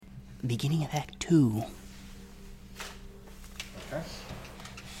beginning of Act 2. Okay.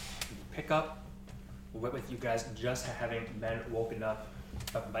 Pick up with you guys just having been woken up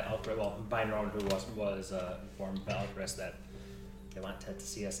by Alfred, by Norman, who was informed by Alfred that they want to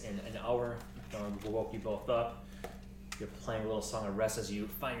see us in an hour. Norman woke you both up. You're playing a little song of rest as you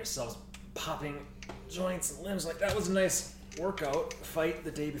find yourselves popping joints and limbs. Like, that was a nice workout fight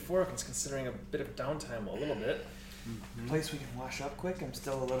the day before, considering a bit of downtime a little bit. Mm-hmm. Place we can wash up quick. I'm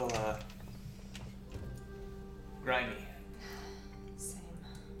still a little grimy. Same.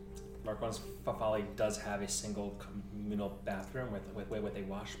 Marquand's Folly does have a single communal bathroom with a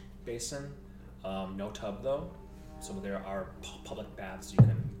wash basin. No tub though, so there are public baths you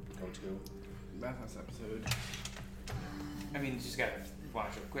can go to. Last episode. I mean, you just gotta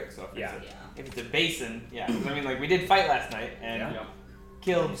wash up quick. So if it's a basin, 'cause I mean, like, we did fight last night and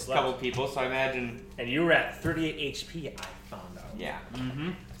killed a couple people. So I imagine. And you were at 38 HP. I found out. Yeah.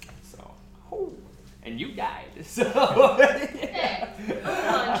 Mm-hmm. So. And you died. So. Hey,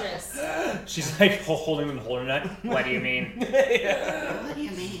 unconscious. She's like holding him in the holder neck. What do you mean? What do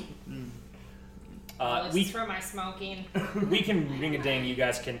you mean? This is for my smoking. We can ring a ding. You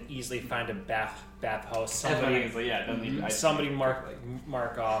guys can easily find a bathhouse. Somebody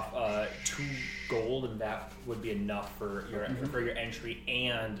mark off 2 gold, and that would be enough for your entry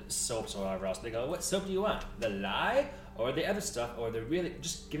and soaps or whatever else. They go, what soap do you want? The lye or the other stuff, or the really?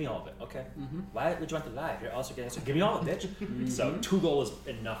 Just give me all of it, okay? Mm-hmm. Why would you want the lye? You're also getting give me all of it, bitch. Mm-hmm. So 2 gold is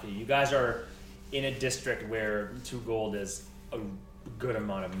enough for you. You guys are in a district where 2 gold is a good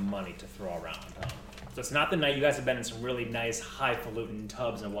amount of money to throw around. So it's not the night. You guys have been in some really nice, highfalutin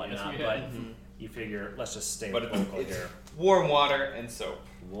tubs and whatnot, but you figure let's just stay local here. Warm water and soap.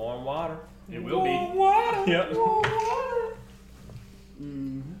 Warm water. It will be. Warm water. Yep. Warm water.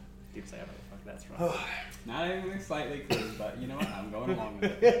 Mm-hmm. Keeps saying, fuck, that's right. Not even slightly clear, but you know what? I'm going along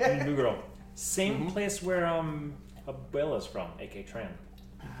with it. New girl. Same place where Abuela's from, aka Tran.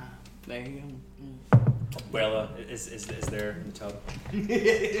 There you go. Abuela is there in the tub.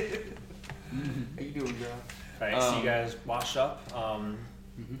 How you doing, girl? Alright, so you guys wash up.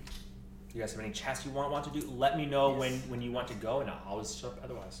 You guys have any chats you want to do? Let me know when you want to go, and I'll always show up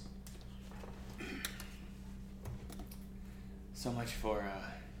otherwise. So much for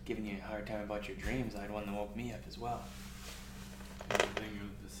giving you a hard time about your dreams. I had one that woke me up as well. Anything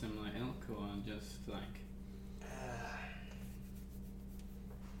of the similar ilk, or just like...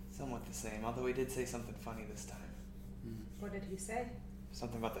 Somewhat the same, although he did say something funny this time. What did he say?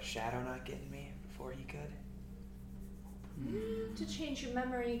 Something about the shadow not getting me before he could. To change your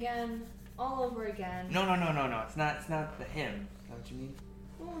memory again, all over again. No. It's not the him. Is that what you mean?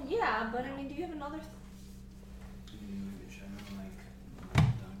 Well, yeah, but I mean, do you have another?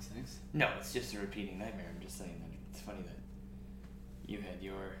 Dark Sex? No, it's just a repeating nightmare. I'm just saying that it's funny that you had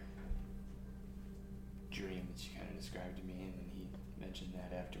your dream that you kind of described to me, and then he mentioned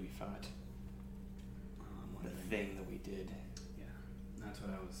that after we fought. The thing that we did. Yeah, that's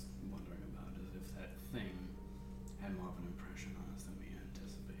what I was wondering about, is if that thing had more of an impression on us than we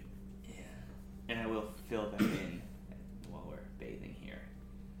anticipate. Yeah. And I will fill them in while we're bathing here.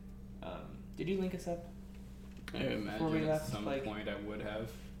 Did you link us up? I imagine at some point I would have.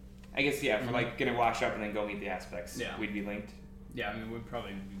 I guess, yeah, for gonna wash up and then go meet the aspects. Yeah. We'd be linked. Yeah, I mean, we'd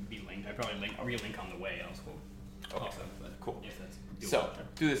probably be linked. I'd probably relink on the way also. Okay. But cool. If that's doable. So,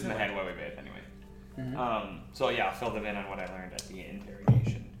 do this in the head while we bathe anyway. Mm-hmm. So yeah, I'll fill them in on what I learned at the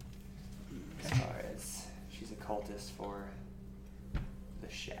interrogation. As far as she's a cultist for the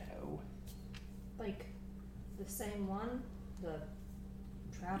shadow. Like, the same one? The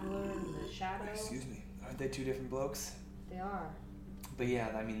traveler and the shadow? Excuse me. Aren't they 2 different blokes? They are. But yeah,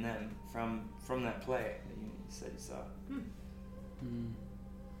 I mean them from that play that you said you saw.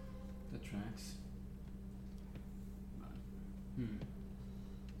 That tracks. I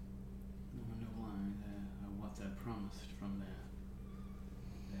wonder why what they're promised from their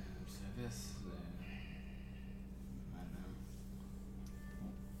service, I don't know,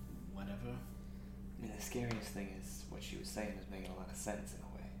 whatever. I mean, the scariest thing is what she was saying was making a lot of sense in a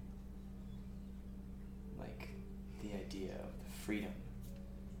way. Like, the idea of the freedom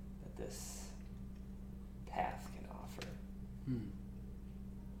that this path can offer.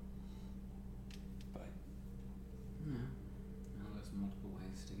 But yeah, well, there's multiple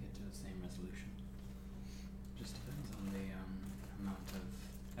ways to get to the same resolution. Just depends on the amount of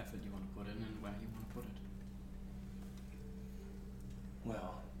effort you want to put in and where you want to put it.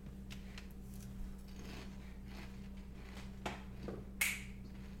 well,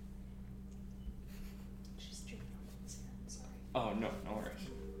 She's drinking on this end, sorry. oh no worries.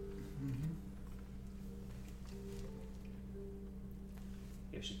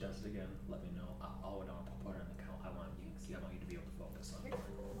 if she does it again, let me know. I'll put her in the count. I want you to be able to focus on it.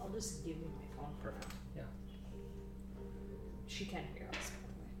 I'll just give you my phone. Perfect. Yeah. She can hear us, by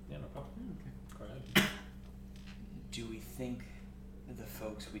the way. Yeah, no problem. Okay. Go ahead. Do we think the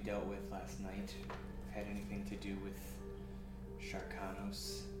folks we dealt with last night had anything to do with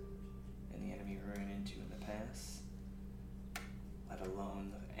Sharkanos and the enemy we ran into in the past? Let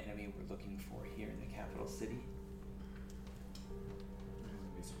alone the enemy we're looking for here in the capital city? I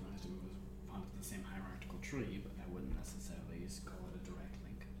would be surprised if it was part of the same hierarchical tree, but I wouldn't necessarily call it a direct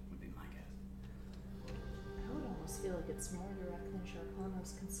link, would be my guess. I would almost feel like it's more direct than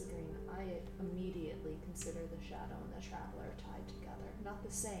Sharkanos, considering I immediately consider the Shadow and the Traveler tied together. Not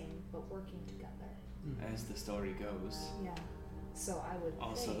the same, but working together. As the story goes. Yeah. So I would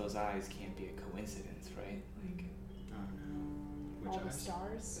Also, think those eyes can't be a coincidence, right? Like, Oh no. Which all the eyes? the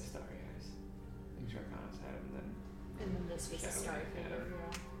stars, starry eyes. I think Sharkanos had them then. and then this was a Shadow star and figure. Shadow.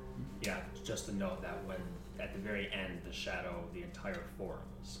 Yeah. Yeah, just to note that when at the very end, the shadow, the entire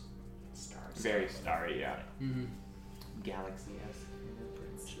forms. Stars. Very starry, yeah. Mm-hmm. Galaxy-esque.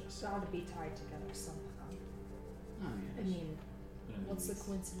 It's got to be tied together somehow. Oh yes. I mean, what's the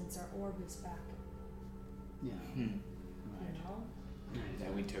coincidence? Our orb is back. Yeah. Hmm. Right. You know? Nice.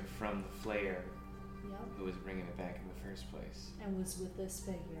 That we took from the Flayer, Yep. who was bringing it back in the first place. And was with this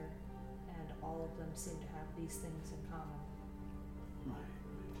figure, and all of them seem to have these things in common.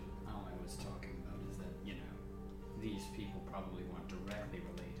 Right. All I was talking about is that, these people probably weren't directly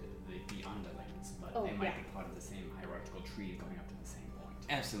related. They'd be underlings, but Oh, they might yeah. be part of the same hierarchical tree going up to the same point.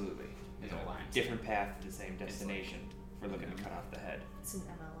 Absolutely. It aligns. Different path to the same It's destination. If we're looking to cut off the head. It's an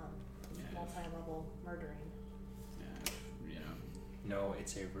MLM, Yeah. multi-level murdering. Yeah. No,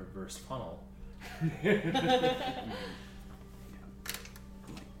 it's a reverse funnel. Yeah.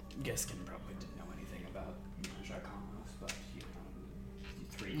 Geskin probably didn't know anything about Sharkanos, but the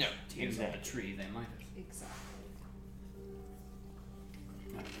three No, teams on the exactly. tree, they might have. Exactly.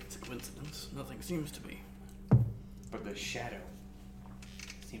 I think it's a coincidence. Nothing seems to be. But the Shadow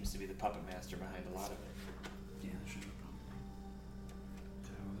seems to be the puppet master behind a lot of it. Yeah, sure, probably.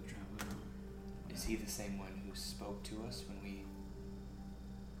 Tower of the Traveler. Is he the same one who spoke to us when we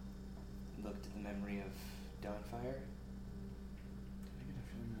looked at the memory of Dawnfire? Did I get a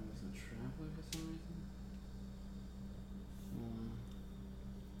feeling that was a Traveler for some reason?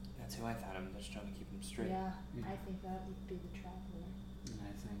 That's who I thought. I'm just trying to keep him straight. Yeah, Yeah. I think that would be the Traveler. And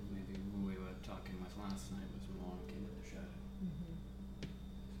I think maybe who we were talking with last night was more akin to the Shadow. Mm-hmm.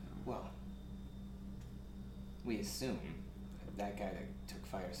 So. Well, we assume that guy that took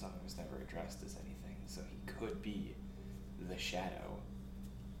Fire Song was never addressed as anything, so he could be the Shadow.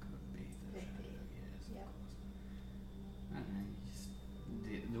 Could be the Could be. Shadow, yes, Yep. of course. I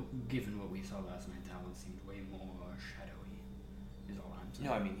don't know, given what we saw last night, that one seemed way more shadowy, is all I'm saying.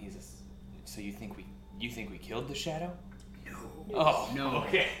 No, I mean he's a. So you think we killed the Shadow? No. Oh, No.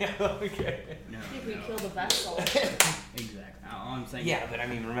 Okay, okay. No. I think we no. killed a vessel. Exactly. All I'm saying. Yeah, but I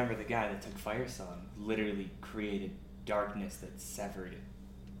mean, remember the guy that took Fire Song literally created darkness that severed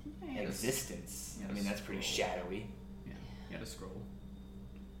Yeah, existence. yeah, I mean, that's pretty scroll. shadowy. Yeah, he had a scroll.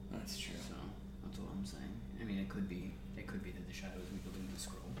 That's true. So that's all I'm saying. I mean, it could be that the shadows we believe in the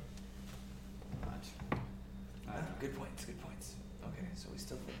scroll. But I don't know. Good points. Good points. Okay, so we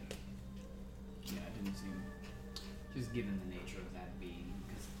still think. Yeah, it didn't seem. Just given the nature of that being,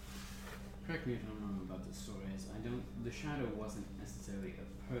 because correct me if I'm wrong about the stories. The shadow wasn't necessarily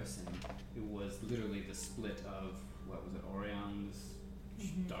a person. It was literally the split of what was it, Orion's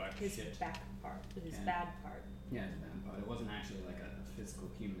dark His shit. back part, his Yeah. bad part. Yeah, it's bad, but it wasn't actually like a physical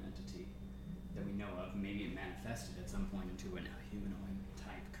human entity that we know of. Maybe it manifested at some point into a humanoid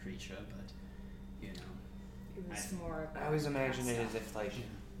type creature, but It I was see. more. I always imagine it as cast if like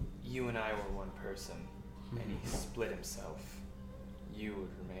you and I were one person, and he split himself. You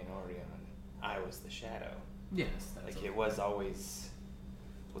would remain Orion. I was the Shadow. yes, that's Like all. it was always.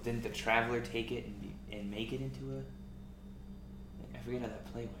 Well, didn't the Traveler take it and make it into a? I forget how that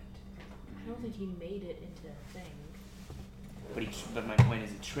play went. I don't think he made it into a thing. But my point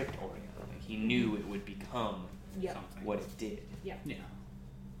is, he tricked Orion. Like he knew it would become Yep. something. what it did. Yeah,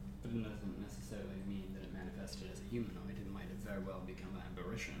 but it doesn't necessarily mean that it manifested as a humanoid. It might have very well become an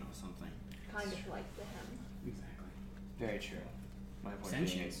aberration or something. Kind of like the him. Exactly. Very true. My point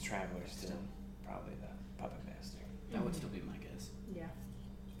being is Traveler still probably the puppet master. That would still be my guess Yeah.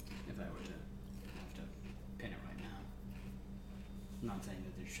 if I were to have to pin it right now. I'm not saying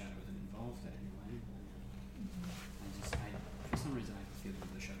that the shadow isn't involved in any way. I for some reason I feel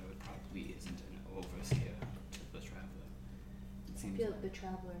that the shadow probably isn't an overseer to the Traveler. It I seems feel like like the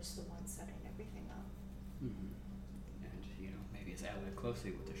Traveler is the one setting everything up. and maybe previous ally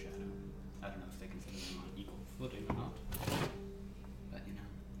closely with the Shadow. I don't know if they consider them on equal footing or not. But,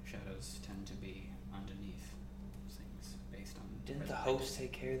 shadows tend to be underneath things based on... Didn't the host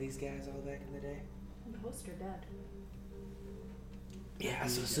take care of these guys all back in the day? The hosts are dead. Yeah,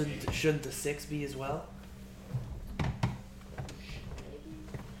 so shouldn't the 6 be as well?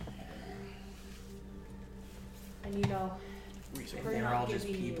 And And we're they're not all just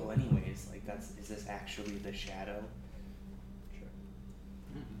giving people you- anyways. Like, is this actually the Shadow? Sure.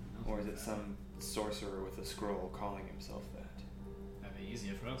 Or is it some sorcerer with a scroll calling himself that? That'd be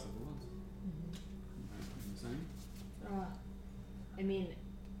easier for us if it was. Same? I mean,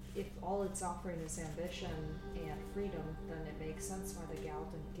 if all it's offering is ambition and freedom, then it makes sense why the gal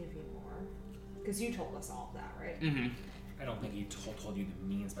didn't give you more. Because you told us all of that, right? Mm-hmm. I don't think he told you the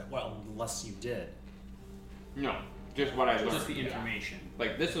means, but unless you did. No, just what I learned. Just the information.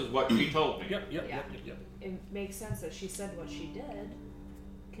 Like, this is what she told me. Yep. Yeah. It makes sense that she said what she did,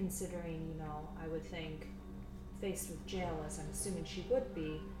 considering, I would think, faced with jail, as I'm assuming she would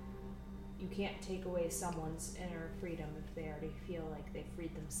be, you can't take away someone's inner freedom if they already feel like they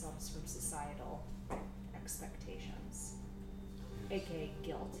freed themselves from societal expectations, aka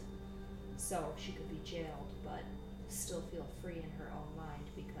guilt. So she could be jailed, but still feel free in her own mind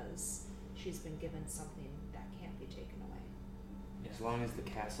because she's been given something that can't be taken away. As long as the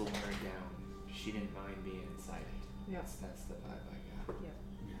castle burned down, she didn't mind being inside it. Yep. That's the vibe I got. Yep.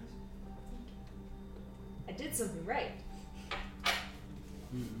 Yes. I did something right.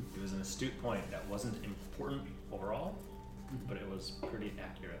 Mm-hmm. It was an astute point that wasn't important overall, but it was pretty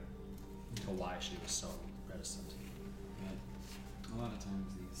accurate to why she was so reticent. But a lot of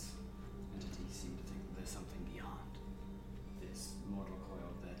times these entities seem to think that there's something beyond this mortal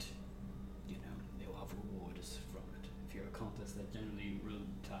coil that, they'll have rewards from it. If you're a cultist, that generally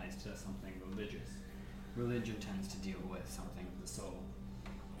ties to something religious. Religion tends to deal with something of the soul.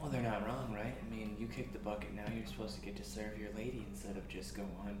 Well, they're not wrong, right? I mean, you kick the bucket now, you're supposed to get to serve your lady instead of just go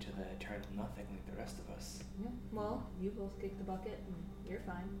on to the eternal nothing like the rest of us. Yeah. Well, you both kicked the bucket and you're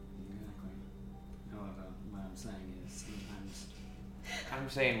fine. Exactly. However, what I'm saying is sometimes... I'm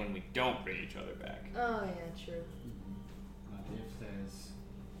saying when we don't bring each other back. Oh yeah, true. But if there's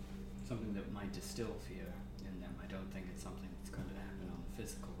something that might distill fear in them, I don't think it's something that's going to happen on the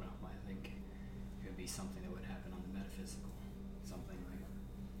physical realm. I think it would be something that would happen on the metaphysical. Something like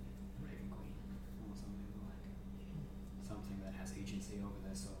Raven Queen or something like. Something that has agency over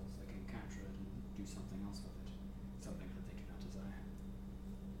their souls, that can capture it and do something else with it. Something that they cannot desire.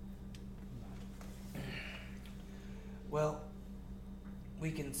 Well,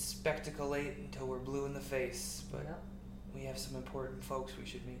 we can speculate until we're blue in the face, but Yep. we have some important folks we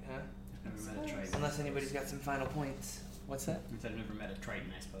should meet, huh? I've never met a Triton. Unless anybody's got some final points. What's that? I've never met a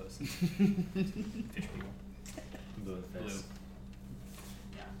Triton, I suppose. Fish people. Blue in the face.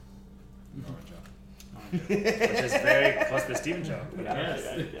 Blue. Yeah. Orange. Which is very close to the Steven joke. Yes.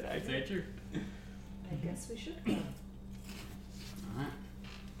 I Say true. I guess we should go. Alright.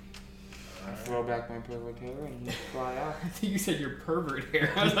 I throw back my pervert hair and fly off. I think you said your pervert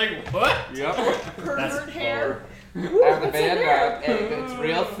hair. I was like, what? Yep. Pervert hair. I have the bad vibe, and it's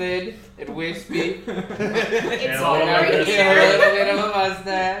real thin and wispy. It's all all right right A here. little bit of a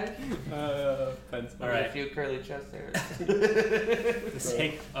mustache. All A right. few curly chest hairs. For the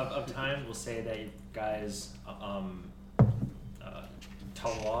sake of time, we'll say that you guys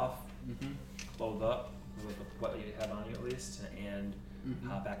towel off, clothe up with what you have on you at least, and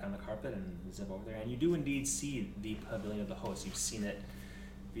hop back on the carpet and zip over there. And you do indeed see the pavilion of the host. You've seen it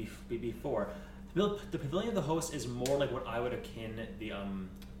before. The pavilion of the host is more like what I would akin the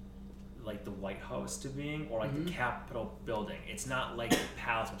like the White House to being, or like the Capitol building. It's not like the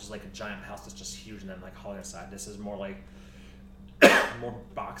palace, which is like a giant palace that's just huge and then like hollow inside. This is more like more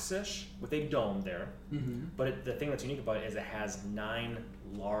boxish with a dome there. But the thing that's unique about it is it has 9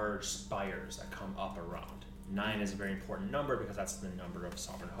 large spires that come up around. 9 is a very important number because that's the number of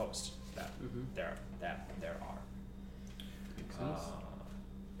sovereign hosts that there are. Makes sense.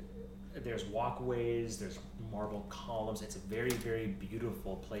 There's walkways, there's marble columns. It's a very, very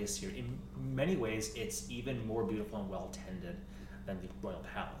beautiful place here. In many ways, it's even more beautiful and well tended than the royal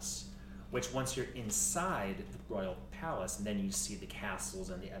palace. Which, once you're inside the royal palace, and then you see the castles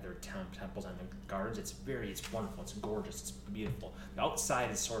and the other temples and the gardens, it's wonderful, it's gorgeous, it's beautiful. The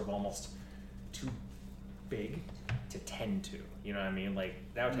outside is sort of almost too big to tend to. You know what I mean? Like,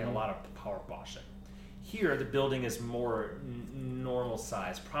 that would take a lot of power washing. Here, the building is more normal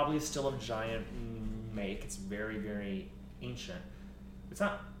size, probably still of giant make. It's very, very ancient. It's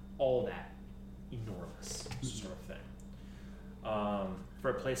not all that enormous sort of thing. For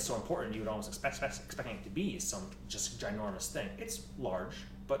a place so important, you would almost expecting it to be some just ginormous thing. It's large,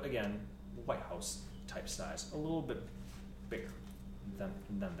 but again, White House type size, a little bit bigger than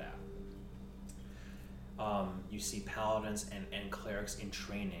that. You see paladins and clerics in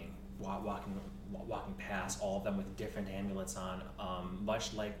training walking past, all of them with different amulets on,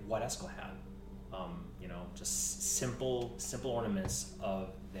 much like what Eskel had. Just simple ornaments of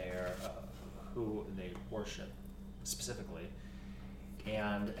their who they worship specifically.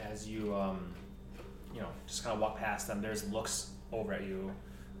 And as you just kind of walk past them, there's looks over at you,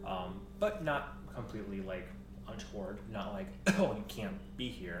 but not completely like untoward. Not like, oh, you can't be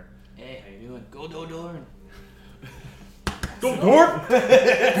here. Hey, how you doing? Go Dorn. Go Dorn!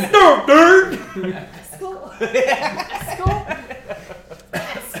 No, Dorn! Skull.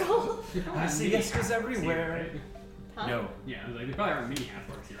 I see Eskers everywhere. Huh? No. Yeah, I was like, there probably aren't many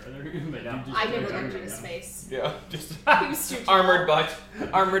half-orcs here, are there? But No. just I never looked at his face. Yeah, just He was too tall. armored butt.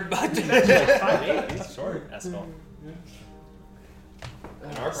 Armored butt. He's like 5'8", he's short, Eskel.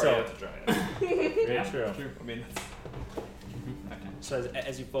 Our So- party has to try it. Very true. I mean, that's... So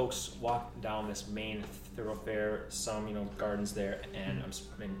as you folks walk down this main thoroughfare, some gardens there, and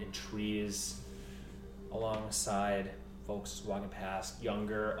and trees alongside, folks walking past,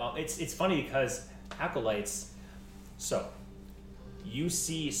 younger. It's funny because acolytes. So you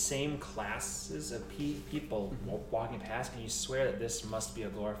see same classes of people walking past, and you swear that this must be a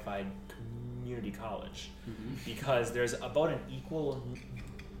glorified community college, because there's about an equal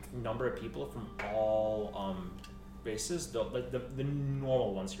number of people from all races, the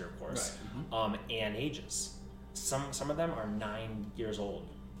normal ones here, of course, Right. and ages. Some of them are 9 years old.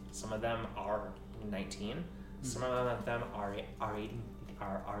 Some of them are 19. Some of them are 89,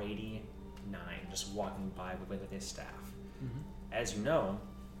 just walking by with their staff. As you know,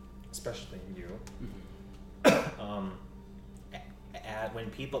 especially you,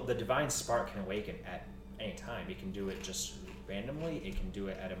 when the divine spark can awaken at any time. It can do it just randomly. It can do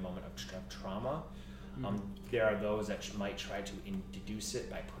it at a moment of trauma. There are those that might try to induce it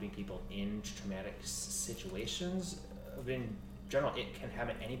by putting people in traumatic situations. In general, it can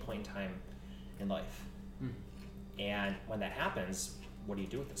happen at any point in time in life. And when that happens, what do you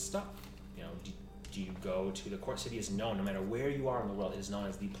do with this stuff? Do you go to the court city? Is known, no matter where you are in the world, it is known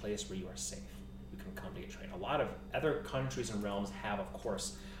as the place where you are safe. You can come to get trained. A lot of other countries and realms have, of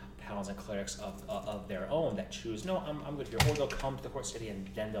course, paladins and clerics of their own that choose, no, I'm good here, or they'll come to the court city and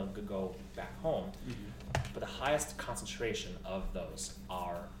then they'll go back home. But the highest concentration of those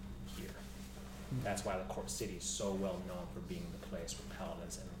are here. That's why the court city is so well known for being the place where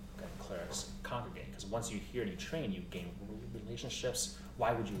paladins and clerics congregate. Because once you're here and you train, you gain relationships.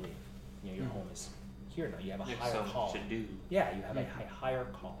 Why would you leave? Your home is here now. You have a higher calling. Yeah, you have a higher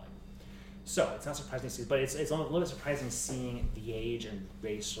calling. So it's not surprising to see, but it's a little bit surprising seeing the age and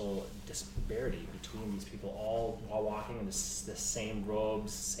racial disparity between these people, all while walking in the same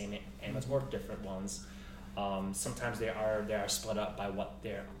robes, same amulets, or different ones. Sometimes they are split up by what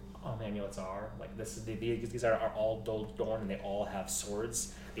their amulets are. Like these are all Dorn, and they all have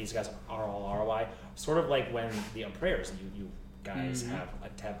swords. These guys are all ROI. Sort of like when the prayers you guys have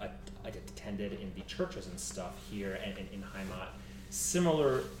attended in the churches and stuff here and in Heimat.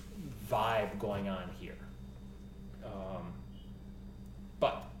 Similar vibe going on here.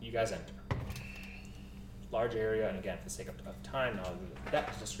 But you guys enter. Large area, and again, for the sake of time, now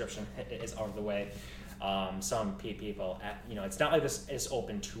that description is out of the way. Some people, it's not like this is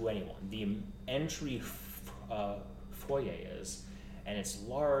open to anyone. The entry foyer is, and it's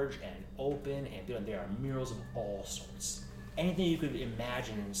large and open, and there are murals of all sorts. Anything you could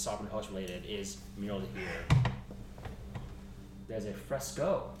imagine Sovereign Host related is muraled here. There's a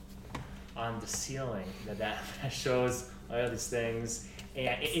fresco on the ceiling that shows all these things,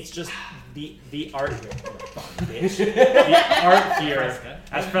 and it's just the art here. Bitch. The art here.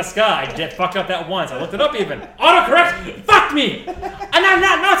 That's fresca. I did fuck up that once. I looked it up even. Autocorrect. Fuck me. And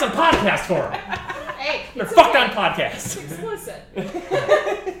now it's on podcast form. Hey, They're fucked on podcast. Explicit.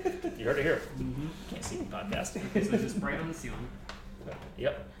 You heard it here. Can't see the podcast. So it's just bright on the ceiling.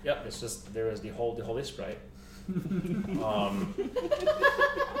 Yep. It's just there is the holy sprite. No,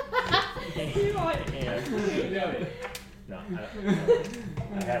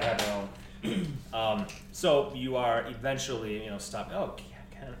 I had my own. So you are eventually, stopped. Oh,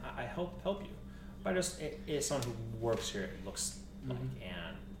 can I help you? But it's someone who works here. It looks like,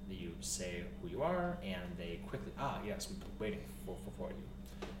 and you say who you are, and they quickly. Yes, we've been waiting for you.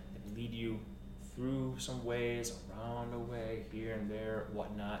 They lead you through some ways, around a way, here and there,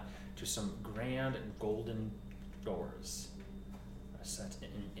 whatnot, to some grand golden doors set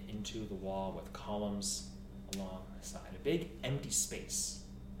into the wall with columns alongside. A big empty space,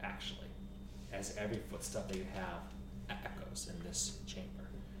 actually, as every footstep that you have echoes in this chamber.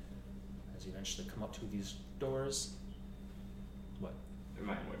 As you eventually come up to these doors. What?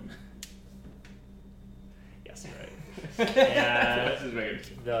 Mine wouldn't. Yes, you're right. And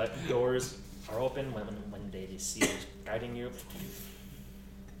the doors are open when they see who's guiding you,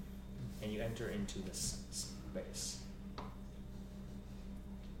 and you enter into this space.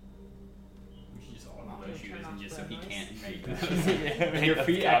 We should just all Not those gonna shoes turn and off just the so he noise. can't make Make Your us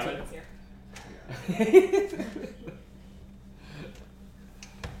feet count actually. it. Here.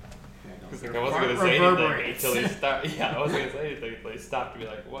 Because like, I wasn't gonna say anything until he stopped. Yeah, I wasn't gonna say anything until he stopped to be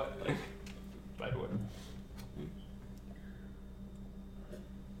like, "What?" Like, I would.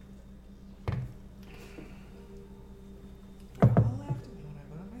 All laughed at me when I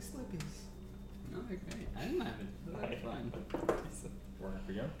put on my slippies. No, okay. I didn't have it. That was fun. Working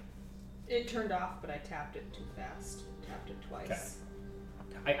for you? It turned off, but I tapped it too fast. Tapped it twice.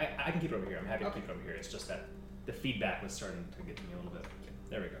 I can keep it over here. I'm happy to Okay. keep it over here. It's just that the feedback was starting to get to me a little bit.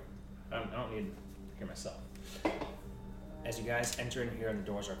 There we go. I don't need to hear myself. As you guys enter in here and the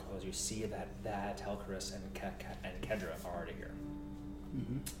doors are closed, you see that Telcharis and Kedra are already here.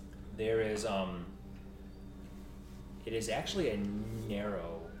 Mm-hmm. There is it is actually a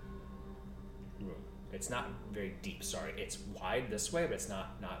narrow room. It's not very deep. Sorry, it's wide this way, but it's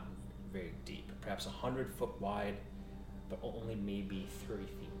not very deep. Perhaps 100-foot wide, but only maybe 30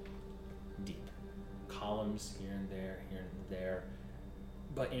 feet deep. Columns here and there.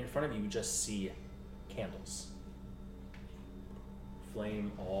 But in front of you, you just see candles. Flame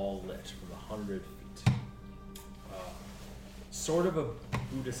all lit from 100 feet. Sort of a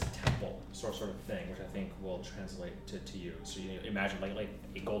Buddhist temple sort of thing, which I think will translate to you. So you imagine like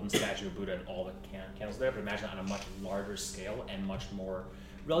a golden statue of Buddha and all the candles there, but imagine it on a much larger scale and much more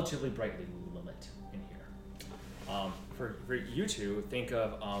relatively brightly lit in here. For you two, think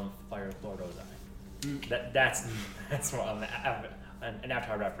of Fire Lord Ozai. That's what an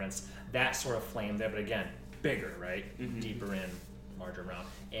Avatar reference. That sort of flame there, but again, bigger, right? Mm-hmm. Deeper in, larger around,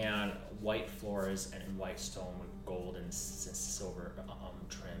 and white floors and white stone with gold and silver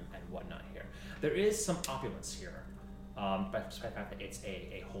trim and whatnot here. There is some opulence here, despite the fact that it's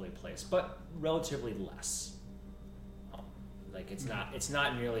a holy place, but relatively less. Like it's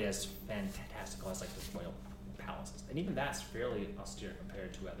not nearly as fantastical as like the royal palaces, and even that's fairly austere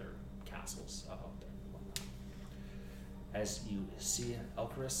compared to other castles out there. As you see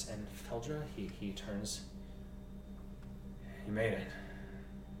Elcharis and Feldra, he turns. You made it.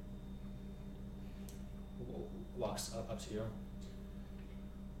 Walks up to you.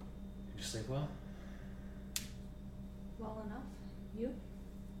 You just sleep well? Well enough. You?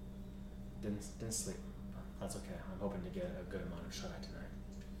 Didn't sleep. That's okay. I'm hoping to get a good amount of shut-eye tonight.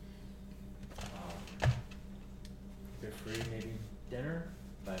 You're free, maybe dinner?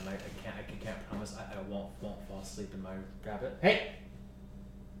 But I can't promise I won't fall asleep in my rabbit. Hey!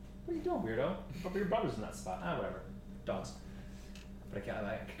 What are you doing, weirdo? Your brother's in that spot. Whatever. Dogs. But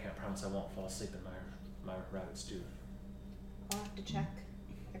I can't promise I won't fall asleep in my rabbit stew. I'll have to check.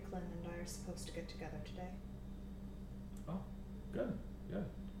 Eklund and I are supposed to get together today. Oh, good. I'm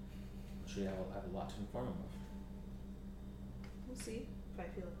sure you have a lot to inform him of. We'll see if I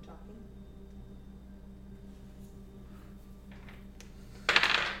feel like talking.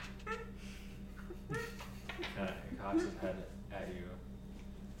 He cocks his head at you.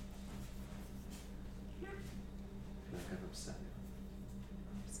 I feel like I've upset you.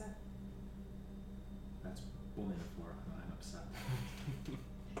 Upset. That's bullying for I'm upset. I'm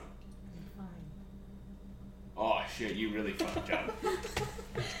fine. Oh shit! You really fucked up.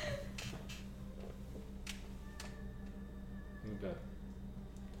 Good.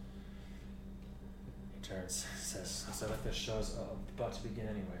 He turns, says, "Looks like this show's about to begin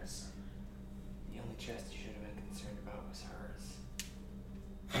anyways." The only chest you should have been concerned about was hers.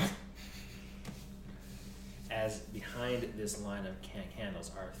 As behind this line of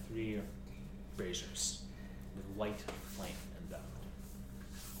candles are 3 braziers with white flame in them,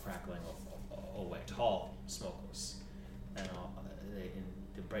 crackling away, tall, smokeless, and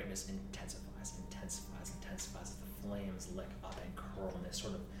the brightness intensifies as the flames lick up and curl, and they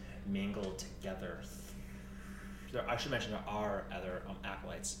sort of mingle together. I should mention there are other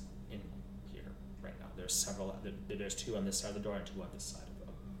acolytes in here right now. There's several. There's 2 on this side of the door and 2 on this side of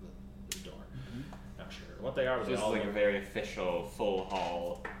the door. Mm-hmm. Not sure what they are, but So they this is all like a very official, full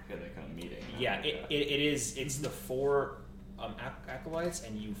hall kind of meeting. Yeah, it is. It's the 4 acolytes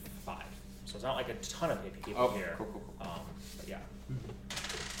and you 5. So it's not like a ton of people Oh, here. cool. But yeah.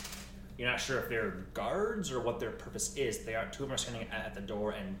 You're not sure if they're guards or what their purpose is. They are 2 of them are standing at the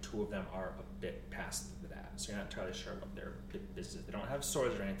door, and 2 of them are a bit past that. So you're not entirely sure what their business is. They don't have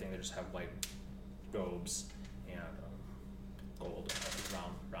swords or anything. They just have white robes and gold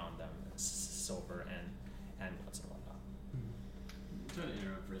around them, silver and amulets and whatnot. I'm trying to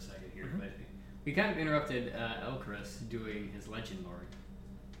interrupt for a second here, but we kind of interrupted Elchris doing his legend lore.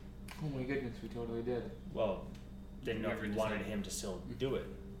 Oh my goodness, we totally did. Well, didn't know if you wanted him to still do it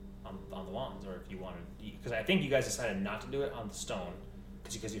on the wands, or if you wanted, because I think you guys decided not to do it on the stone,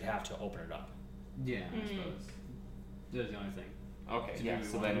 because you'd have to open it up. Yeah, I suppose. That was the only thing. Okay, So yeah, maybe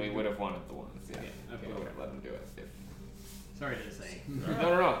so one then we would- would have wanted the ones, yeah. Okay. We would have let him do it. Sorry to say.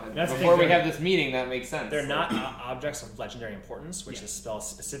 No. That's the Before thing, we have this meeting, that makes sense. They're not objects of legendary importance, which Yeah. the spell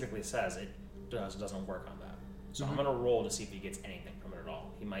specifically says it doesn't work on that. So I'm Mhm. gonna roll to see if he gets anything from it at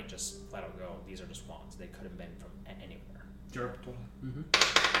all. He might just flat out go, "These are just wands. They could have been from anywhere." Sure. With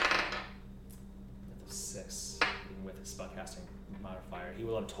a 6, even with his spellcasting modifier, he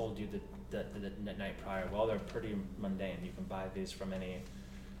will have told you the night prior. Well, they're pretty mundane. You can buy these from any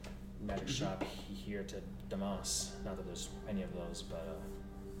magic shop here to Damas. Not that there's any of those, but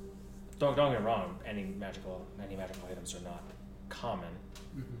don't get me wrong. Any magical items are not common,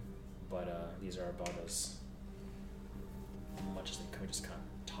 but these are about as much as they could. Just kind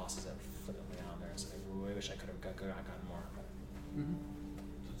of tosses it flippantly on there. So I wish I could have gotten more. But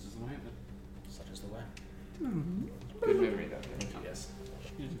Such is the way, but such is the way. Good memory, though. Yes.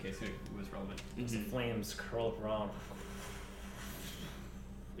 just in case it was relevant. As the flames curl up around,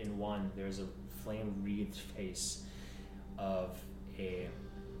 in one, there's a flame-wreathed face of an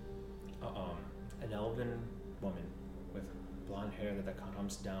elven woman with blonde hair that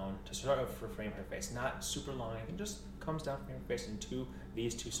comes down to sort of frame her face. Not super long, it just comes down from her face, and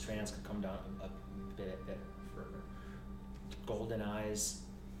these two strands can come down a bit further. Golden eyes,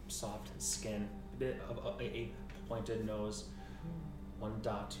 soft skin, a bit of a pointed nose, one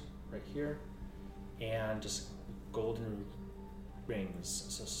dot right here, and just golden rings,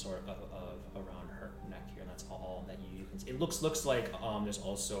 so sort of around her neck here. And that's all that you can see. It looks like there's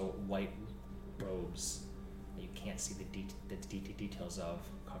also white robes that you can't see the details of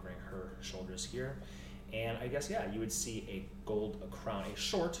covering her shoulders here. And I guess you would see a crown, a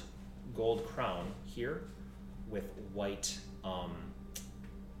short gold crown here with white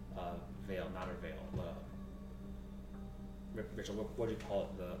veil, not a veil. Rachel, what do you call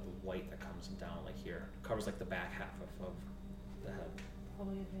it? The white that comes down like here, covers like the back half of the head.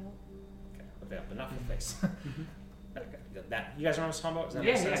 Probably a veil. Okay, a veil, but not for the face. Okay, that you guys know what I'm talking about? Does that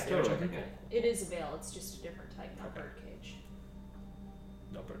Yeah, make sense? yeah, totally. Okay, cool. It is a veil, it's just a different type, not Okay. birdcage.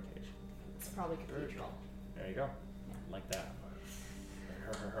 No birdcage. It's probably cathedral. There you go. Like that.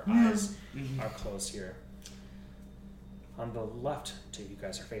 Her eyes are closed here. On the left, you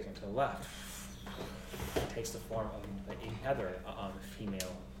guys are facing to the left. It takes the form of another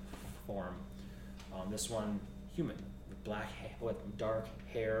female form. This one, human, with dark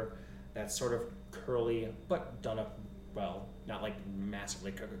hair that's sort of curly, but done up well. Not like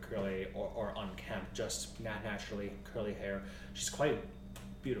massively curly or unkempt, just naturally curly hair. She's quite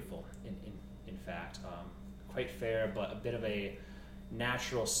beautiful, in fact. Quite fair, but a bit of a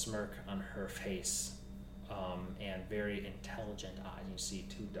natural smirk on her face, and very intelligent eyes. You see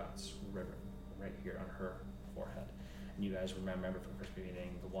 2 dots right here on her forehead. And you guys remember from first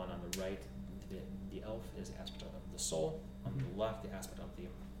beginning, the one on the right, the elf, is the aspect of the soul. On the left, the aspect of the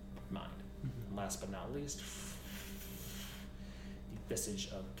mind. And last but not least, the visage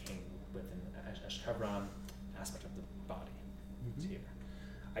of King with an chevron aspect of the body. It's here.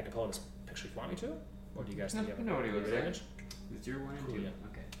 I can pull this picture if you want me to, or do you guys think you have know what he good looks like. image? It's your 1 and Cool, 2. yeah.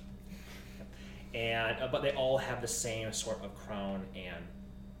 Okay. And but they all have the same sort of crown and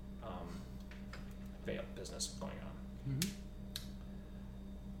veil business going on.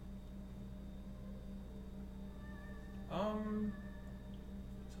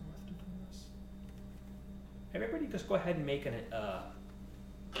 So left to do this. Everybody, just go ahead and make an.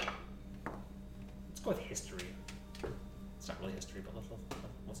 Let's go with history. It's not really history, but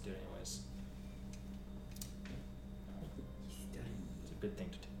let's do it anyways. It's a good thing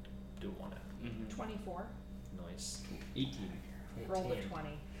to do one at. 24. Nice. 18. Roll a 18. 20.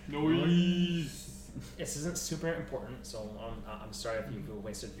 Noise. This isn't super important, so I'm sorry if you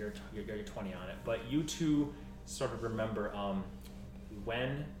wasted your 20 on it. But you two sort of remember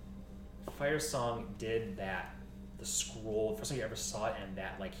when Fire Song did that, the scroll, first time you ever saw it, and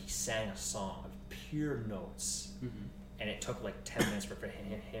that like he sang a song of pure notes, and it took like 10 minutes for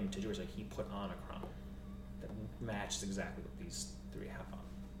him to do it. So he put on a crown that matches exactly what these 3 have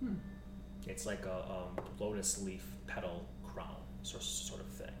on. It's like a lotus leaf petal crown sort of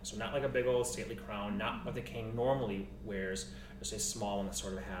thing. So not like a big old stately crown, not what the king normally wears, just a small one that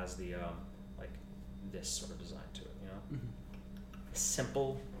sort of has the like this sort of design to it, you know?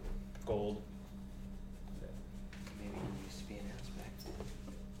 Simple gold. Maybe he used to be an aspect.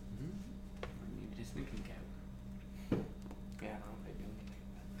 Or maybe just thinking cap. Yeah, I don't know if I do anything.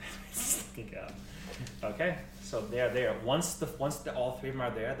 Think okay, so they're there. Once all three of them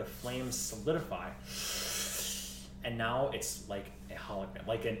are there, the flames solidify, and now it's like a hologram,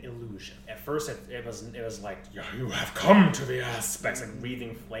 like an illusion. At first, it was like you have come to the aspects, like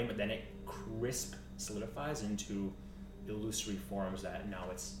breathing flame, but then it crisp solidifies into illusory forms that now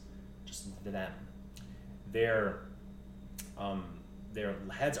it's just them. Their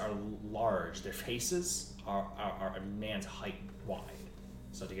heads are large. Their faces are a man's height wide.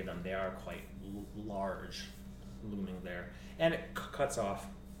 So to give them, they are quite large, looming there. And it cuts off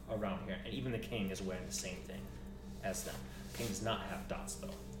around here. And even the king is wearing the same thing as them. The king does not have dots,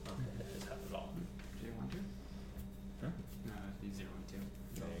 though, on his head at all. 0, 1, 2? Huh? No, that'd be 0, 1, 2.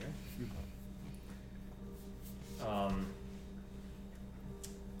 There you go.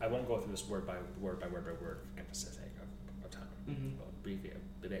 I won't go through this word by word for sake of time. I'll abbreviate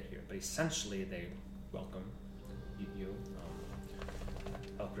a bit here. But essentially, they welcome you.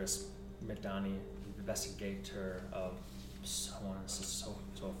 Elchris Midani, investigator of so on and so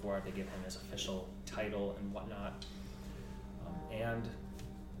forth. They give him his official title and whatnot. And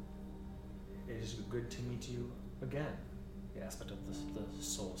it is good to meet you again, the aspect of the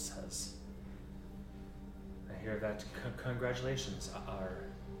soul says. I hear that congratulations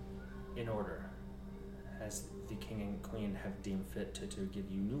are in order, as the king and queen have deemed fit to give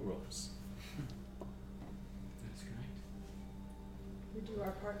you new roles. That's correct. We do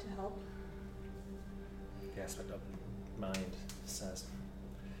our part to help. The aspect of mind says,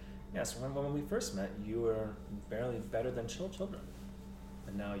 yes, when we first met, you were barely better than children.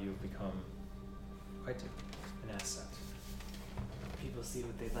 And now you've become quite an asset. People see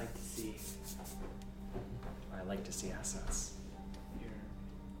what they'd like to see. I like to see assets. Your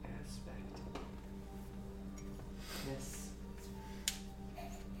aspect. Yes.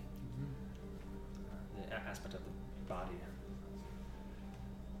 The aspect of the body.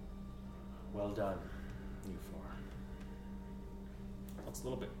 Well done, you four. Looks a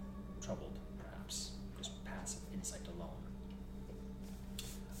little bit troubled, perhaps. Just passive insight alone.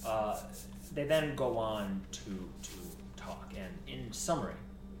 They then go on to talk, and in summary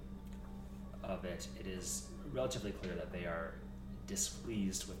of it, it is relatively clear that they are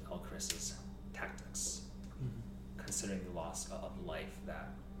displeased with Elchris's tactics, considering the loss of life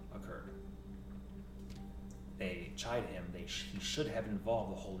that occurred. They chide him. He should have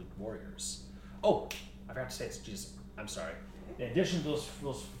involved the holy warriors. Oh, I forgot to say this. Jesus, I'm sorry. In addition to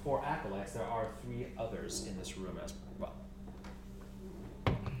those 4 acolytes, there are 3 others in this room as well.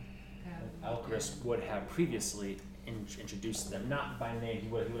 Elchris would have previously introduced them, not by name. He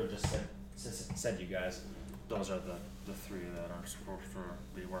would have just said you guys, those are the 3 that I'm supposed to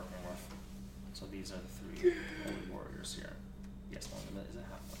be working with. So these are the 3 holy warriors here. Yes, one of them is a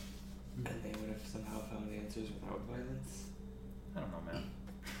half-elf. And they would have somehow found answers without violence? I don't know, man.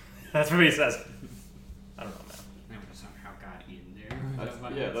 That's what he says. I don't know, man. They would have somehow got in there. That's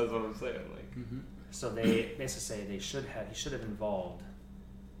what I'm saying. Like, So they basically say he should have involved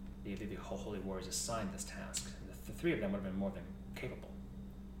the holy warriors assigned this task. And the 3 of them would have been more than capable.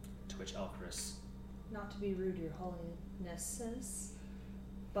 To which Elchris, Not to be rude, your holinesses,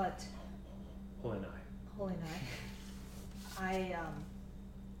 but Holy Knight. Holy Knight, I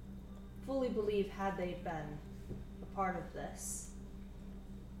fully believe had they been a part of this,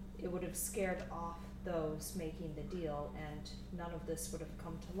 it would have scared off those making the deal, and none of this would have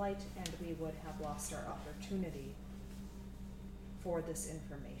come to light, and we would have lost our opportunity for this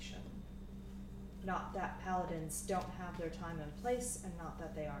information. Not that paladins don't have their time and place, and not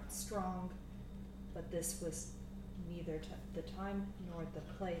that they aren't strong, but this was neither the time nor the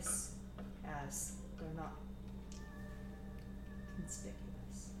place, as they're not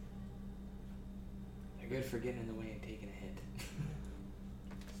conspicuous. They're good for getting in the way and taking a hit.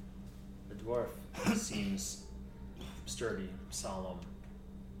 The dwarf seems sturdy, solemn,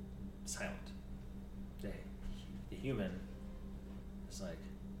 silent. The human is like,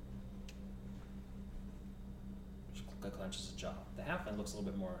 clenches his jaw. The halfling looks a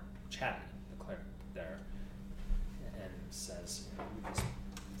little bit more chatty, the cleric there, and says, move this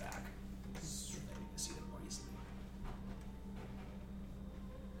back so that you can see them more easily.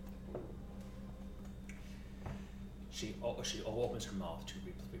 She opens her mouth to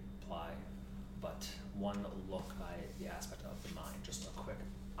reply, but one look by the aspect of the mind, just a quick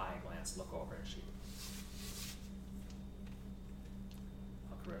eye glance, look over, and she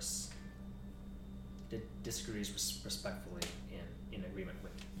Alcaris disagrees respectfully in agreement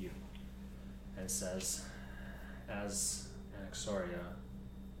with you, and says, as Anaxoria,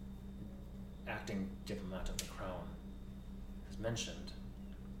 acting diplomat of the crown, has mentioned,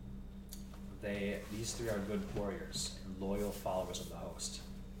 these three are good warriors and loyal followers of the host,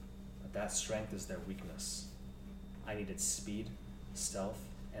 but that strength is their weakness. I needed speed, stealth,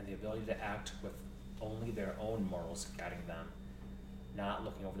 and the ability to act with only their own morals guiding them, not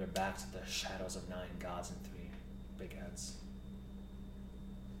looking over their backs at the shadows of 9 gods and 3 big heads.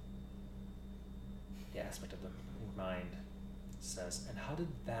 The aspect of the mind says, and how did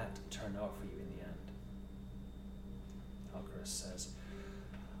that turn out for you in the end? Alcaris says,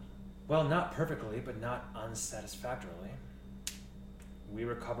 well, not perfectly, but not unsatisfactorily. We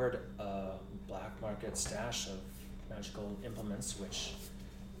recovered a black market stash of magical implements, which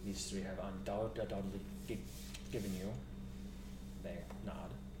these three have undoubtedly given you. They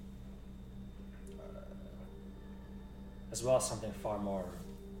nod. As well as something far more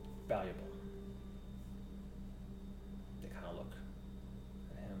valuable. They kind of look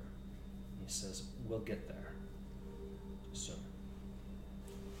at him. He says, we'll get there soon.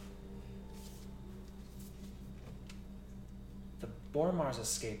 The Bormars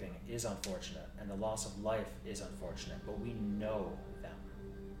escaping is unfortunate, and the loss of life is unfortunate, but we know them.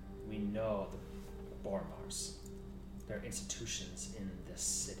 We know the Bormars. They're institutions in this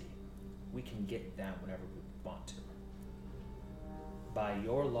city. We can get them whenever we want to. By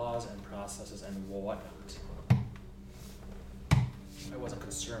your laws and processes and whatnot. I wasn't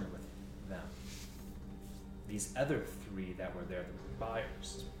concerned with them. These other three that were there, the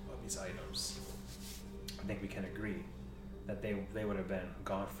buyers of these items, I think we can agree that they would have been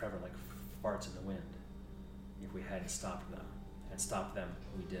gone forever like farts in the wind if we hadn't stopped them. And stopped them,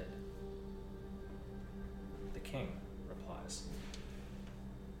 we did. The king replies,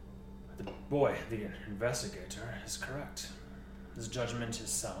 the investigator is correct. His judgment is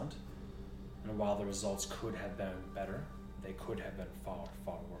sound, and while the results could have been better, they could have been far,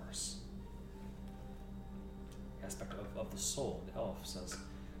 far worse. The aspect of the soul, the elf, says,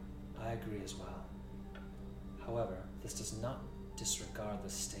 I agree as well. However, this does not disregard the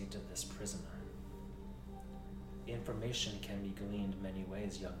state of this prisoner. Information can be gleaned many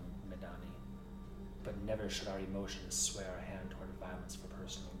ways, young Medani, but never should our emotions sway our hand toward violence for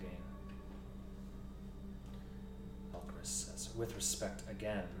personal gain. Alcaris says, with respect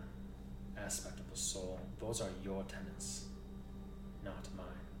again, aspect of the soul, those are your tenets, not mine.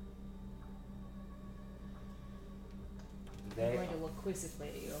 I'm going to look quizzically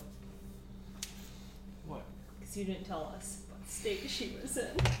at you. What? Because you didn't tell us what state she was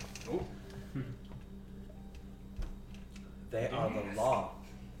in. Oh. They are the law,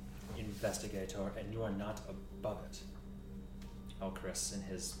 investigator, and you are not above it. Alcaris, in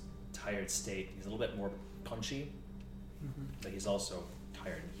his tired state, he's a little bit more punchy, but he's also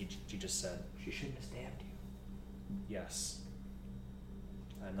tired. He just said, She shouldn't have stabbed you. yes,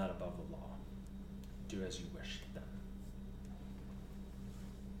 I'm not above the law. Do as you wish then.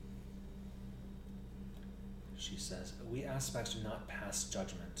 She says, we aspects do not pass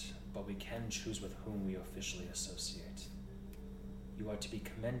judgment, but we can choose with whom we officially associate. You are to be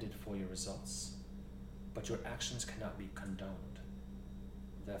commended for your results, but your actions cannot be condoned.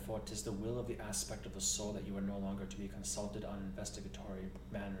 Therefore, 'tis the will of the aspect of the soul that you are no longer to be consulted on investigatory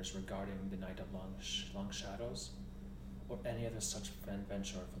matters regarding the Night of Long Shadows, or any other such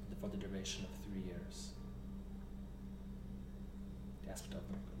venture for the duration of 3 years. The aspect of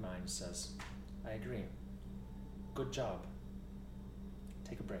the mind says, I agree. Good job.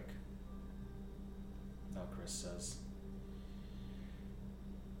 Take a break. Alcaris says,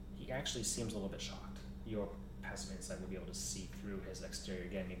 he actually seems a little bit shocked. Your passive insight will be able to see through his exterior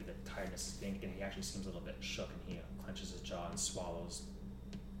again, maybe the tiredness is being, and he actually seems a little bit shook, and he clenches his jaw and swallows.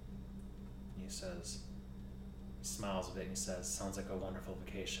 He says, he smiles a bit and he says, sounds like a wonderful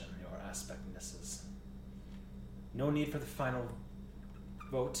vacation, your aspect misses. No need for the final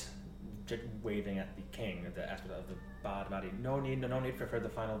vote, waving at the king, the aspect of the body. No need for the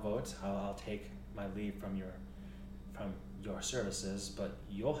final vote. I'll take my leave from your services, but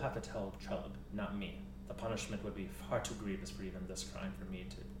you'll have to tell Trelub, not me. The punishment would be far too grievous for even this crime for me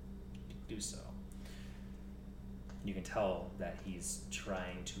to do so. You can tell that he's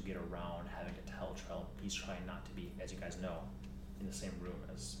trying to get around having to tell Trelub. He's trying not to be, as you guys know, in the same room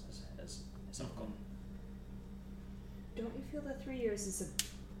as his uncle. Don't you feel that 3 years is a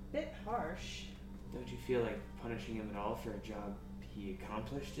bit harsh? Don't you feel like punishing him at all for a job he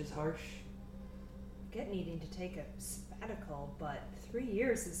accomplished is harsh? I get needing to take a sabbatical, but 3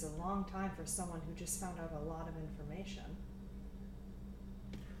 years is a long time for someone who just found out a lot of information.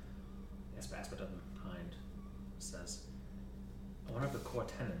 aspect of mind says, one of the core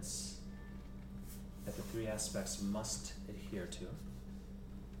tenets that the three aspects must adhere to,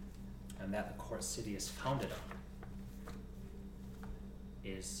 and that the court city is founded on,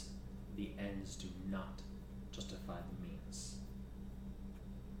 is the ends do not justify the means.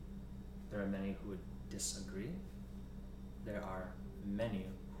 There are many who would disagree. There are many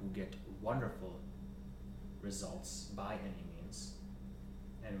who get wonderful results by any means,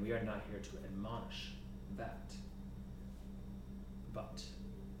 and we are not here to admonish that. But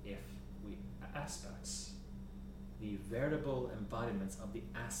if we aspects, the veritable embodiments of the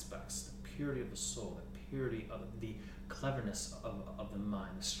aspects, the purity of the soul, the purity of the cleverness of the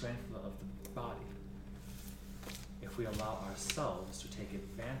mind, the strength of the body, if we allow ourselves to take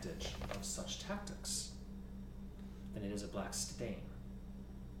advantage of such tactics, then it is a black stain.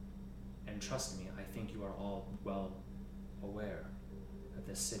 And trust me, I think you are all well aware that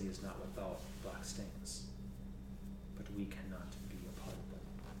this city is not without black stains. But we cannot be a part of them.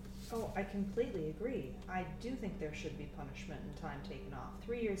 Oh, I completely agree. I do think there should be punishment and time taken off.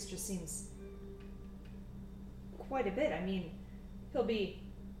 3 years just seems quite a bit. I mean, he'll be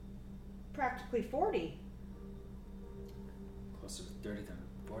practically 40. Closer to 30 than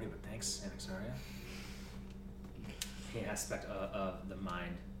 40, but thanks, Anaxaria. The aspect of the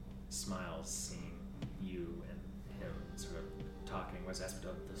mind smiles seeing you and him sort of talking, whereas the aspect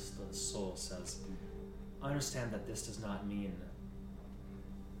of the soul says, I understand that this does not mean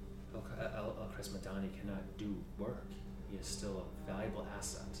Chris Madani cannot do work. He is still a valuable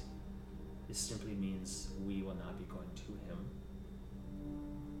asset. This simply means we will not be going to him,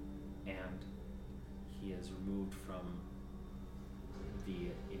 and he is removed from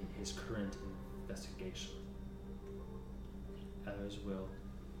in his current investigation. Others will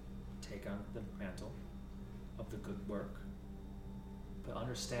take on the mantle of the good work, but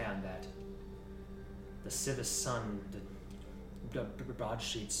understand that the Civis Sun, the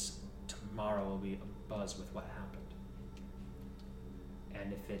broadsheets tomorrow will be abuzz with what happened.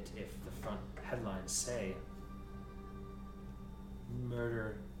 And if the front headlines say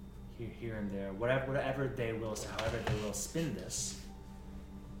murder here and there, whatever they will say, however they will spin this,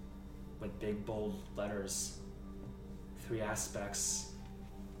 with big bold letters, three aspects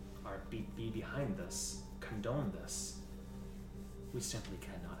are be behind this, condone this, we simply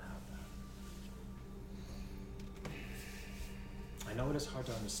cannot have that. I know it is hard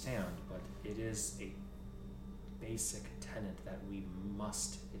to understand, but it is a basic tenet that we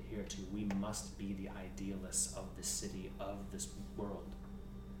must adhere to. We must be the idealists of this city, of this world.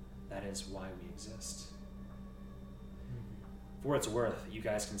 That is why we exist. For what it's worth, you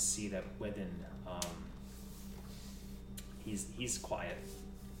guys can see that within he's quiet.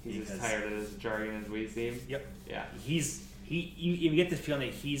 He's as tired of this jargon as we seem. Yep. Yeah. You get the feeling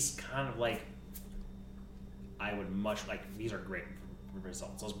that he's kind of like, I would much like, these are great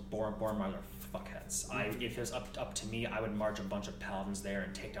results. Those Born are fuckheads. If it was up to me, I would march a bunch of paladins there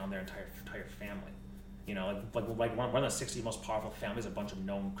and take down their entire family. You know, like one of the 60 most powerful families, a bunch of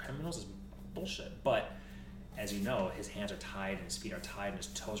known criminals is bullshit. But as you know, his hands are tied and his feet are tied and his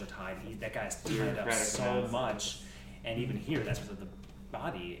toes are tied. That guy's tied up so much. And even here, that's with the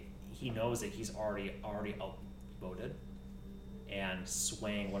body, he knows that he's already outvoted and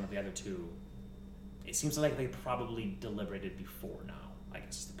swaying one of the other two. It seems like they probably deliberated before now, I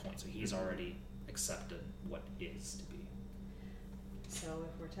guess is the point. So he's already accepted what is to be. So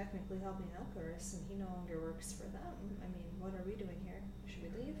if we're technically helping Elcarus and he no longer works for them, I mean, what are we doing here?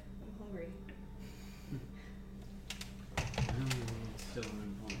 Should we leave? I'm hungry. It's still an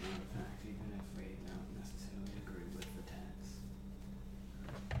important artifact, even if we don't necessarily agree with the tenets.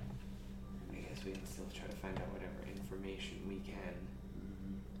 I guess we can still try to find out whatever information we can,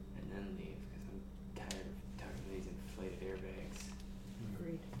 and then leave. Because I'm tired of talking to these inflated airbags.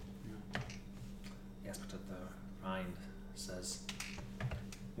 Agreed. The aspect of the mind says,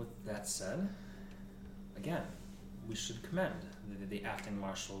 with that said, again, we should commend the acting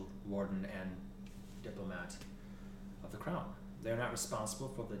marshal, warden, and diplomat of the crown. They're not responsible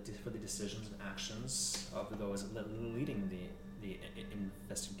for the decisions and actions of those leading the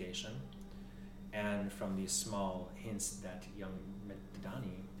investigation. And from the small hints that young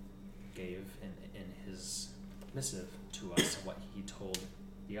Medani gave in his missive to us, what he told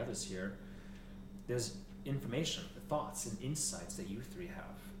the others here, there's information, thoughts, and insights that you three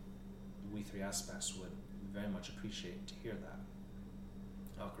have. We three aspects would very much appreciate to hear that.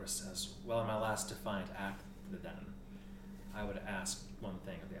 Alcarus says, well, in my last defiant act then, I would ask one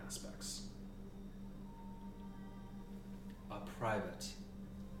thing of the aspects. A private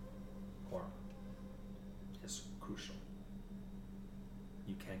quorum is crucial.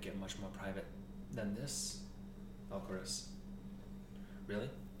 You can't get much more private than this, Elchorus. Really?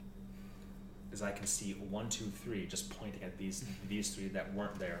 As I can see 1, 2, 3 just pointing at these three that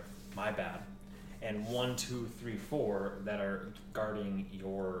weren't there. My bad. And 1, 2, 3, 4 that are guarding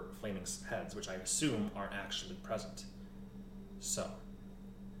your flaming heads, which I assume aren't actually present. So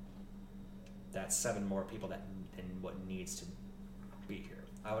that's 7 more people than what needs to be here.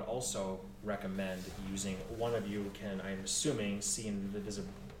 I would also recommend using one of you can, I'm assuming, see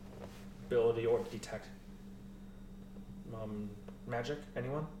invisibility or detect magic.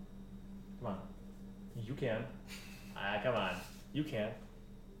 Anyone? Come on. You can. Come on. You can.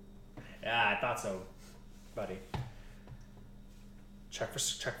 Yeah, I thought so, buddy. Check for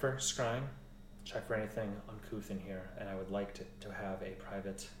scrying. Check for anything uncouth in here, and I would like to have a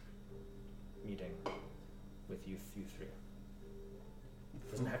private meeting with you three. It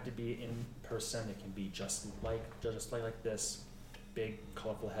doesn't have to be in person. It can be just like this, big,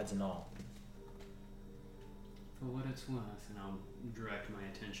 colorful heads and all. For what it's worth, and I'll direct my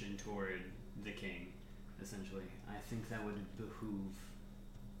attention toward the king, essentially, I think that would behoove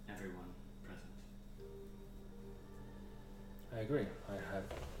everyone present. I agree.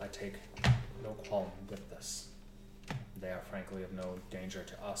 I take no qualm with this. They are frankly of no danger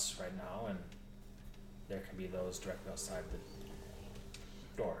to us right now, and there can be those directly outside the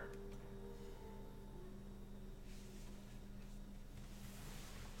door.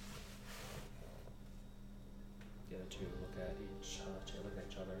 The other two look at each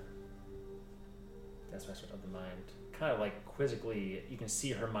other. The aspect of the mind, kind of like quizzically, you can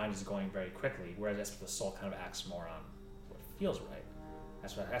see her mind is going very quickly, whereas that's what the soul kind of acts more on what feels right.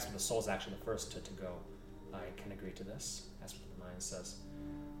 That's what the soul is actually the first to go. I can agree to this. That's what the mind says.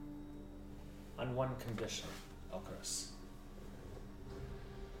 On one condition, Elchorus.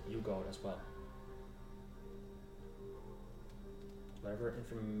 You go as well. Whatever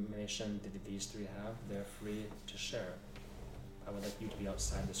information that these three have, they're free to share it. I would like you to be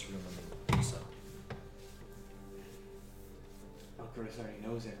outside this room when they do so. Elchorus already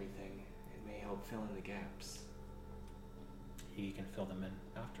knows everything. It may help fill in the gaps. He can fill them in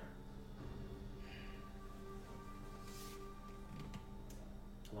after.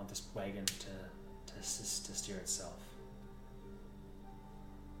 I want this wagon to steer itself.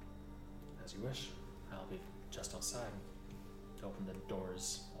 As you wish. I'll be just outside. Open the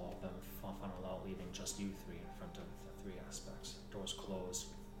doors, all of them funnel out, leaving just you three in front of the 3 aspects. Doors close.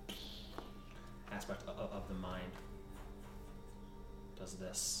 Aspect of the mind does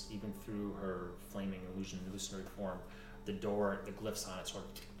this. Even through her flaming illusionary form, the door, the glyphs on it sort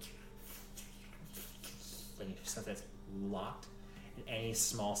of, like you sense that it's locked, and any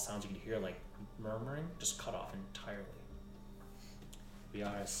small sounds you can hear, like murmuring, just cut off entirely. We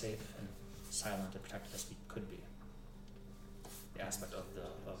are as safe and silent and protected as we could be. The aspect of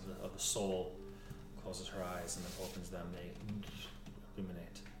the soul closes her eyes and then opens them. They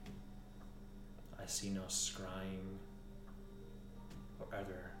illuminate. I see no scrying or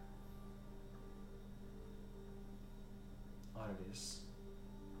other oddities.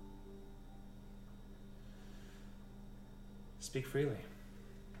 Speak freely.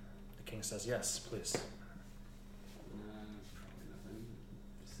 The king says yes, please. Probably nothing.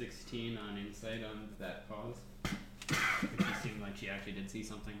 16 on insight on that pause. It just seemed like she actually did see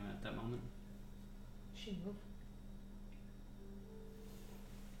something at that moment. She moved.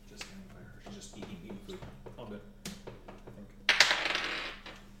 Just standing by her. She's just eating food. All good.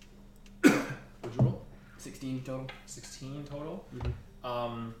 I think. What'd you roll? 16 total. 16 total?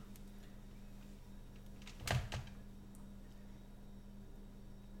 Mm-hmm.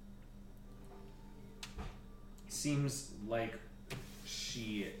 Seems like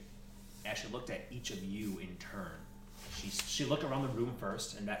she actually looked at each of you in turn. She looked around the room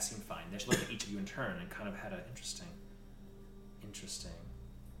first, and that seemed fine. Then she looked at each of you in turn and kind of had an interesting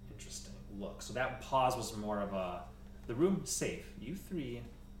look. So that pause was more of a, the room's safe. You three,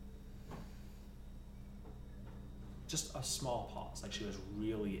 just a small pause, like she was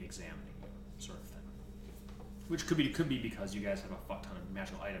really examining you, sort of thing. Which could be because you guys have a fuck ton of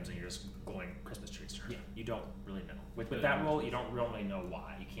magical items and you're just going Christmas trees to her. Yeah. You don't really know. With that roll, you don't really know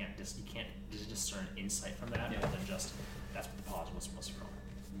why. You can't discern insight from that, other than just that's what the pause was from.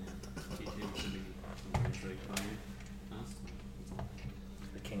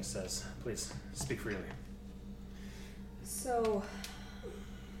 The king says, "Please speak freely." So,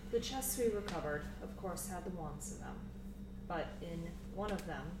 the chests we recovered, of course, had the wands in them, but in one of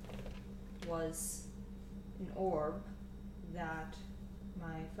them was an orb that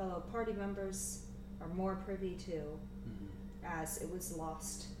my fellow party members are more privy to, as it was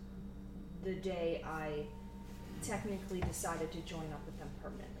lost the day I technically decided to join up with them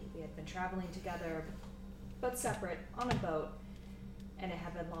permanently. We had been traveling together, but separate, on a boat, and it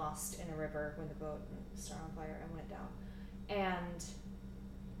had been lost in a river when the boat started on fire and went down. And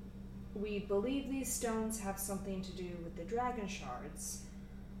we believe these stones have something to do with the dragon shards.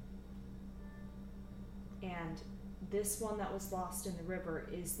 And this one that was lost in the river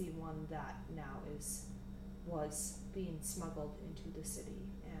is the one that now was being smuggled into the city,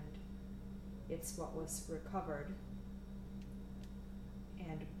 and it's what was recovered,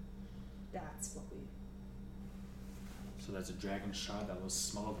 and that's what we... So there's a dragon shard that was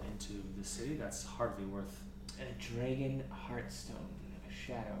smuggled into the city? That's hardly worth... A dragon heartstone. A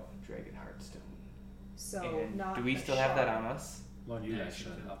shadow dragon heartstone. So, And not do we a still have that shard. on us? Well, you Yeah, guys you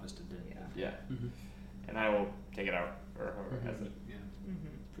should should. have us did. Yeah. Yeah. Mm-hmm. And I will take it out, or whoever has it Yeah. Mm-hmm.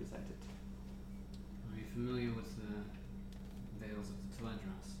 presented. Are you familiar with the veils of the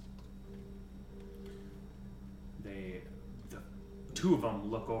Teledros? The two of them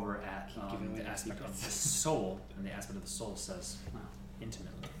look over at Keep giving away the your aspect of secrets. the soul, and the aspect of the soul says Well,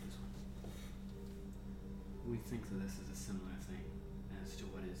 intimately. we think that this is a similar thing as to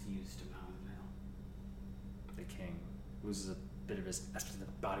what is used to power the veil. The king loses a bit of his aspect of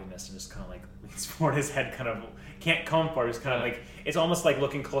the bodiness and just kind of like leans forward, his head kind of can't come forward. It's kind of like it's almost like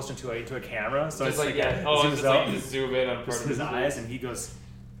looking closer into a camera. So Just it's like, yeah. Oh, zooms it's just out, like you just zoom in on part just of his the eyes, and he goes,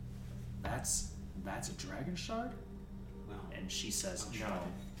 "That's a dragon shard." Well, And she says, I'll "No, try.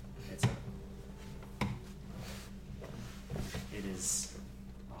 it's it is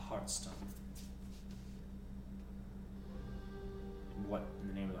a heartstone." What in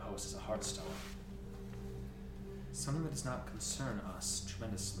the name of the host is a heartstone? Something that does not concern us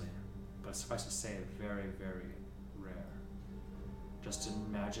tremendously, but suffice to say, very, very rare. Just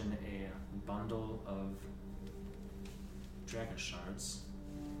imagine a bundle of dragon shards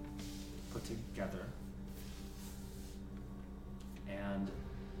put together, and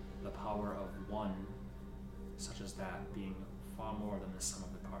the power of one, such as that, being far more than the sum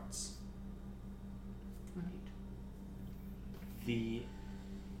of the parts. right. The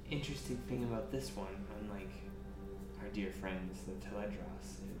interesting thing about this one, unlike our dear friends, the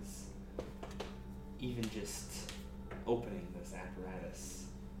Teledros, is even just opening this apparatus,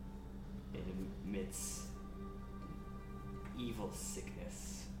 it emits evil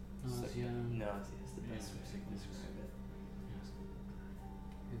sickness. Nausea. Nausea is the best Yeah, way to sickness. describe it. Yes.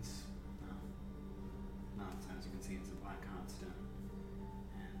 It's as you can see, it's a black heartstone,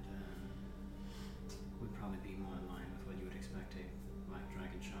 and would probably be more in line with what you would expect a black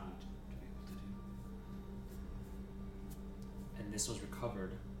dragon shard to be able to do. And this was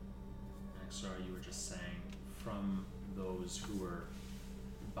recovered, sorry, you were just saying, from those who were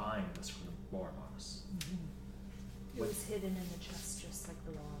buying this from the Bormars. It What- was hidden in the chest, just like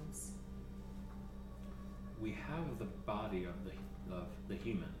the wands. We have the body of the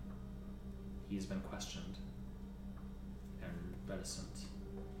human. He's been questioned and reticent.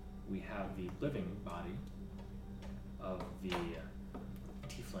 We have the living body of the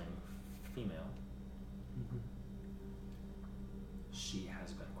tiefling female. Mm-hmm. She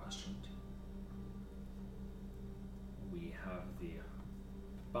has been questioned. We have the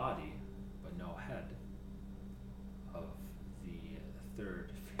body, but no head, of the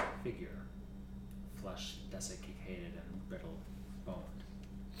third figure, flesh desiccated and brittle boned.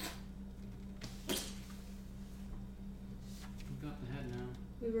 We've got the head now.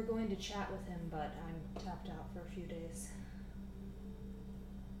 We were going to chat with him, but I'm tapped out for a few days.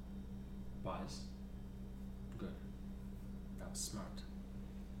 Wise. Good. That was smart.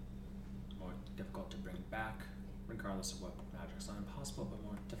 More difficult to bring back, regardless of what magic's not impossible, but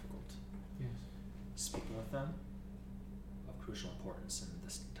more difficult. Yes. Speaking with them, of crucial importance in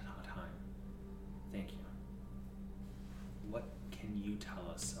this time. Thank you. What can you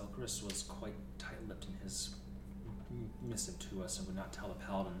tell us? Elchris was quite tight-lipped in his missive to us and would not tell the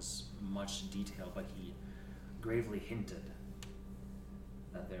paladins much detail, but he gravely hinted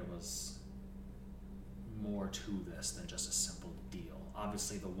that there was more to this than just a simple deal.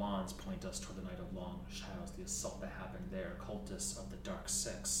 Obviously, the wands point us toward the Night of Long Shadows, the assault that happened there, cultists of the Dark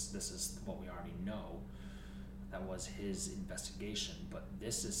Six. This is what we already know. That was his investigation, but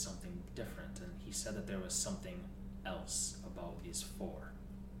this is something different, and he said that there was something else about these four.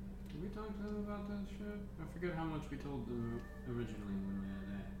 Did we talk to them about that shit? I forget how much we told them originally when we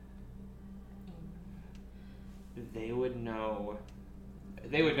had that. They would know.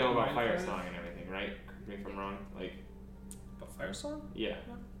 They would know about Right. Firesong and everything, right? Correct me if I'm wrong. Like, But Firesong? yeah,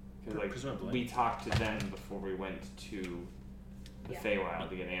 because like Presumably. we talked to them before we went to the Yeah. Feywild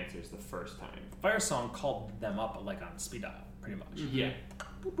to get answers the first time. Firesong called them up like on speed dial, pretty much. Mhm. Yeah,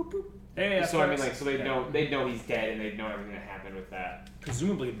 Hey, so I mean, like, so they'd know he's dead, and they'd know everything that happened with that.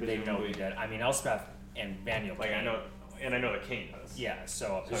 Presumably they know he's dead. I mean, Elspeth and Vaniel. Like I know the king does. Yeah,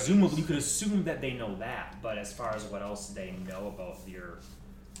 so presumably you could assume that they know that, but as far as what else they know about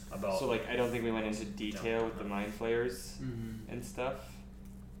So like I don't think we went into detail with the mind flayers and stuff.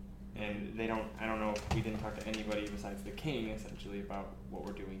 And I don't know if we didn't talk to anybody besides the king essentially about what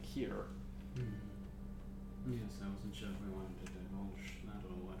we're doing here. Yes, I wasn't sure if we wanted to divulge that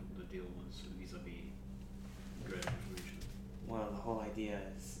or what the deal was vis-a-vis great information. Well, the whole idea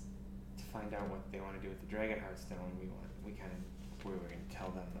is to find out what they want to do with the Dragonheart Stone. We were going to tell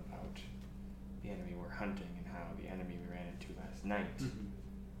them about the enemy we're hunting and how the enemy we ran into last night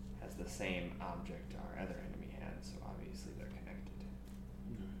has the same object our other enemy had, so obviously they're connected.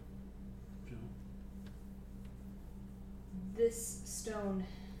 Sure. This stone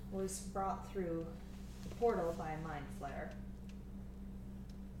was brought through the portal by a mind flayer.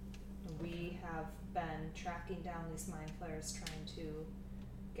 We have been tracking down these mind flayers, trying to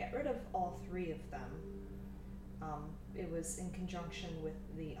get rid of all 3 of them. It was in conjunction with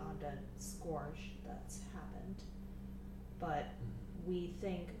the undead scourge that's happened. But we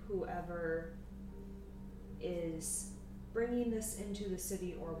think whoever is bringing this into the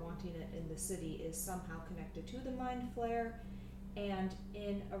city or wanting it in the city is somehow connected to the mind flayer and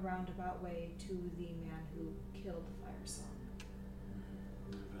in a roundabout way to the man who killed Firesong.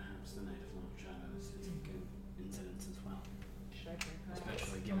 Perhaps the Night of Long Shadows is a good incident as well. Should I bring her?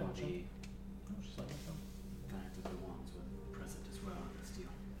 Especially given the fact that the wands were present as well in this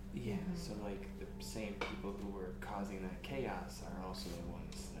deal. Yeah, so like the same people who were causing that chaos are also the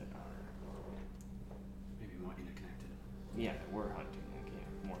ones that are Maybe more interconnected. that we're hunting,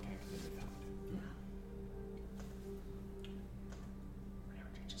 more connected than we thought. I never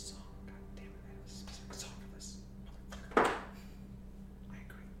changed a song. God damn it, I have a specific song for this. Motherfucker. I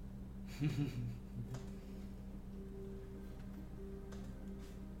agree.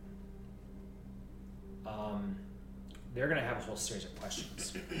 They're going to have a whole series of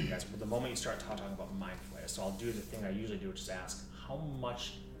questions, you guys, but the moment you start talking about mind flayer, so I'll do the thing I usually do, which is ask, how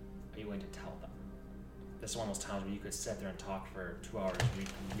much are you going to tell them? This is one of those times where you could sit there and talk for 2 hours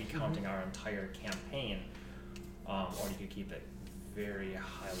recounting our entire campaign, or you could keep it very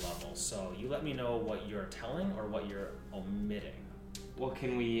high level. So you let me know what you're telling or what you're omitting. Well,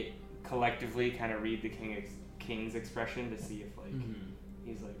 can we collectively kind of read the king's expression to see if like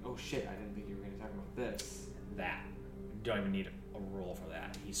he's like, oh shit, I didn't think you were going to talk about this. That. You don't even need a roll for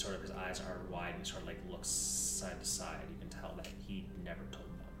that. He sort of, his eyes are wide and he sort of like looks side to side. You can tell that he never told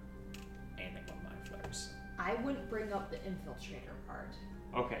them anything about mind flayers. I wouldn't bring up the infiltrator part.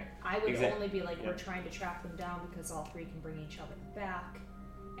 Okay. I would only be like, we're trying to track them down because all 3 can bring each other back,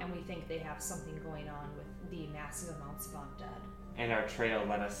 and we think they have something going on with the massive amounts of undead. And our trail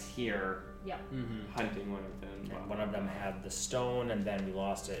led us here, hunting one of them. And one of them had the stone, and then we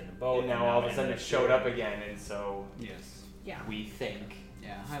lost it in the boat. And now all of a sudden it showed up again, and so we think.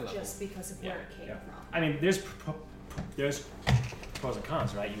 Yeah, high level. Just because of where it came from. I mean, there's pros and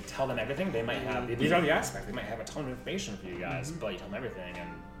cons, right? You tell them everything, they might have, these are the aspects, they might have a ton of information for you guys, but you tell them everything, and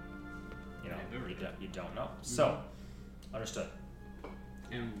you don't know. So, understood.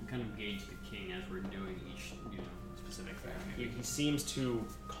 And kind of gauge the king as we're doing each specific thing. He seems to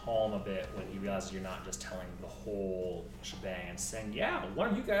calm a bit when he realizes you're not just telling the whole shebang and saying, yeah, one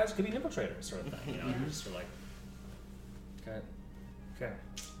of you guys could be an infiltrator, sort of thing. You're just sort of like, okay.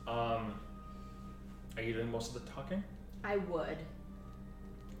 Are you doing most of the talking? I would.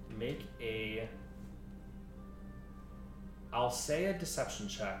 Make I'll say a deception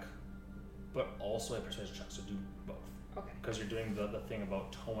check, but also a persuasion check, so do both. Okay. Because you're doing the thing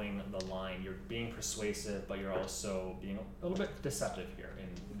about towing the line. You're being persuasive, but you're also being a little bit deceptive here in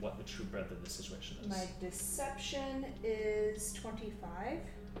what the true breadth of the situation is. My deception is 25,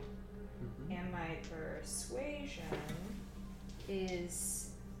 and my persuasion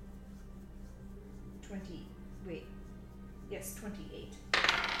is 28.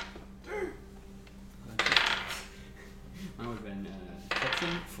 Mine would have been deception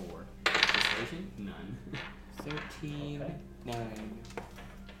 4, persuasion none. 13, Okay. 9.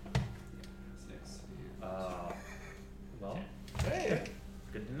 6. Well, hey,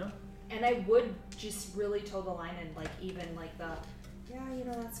 good to know. And I would just really toe the line and even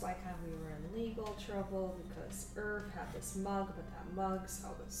that's why kind of we were in legal trouble because Irv had this mug, but that mug's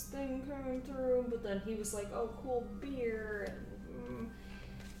how this thing came through. But then he was like, "Oh, cool beer," and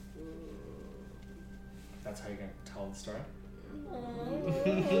That's how you're gonna tell the story.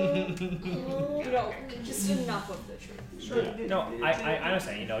 Just enough of the truth. Sure. No, I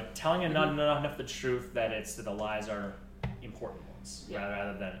understand. Telling enough the truth that the lies are important ones. ones, Yeah.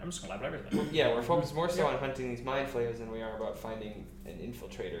 rather than I'm just gonna label everything. Yeah, we're focused more so on hunting these mind flayers than we are about finding an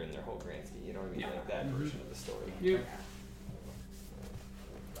infiltrator in their whole grand scheme. You know what I mean? Yeah. Like that version of the story. Yep.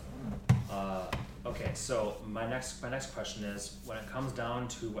 Okay, so my next question is, when it comes down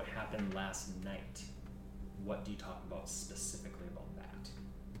to what happened last night, what do you talk about specifically about that?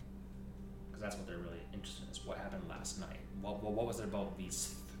 Because that's what they're really interested in, is what happened last night. What was it about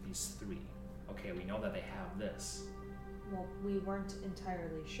these three? Okay, we know that they have this. Well, we weren't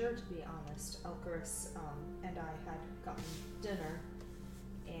entirely sure, to be honest. Elkaris and I had gotten dinner,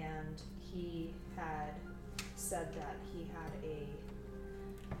 and he had said that he had a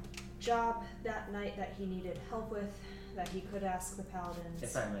job that night that he needed help with, that he could ask the paladins.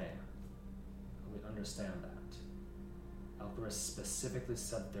 If I may, we understand that. Elkaris specifically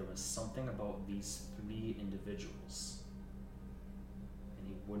said there was something about these three individuals, and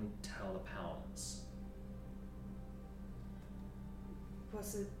he wouldn't tell the paladins.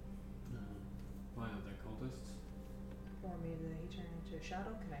 Was it, Why are they cultists? or maybe that he turned into a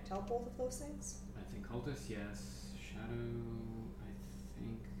shadow? Can I tell both of those things? I think cultists, yes. Shadow, I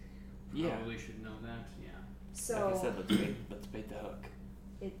think Yeah. probably should know that. Yeah. So Like I said, let's bait the hook.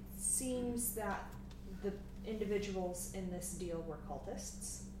 it seems that the individuals in this deal were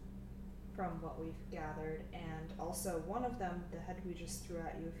cultists, from what we've gathered, and also one of them, the head we just threw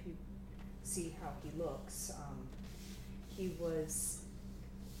at you, if you see how he looks, he was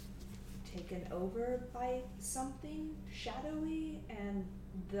taken over by something shadowy, and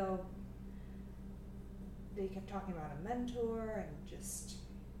though they kept talking about a mentor and just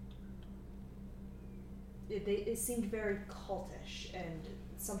it seemed very cultish, and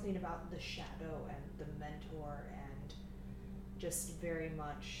something about the shadow and the mentor, and just very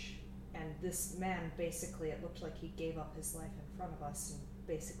much, and this man basically, it looked like he gave up his life in front of us and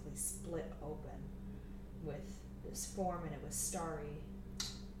basically split open with this form, and it was starry.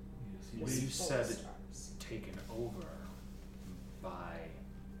 When just you full said of stars. taken over by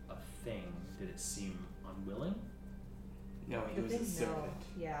a thing, did it seem unwilling? No, he The was a thing, servant.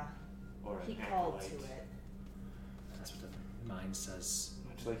 no, yeah, Or an he called to acolyte. it. That's what the mind says.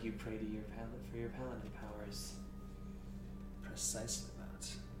 Much like you pray to your for your paladin powers. Precisely that,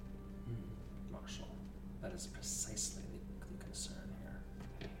 Marshall. That is precisely the concern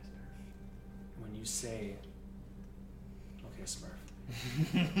here. When you say, okay, Smurf.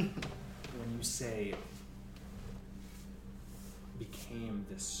 When you say became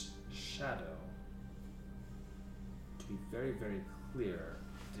this shadow, to be very, very clear,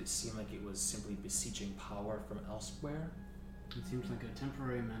 did it seem like it was simply beseeching power from elsewhere? It seems like a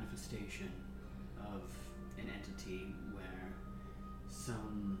temporary manifestation of an entity where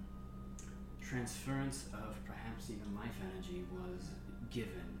some transference of perhaps even life energy was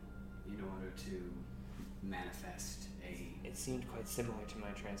given in order to manifest a... It seemed quite similar to my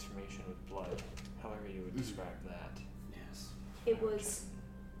transformation with blood, however you would describe that. Yes. It was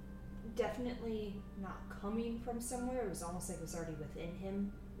definitely not coming from somewhere. It was almost like it was already within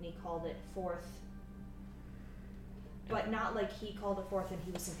him, and he called it forth. But not like he called it forth and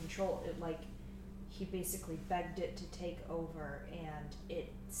he was in control. It like he basically begged it to take over, and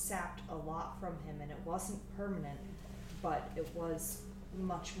it sapped a lot from him, and it wasn't permanent, but it was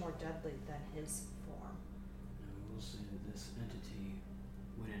much more deadly than his form. I will say that this entity,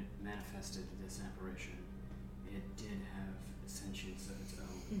 when it manifested this apparition, it did have sentience of its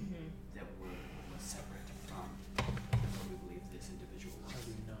own that was separate from what we believe this individual How was.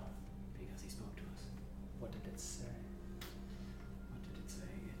 do you know? Because he spoke to us. What did it say? What did it say?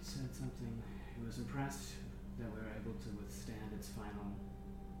 It said something. It was impressed that we were able to withstand its final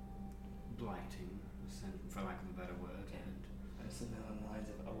blighting, for lack of a better word, and Something along the lines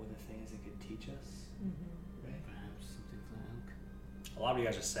of, oh, the things it could teach us, right? perhaps something for the elk. A lot of you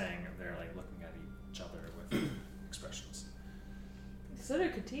guys are saying they're like looking at each other with expressions. So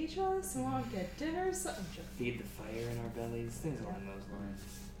it could teach us, we want to get dinner, something. Feed the fire in our bellies, things along those lines.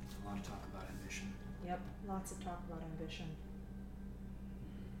 There's a lot of talk about ambition. Yep, lots of talk about ambition.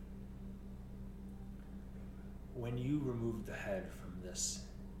 When you removed the head from this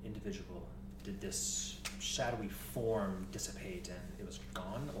individual, did this shadowy form dissipate and it was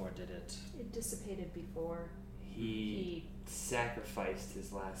gone, or did it? It dissipated before. He sacrificed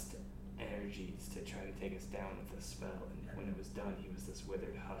his last energies to try to take us down with a spell, and when it was done, he was this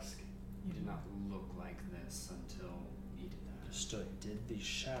withered husk. He did not look like this until he did that. Understood. Did the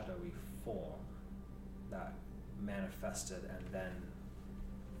shadowy form that manifested and then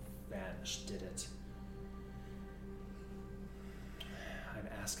vanished, did it? I'm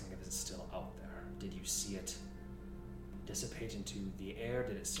asking if it's still out there. Did you see it dissipate into the air?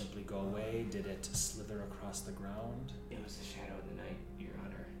 Did it simply go away? Did it slither across the ground? It was the shadow of the night, Your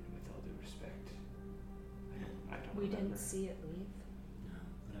Honor, with all due respect. I don't We remember. didn't see it leave. No,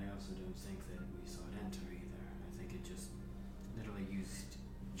 but I also don't think that we saw it enter either. I think it just literally used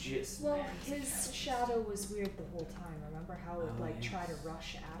Just Well, man as a his catalyst. shadow was weird the whole time. Remember how it Oh, like tried to yes.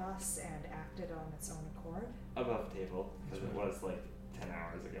 rush at us and acted on its own accord? Above table, because it was like 10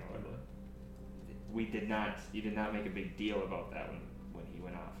 hours ago. You did not make a big deal about that when he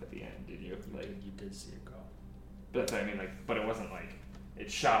went off at the end, did you? You did see it go. But that's what I mean, but it wasn't like it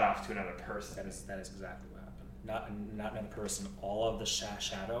shot off to another person. That is exactly what happened. Not another person. All of the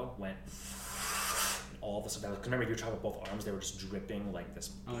shadow went. All of the stuff. Because remember, if you were talking about both arms, they were just dripping like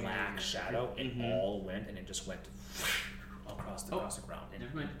this Oh, yeah, black yeah. shadow. It Mhm. all went, and it just went across the ground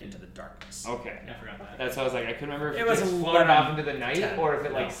never mind. into the darkness. Okay. I forgot that. That's why I was like, I couldn't remember if It it, was just a floated 11, off into the night 10. or if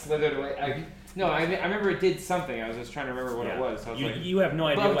it like No. slithered away. I remember it did something. I was just trying to remember what it was. So I was like, You have no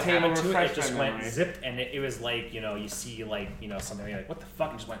idea above what table, happened to it. It refresh just my went memory. zipped, and it was like you see something you're like what the fuck,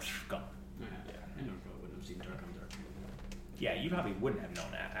 and just went gone. Oh, yeah. I never probably wouldn't have seen Dark on Dark. Yeah, you probably wouldn't have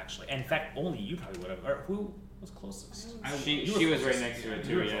known that actually. And in fact, only you probably would have. Or who was closest? she You were was right closest. next to it You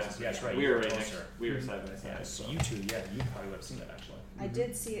too. were Yeah, closest. Yeah, that's right. We You were were right next. closer. We were side by Yeah, side. so you two, yeah, you probably would have seen that actually. I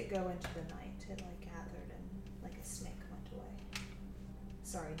did see it go into the night. It like gathered and like a snake went away.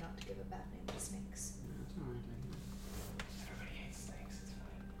 Sorry, not to give a bad name to snakes. That's alright, I guess. Everybody hates snakes. It's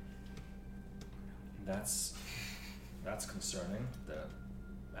fine. That's concerning.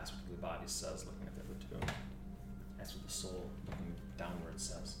 That's what the body says, looking at the other two. That's what the soul, looking downward,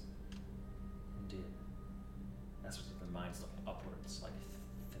 says. Indeed. That's what the mind's looking upwards, like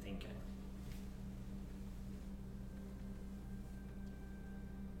thinking.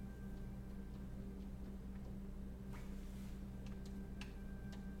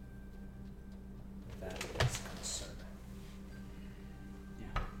 That is concerning. Yeah.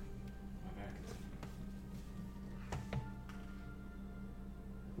 My back is.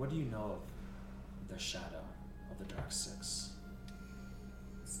 What do you know of the shadow of the Dark Six?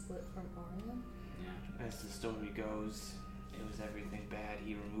 Split from Orion? Yeah. As the story goes, it was everything bad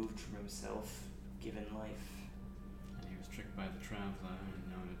he removed from himself, given life. And he was tricked by the Traveler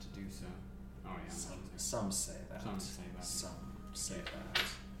in order to do so. Oh, yeah. Some say that. Some say that. Some say that.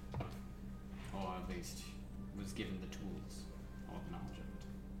 Or at least was given the tools or the knowledge of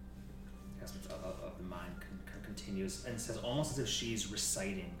it. Aspect of the mind continues and says almost as if she's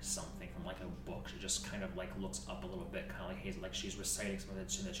reciting something from like a book. She just kind of like looks up a little bit, kind of like hazy, like she's reciting something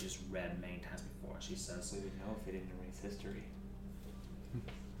that she's read many times before. She says, We would know if it didn't erase history.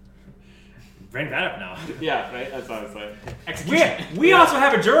 "Bring that up now." Yeah, right. That's what I was saying. We also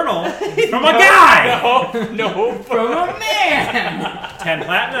have a journal from a guy, No, from a man. 10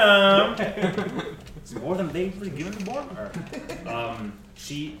 platinum. It's more than they were given to Boromir.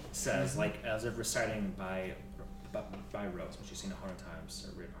 She says, like as if reciting by Rose, which she's seen 100 times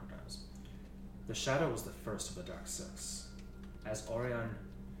or read 100 times. The shadow was the first of the Dark Six. As Orion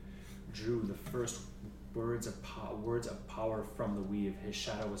drew the first words of power from the weave, his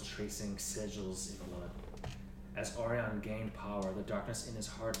shadow was tracing sigils in the blood. As Orion gained power, the darkness in his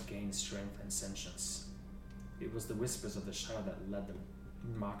heart gained strength and sentience. It was the whispers of the shadow that led the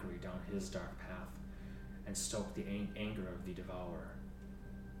mockery down his dark path and stoked the anger of the devourer.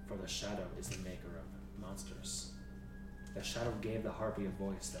 For the shadow is the maker of monsters. The shadow gave the harpy a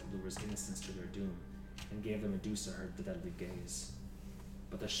voice that lures innocents to their doom, and gave the Medusa her deadly gaze.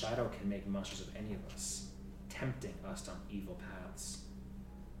 But the shadow can make monsters of any of us, tempting us down evil paths.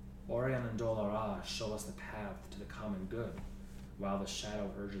 Orion and Dol-Ara show us the path to the common good, while the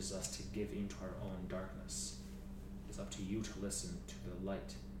shadow urges us to give in to our own darkness. It's up to you to listen to the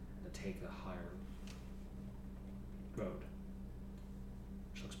light and to take the higher road.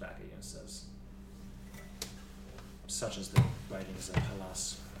 She looks back at you and says, such as the writings of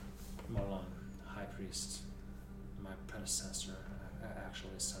Hellas Molon, High Priest, my predecessor,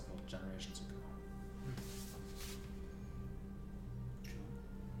 actually several generations ago.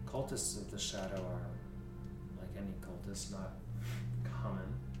 Cultists of the shadow are, like any cultist, not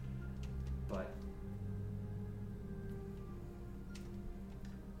common, but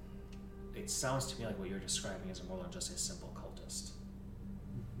it sounds to me like what you're describing is more than just a simple cultist.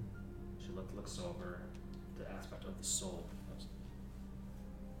 She looks over the aspect of the soul.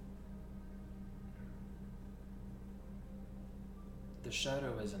 The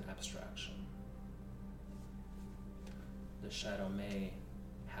shadow is an abstraction. The shadow may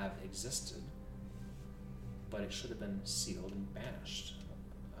have existed, but it should have been sealed and banished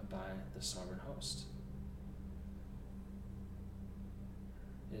by the sovereign host.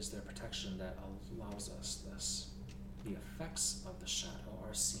 It is their protection that allows us this. The effects of the shadow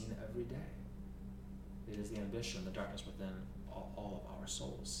are seen every day. It is the ambition, the darkness within all of our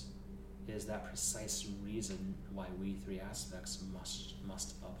souls. It is that precise reason why we three aspects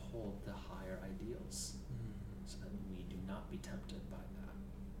must uphold the higher ideals, so that we do not be tempted by that.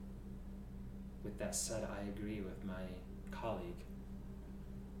 With that said, I agree with my colleague.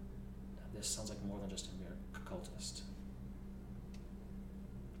 This sounds like more than just a mere cultist.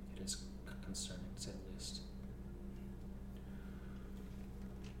 It is concerning, to say the least.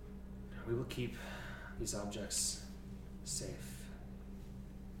 We will keep these objects safe.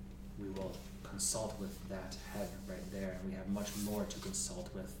 We will consult with that head right there, and we have much more to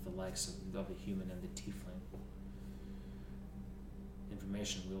consult with, the likes of the human and the tiefling.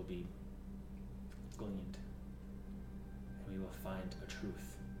 Information will be gleaned, and we will find a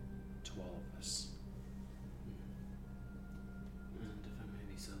truth to all of us. And if I may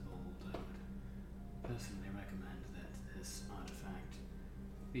be so bold, I would personally recommend that this artifact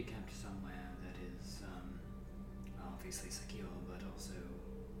be kept somewhere that is obviously secure, but also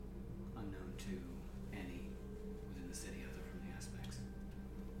unknown to any within the city other from the aspects.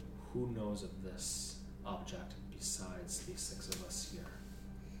 Who knows of this object besides the six of us here?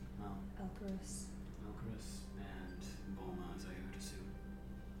 Well, Elchris. Elchris and Bormaz, I would assume.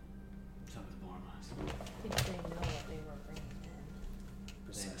 Some of the Bormaz. Did they know what they were bringing in? They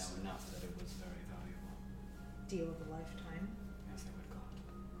Precisely. know enough that it was very valuable. Deal of a lifetime. As they would call it.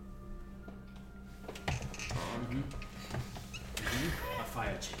 A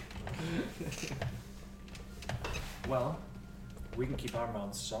fire chicken. Well, we can keep our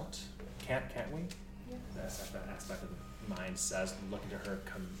mouths shut, can't we? Yeah. That aspect of the mind says, looking to her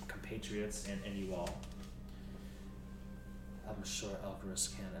compatriots and you all. I'm sure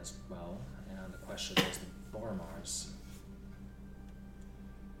Elchris can as well, and the question is the Bormars.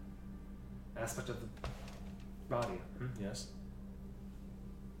 Aspect of the body, yes.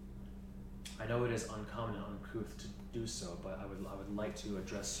 I know it is uncommon and uncouth to do so, but I would like to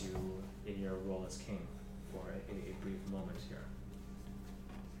address you in your role as king for a brief moment here.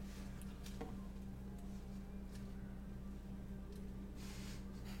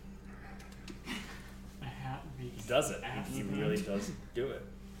 He does it. He really does do it.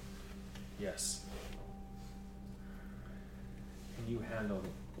 Yes. Can you handle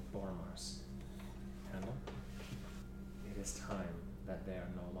the Bormars? Handle? It is time that they are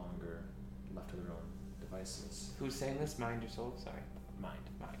no longer left to their own devices. Who's saying this? Mind or soul? Sorry. Mind.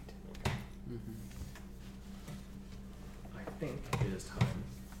 Okay. I think it is time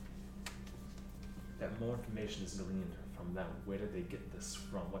that more information is gleaned from them. Where did they get this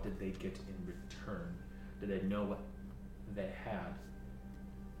from? What did they get in return? Did they know what they had?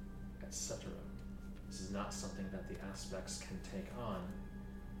 Etc. This is not something that the aspects can take on.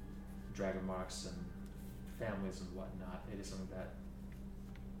 Dragon marks and families and whatnot. It is something that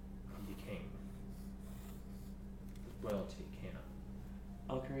the king, royalty can.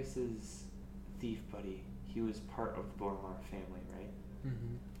 Elchris's thief buddy, he was part of the Boromar family, right?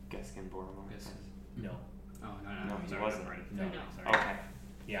 Geskin Boromar. Geskin. No. Oh, No, he sorry, wasn't. sorry. No. Sorry. Okay.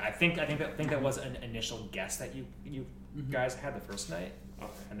 Yeah, I think that was an initial guess that you guys had the first night,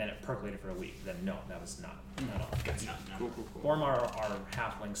 Okay. and then it percolated for a week. Then no, that was not at all. No. Cool. Bormar are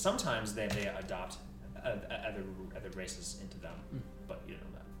halflings. Sometimes they adopt other races into them, but you know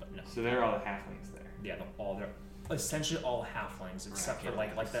that. But no. So they're all the halflings there. Yeah, they're essentially all halflings, except for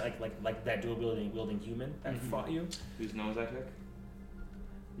like that dual wielding human that fought you. Whose nose I took?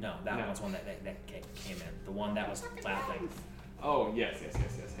 No, that was one that came in. The one that was laughing, Oh, yes.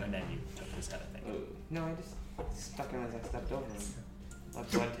 and then you took his head, I think. Oh, no, I just stuck him as I stepped over him.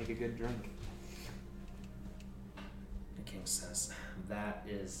 Let blood take a good drink. The king says, that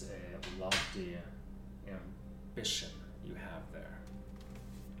is a lofty ambition you have there.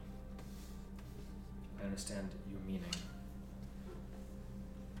 I understand your meaning.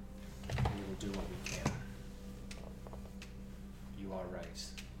 We will do what we can. You are right.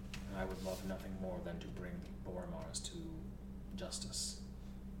 I would love nothing more than to bring Boromars to justice.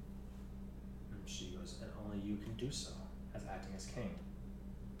 And she goes, and only you can do so, as acting as king.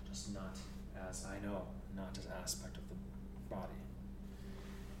 Just not as, I know, not as aspect of the body.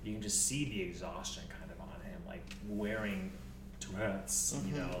 You can just see the exhaustion kind of on him, like wearing two hats,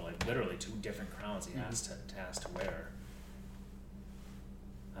 you know, like literally two different crowns he has to wear.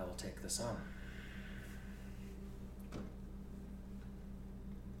 I will take this on.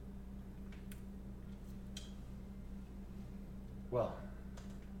 Well,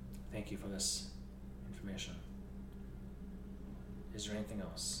 thank you for this information. Is there anything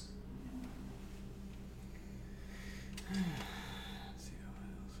else? Let's see what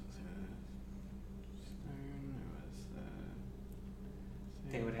else was there. Stone, there was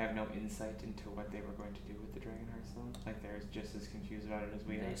they would have no insight into what they were going to do with the Dragonheart Stone? Like they're just as confused about it as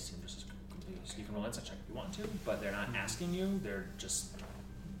we are? They seem just as confused. You can roll insight check if you want to, but they're not asking you. They're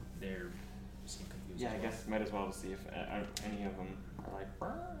seem confused. Yeah, I guess might as well to see if any of them are like,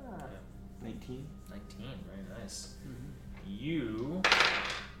 yeah. 19. 19, very nice. Mm-hmm. You,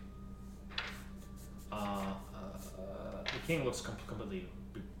 the king looks completely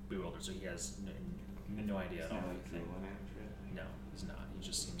bewildered, so he has no idea at all. No, he's not. He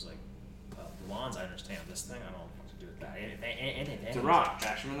just seems like, the wands, I understand. This thing, I don't know what to do with that. It's a rock.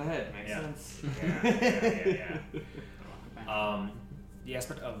 Bash him in the head. Makes sense. Yeah. The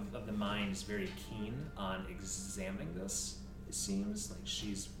aspect of the mind is very keen on examining this. It seems like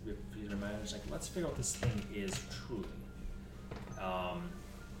she's reminded, she's like, let's figure out what this thing is truly.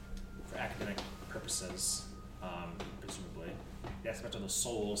 For academic purposes, presumably. The aspect of the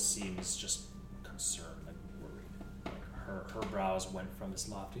soul seems just concerned, like worried. Like her brows went from this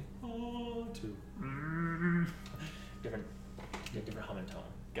lofty to different hum and tone.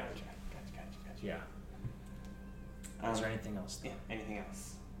 Gotcha. Yeah. Is there anything else? Yeah, anything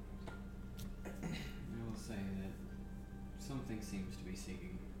else? I will say that something seems to be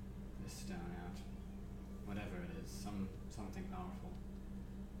seeking this stone out. Whatever it is, something powerful.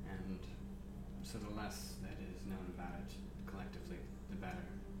 And so the less that is known about it collectively, the better.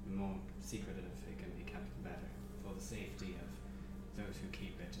 The more secretive it can be kept, the better. For the safety of those who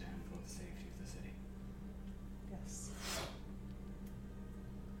keep it and for the safety of the city. Yes.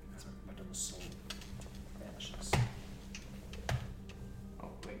 That's what the soul vanishes. Oh,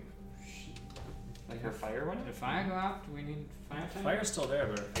 wait. Like her fire went out? Did the fire go out? Do we need fire time? Fire's still there,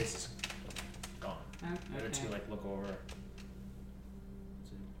 but her face is gone. The other Okay. two look over.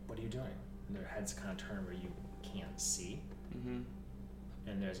 So, what are you doing? And their heads kind of turn where you can't see. Mm-hmm.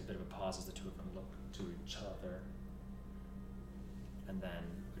 And there's a bit of a pause as the two of them look to each other. And then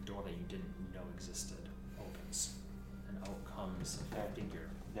a door that you didn't know existed opens. And out comes a figure.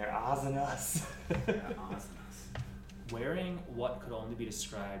 They're Oz us. Wearing what could only be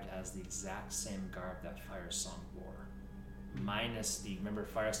described as the exact same garb that Firesong wore. Minus the, remember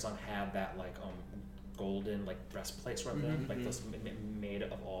Firesong had that like golden like breastplate sort of thing, like those made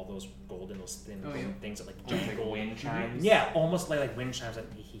of all those golden those thin things that like jangle. Wind chimes. Yeah, almost like wind chimes that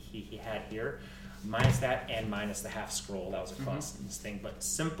he had here. Minus that and minus the half scroll that was across this thing. But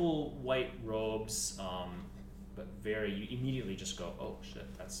simple white robes, but very, you immediately just go, oh shit,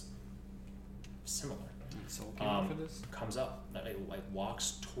 that's similar. Soul came for this? Comes up, like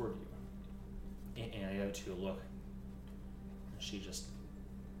walks toward you. And the other two look. And she just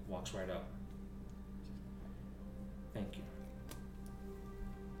walks right up. Thank you.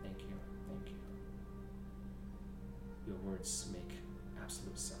 Thank you. Thank you. Your words make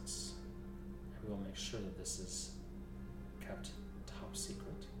absolute sense. And we will make sure that this is kept top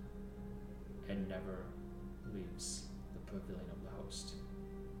secret and never leaves the pavilion of the host.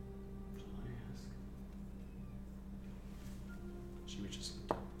 That's all I ask. She reaches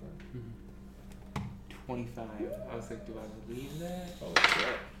the top there. 25. I was like, do I believe that? Oh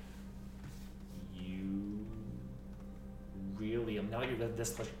shit. You really, now that you're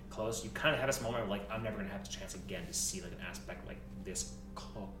this close, you kind of have this moment of like, I'm never going to have the chance again to see like an aspect like this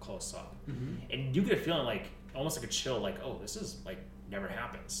close up. And you get a feeling like, almost like a chill, like, oh, this is like, never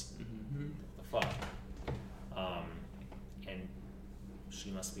happens. What the fuck? And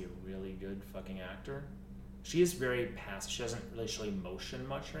she must be a really good fucking actor. She is very passive. She doesn't really show emotion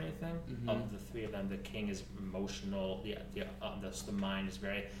much or anything. Of the three of them, the king is emotional. The mind is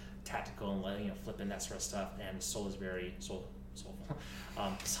very tactical and flippant, that sort of stuff. And the soul is very soulful.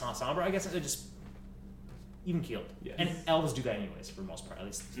 Somber, I guess. It just even keeled. Yes. And elves do that anyways, for the most part. At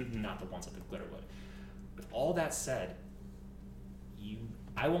least not the ones that the glitter would. With all that said,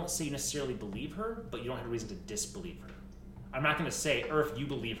 I won't say you necessarily believe her, but you don't have a reason to disbelieve her. I'm not going to say, Earth, you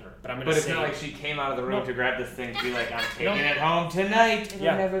believe her, but I'm going to say... But it's not like she came out of the room to grab this thing to be like, I'm taking it home tonight.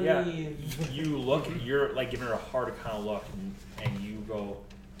 It'll never leave. You look, you're like giving her a hard kind of look, and you go,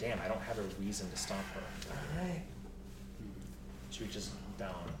 damn, I don't have a reason to stop her. All right. She reaches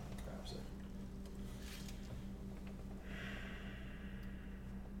down and grabs it.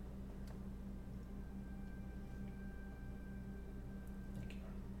 Thank you.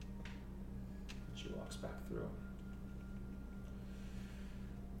 She walks back through.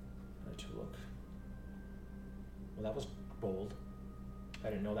 To look. Well, that was bold. I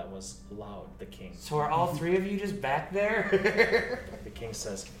didn't know that was allowed, the king. So are all three of you just back there? The king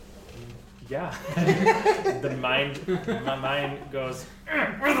says, yeah. My mind goes,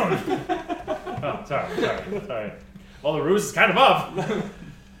 oh, sorry. Well, the ruse is kind of up.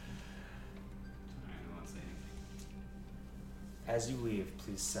 As you leave,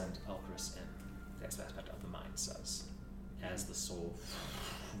 please send Elchris in, the aspect of the mind says, as the soul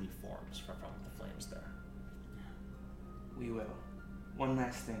reforms from the flames there. We will. One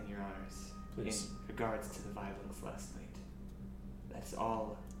last thing, Your Honors. Please. In regards to the violence last night. That's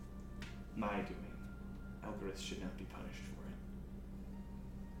all my doing. Elchris should not be punished for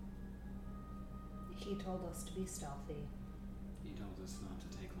it. He told us to be stealthy. He told us not to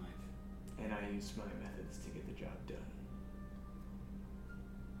take life. And I used my methods to get the job done.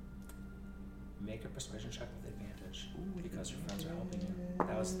 Make a persuasion check with advantage because your friends are helping you.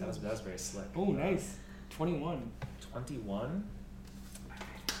 That was very slick. Oh, nice. 21. 21?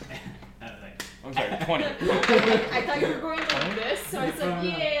 I'm sorry, 20. I thought you were going like this, so I was like,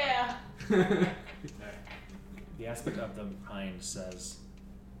 yeah. The aspect of the mind says,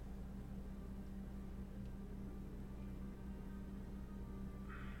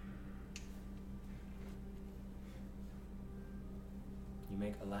 you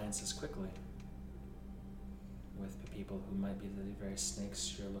make alliances quickly with the people who might be the very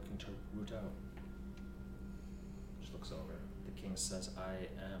snakes you're looking to root out. Just looks over. The king says, I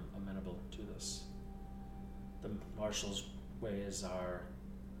am amenable to this. The marshal's ways are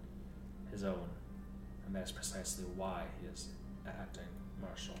his own, and that's precisely why he is acting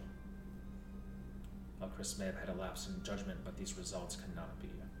marshal. Elchris may have had a lapse in judgment, but these results cannot be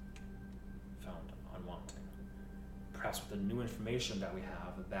found unwanting. Perhaps with the new information that we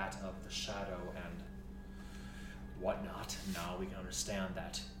have, that of the shadow and whatnot, now we can understand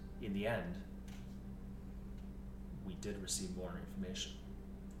that in the end, we did receive more information.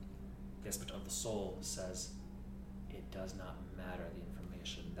 The aspect of the soul says it does not matter the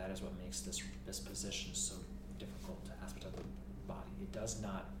information. That is what makes this position so difficult. The aspect of the body. It does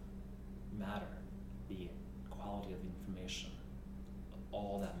not matter the quality of the information.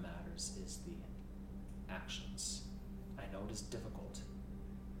 All that matters is the actions. I know it is difficult,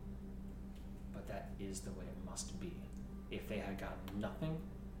 but that is the way it must be. If they had gotten nothing,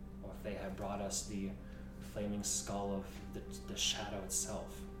 or if they had brought us the flaming skull of the shadow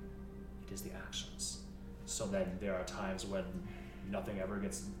itself, it is the actions. So then there are times when nothing ever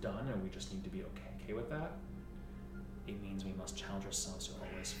gets done and we just need to be okay with that. It means we must challenge ourselves to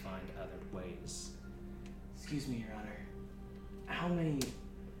always find other ways. Excuse me, Your Honor. How many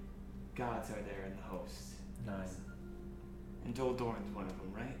gods are there in the host? 9. And Doldorn's one of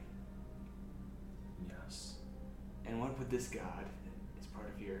them, right? Yes. And what would this god, as part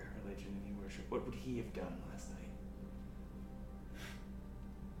of your religion and your worship, what would he have done last night?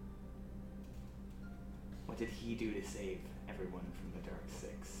 What did he do to save everyone from the Dark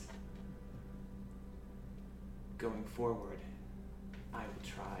Six? Going forward, I will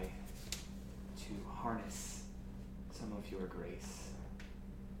try to harness some of your grace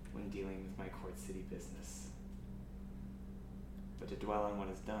when dealing with my court city business. But to dwell on what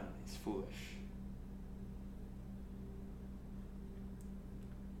is done is foolish.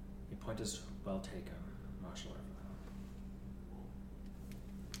 Your point is well taken, Marshal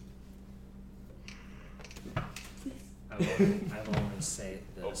I will only say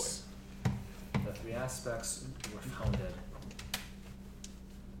this. The 3 aspects were founded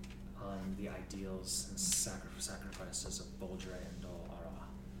on the ideals and sacrifices of Boldre and Dol-Ara.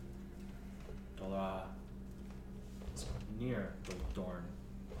 Dol-Ara is near Doldorn.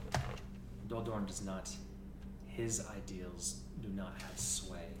 Doldorn does not, his ideals do not have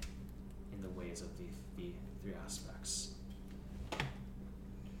sway in the ways of the 3 aspects.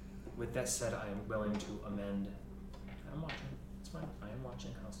 With that said, I am willing to amend. I'm watching. It's fine. I am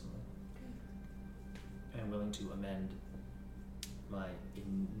watching constantly. I am willing to amend my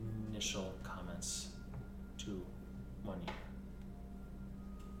initial comments to 1 year.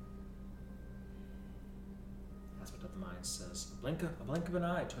 Aspect of the mind says, a blink of an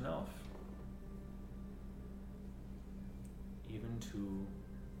eye to an elf. Even to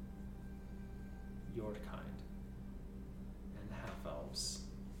your kind and half-elves.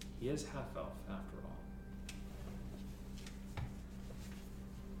 He is half-elf after all.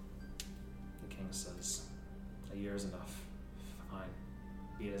 The king says, a year is enough. Fine.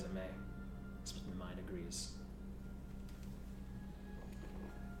 Be it as it may. The mind agrees.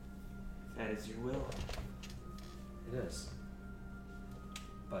 That is your will. It is.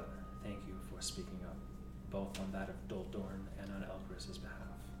 But thank you for speaking up, both on that of Doldorn and on Elchris's behalf.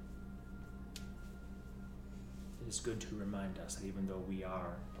 It is good to remind us that even though we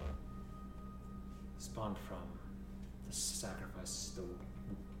are spawned from the sacrifices, the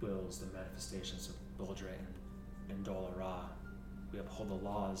wills, the manifestations of Boldre and Dol-Ara, we uphold the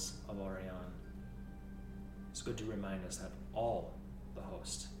laws of Orion. It's good to remind us that all the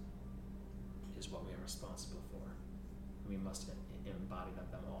host is what we are responsible for. We must embody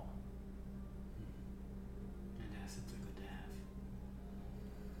them all. And assets are good to have.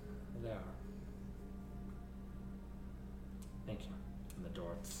 They are. Thank you. And the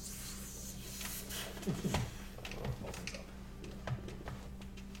door opens up.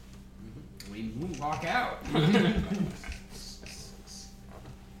 We walk out.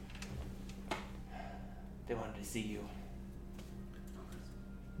 They wanted to see you.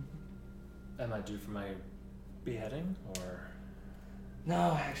 Am I due for my beheading, or?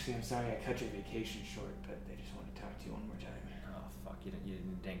 No, actually, I'm sorry I cut your vacation short, but they just want to talk to you one more time. Oh fuck! You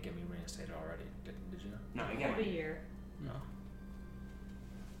didn't get me reinstated already, did you? No, I Of got a it. year. No.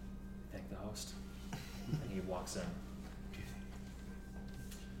 Thank the host. And he walks in.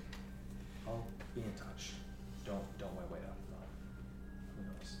 I'll be in touch. Don't wait up. No. Who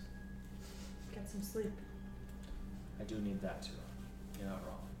knows? Get some sleep. I do need that too. You're not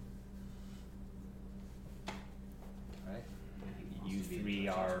wrong. Alright? You three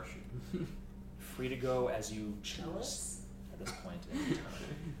are free to go as you choose Jealous? at this point in time.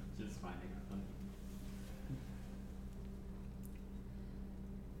 Just finding it funny.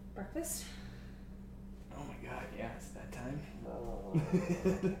 Breakfast? Oh my god, yeah, it's that time. Well,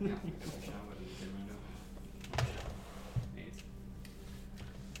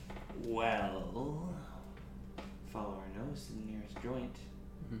 follow our nose to the nearest joint.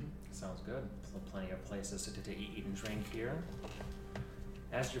 Sounds good. Plenty of places to eat and drink here.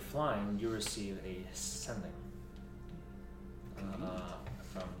 As you're flying, you receive a sending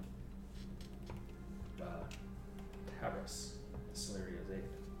from Tabris, Celeria's aide.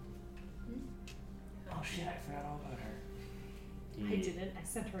 Oh shit, I forgot all about her. I didn't. I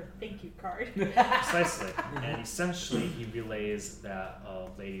sent her a thank you card. Precisely. And essentially, he relays that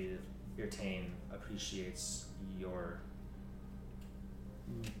Lady Irtane appreciates your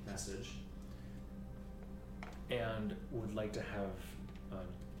message and would like to have,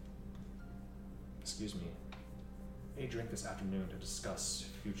 a drink this afternoon to discuss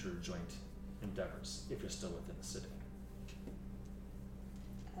future joint endeavors, if you're still within the city.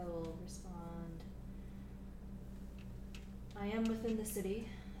 I will respond. I am within the city.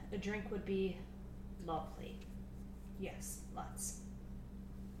 A drink would be lovely. Yes, lots.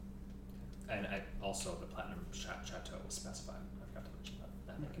 And also the Platinum Chateau was specified. I forgot to mention that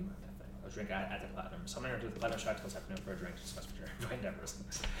thing. A drink at the Platinum. Someone to the Platinum Chateau this afternoon for a drink to discuss future endeavors.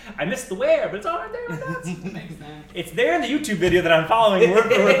 I missed the where, but it's all right there. Makes sense. It's there in the YouTube video that I'm following word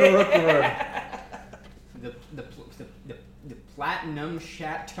for word. The Platinum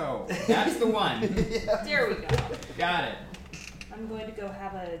Chateau. That's the one. There we go. Got it. I'm going to go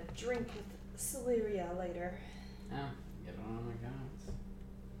have a drink with Celeria later. Oh, get it on my cards.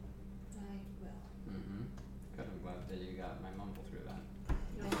 I will. Mm-hmm. Good, I'm glad that you got my mumble through that.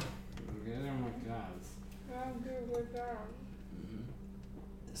 No. Get it on my cards. I'm good with that. Mm-hmm.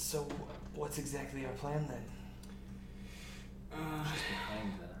 So, what's exactly our plan then? She's behind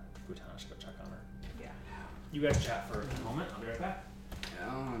the futon. I should go check on her. Yeah. You guys chat for a moment. I'll be right back. Yeah,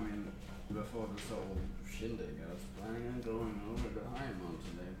 I mean, before this whole shindig, I was planning on going over to Highmont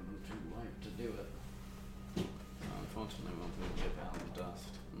today, but I'm too late to do it. Unfortunately, I won't be able to get out of the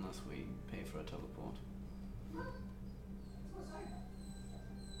dust unless we pay for a teleport.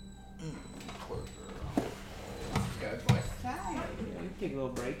 Poor girl. Go, boy. Take a little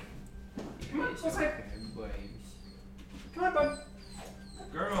break. Yes, okay, boys. Come on, bud.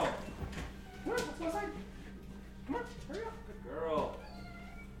 Girl! Come on, let's go outside. Come on, hurry up. Good girl.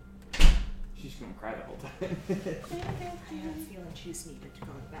 She's gonna cry the whole time. I have a feeling she's needed to go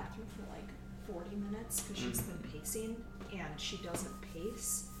to the bathroom for like 40 minutes because she's been pacing and she doesn't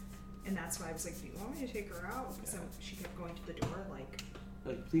pace. And that's why I was like, do you want me to take her out? Because she kept going to the door like,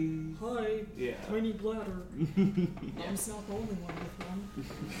 please. Hi. Yeah. Tiny bladder. Mom's not the only one with one.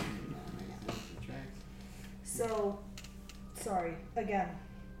 So, sorry, again.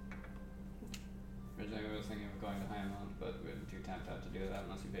 Originally, I was thinking of going to Highmont, but we're too tapped out to do that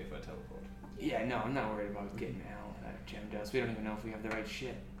unless you pay for a teleport. Yeah, no, I'm not worried about getting Al out of Gem Dust. We don't even know if we have the right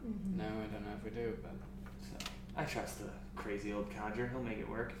shit. Mm-hmm. No, I don't know if we do, but So, I trust the crazy old codger. He'll make it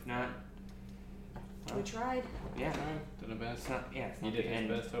work. If not, well, We tried. yeah. did the best. It's not, yeah, it's You not did the his end.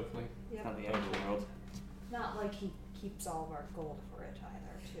 best, hopefully. It's Yep. not the end of the world. Not like he keeps all of our gold for it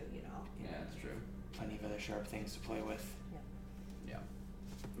either, too, you know. Yeah, that's true. Plenty of other sharp things to play with. Yeah,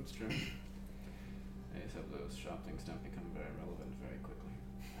 that's true. I just hope those shop things don't become very relevant very quickly.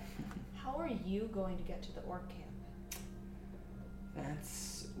 How are you going to get to the orc camp?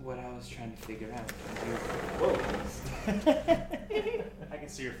 That's what I was trying to figure out. Whoa. I can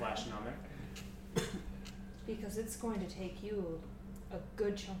see your flashing on there. Because it's going to take you a good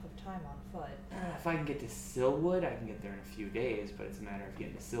good chunk of time on foot. If I can get to Silwood, I can get there in a few days, but it's a matter of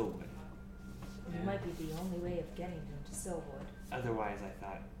getting to Silwood. It might be the only way of getting him to Silwood. Otherwise, I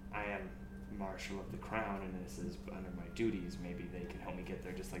thought I am Marshal of the Crown, and this is under my duties. Maybe they can help me get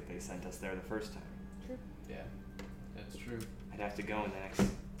there just like they sent us there the first time. True. Yeah, that's true. I'd have to go in the next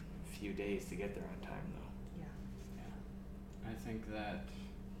few days to get there on time, though. Yeah. I think that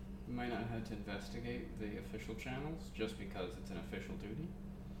you might not have to investigate the official channels just because it's an official duty.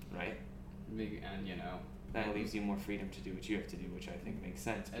 Right? And, you know... That leaves you more freedom to do what you have to do, which I think makes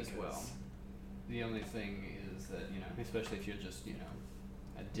sense. As well. The only thing is that, you know, especially if you're just, you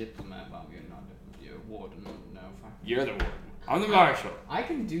know, a diplomat, well, you're not you're a warden, no, fuck. You're the warden. I'm the marshal. I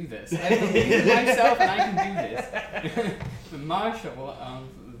can do this. I believe in myself and I can do this. The marshal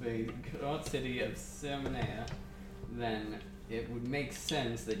of the court city of Sermonea, then it would make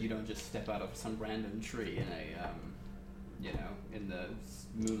sense that you don't just step out of some random tree in a, you know, in the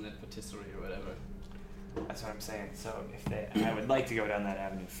moonlit patisserie or whatever. That's what I'm saying. So I would like to go down that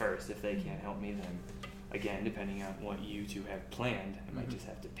avenue first. If they can't help me, then again, depending on what you two have planned, I might just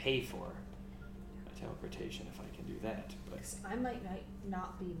have to pay for a teleportation if I can do that. But I might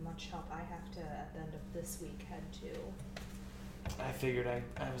not be much help. I have to, at the end of this week, head to... I figured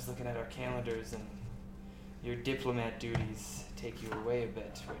I was looking at our calendars, and your diplomat duties take you away a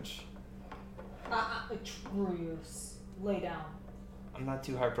bit, which... Atreus, lay down. I'm not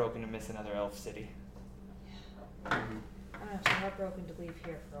too heartbroken to miss another elf city. I'm actually heartbroken to leave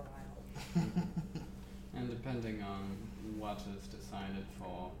here for a while. And depending on what is decided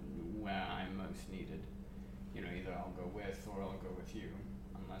for where I'm most needed, you know, either I'll go with or I'll go with you,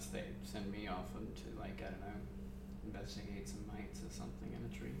 unless they send me off to, like, I don't know, investigate some mites or something in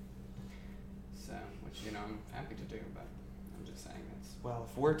a tree. So, which, you know, I'm happy to do, but I'm just saying it's... Well,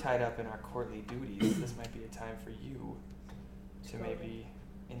 if we're tied up in our courtly duties, this might be a time for you to maybe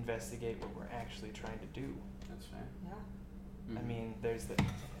investigate what we're actually trying to do. That's fair. Yeah. Mm-hmm. I mean, there's that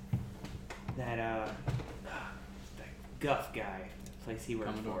Guff guy, the place he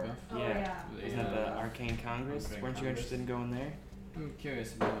works Commodore for. Guff? Oh, Yeah. yeah. Isn't that the Arcane Congress? Arcane Weren't you Congress. interested in going there? I'm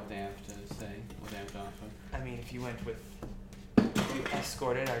curious about what they have to say, what they have to offer. I mean, if you went with, you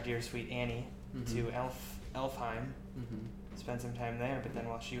escorted our dear sweet Annie to Elfheim, spend some time there, but then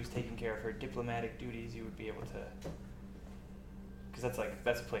while she was taking care of her diplomatic duties, you would be able to, because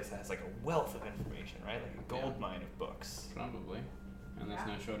that's a place that has like a wealth of information, right? Like a gold mine of books. Probably. And there's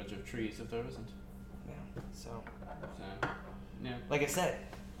no shortage of trees if there isn't. Yeah. So, yeah. like I said,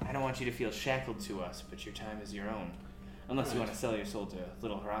 I don't want you to feel shackled to us, but your time is your own. Unless you want to sell your soul to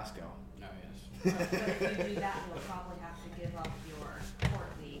Little Horosco. Oh, yes. But if you do that, you'll probably have to give up your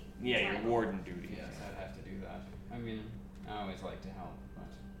courtly... Yeah, your title. warden duties. Yes, I'd have to do that. I mean, I always like to help,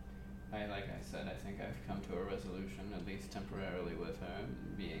 but like I said, I think I've come to a resolution, at least temporarily, with her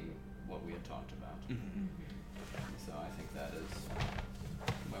being what we had talked about. So I think that is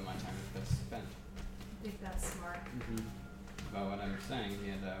where my time is best spent. I think that's smart. But what I'm saying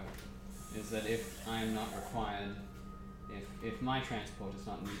here, though, is that if I'm not required, if my transport is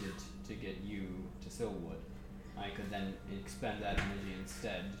not needed to get you to Silwood, I could then expend that energy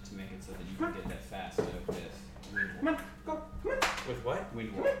instead to make it so that you can get there faster with Windwalk. With what?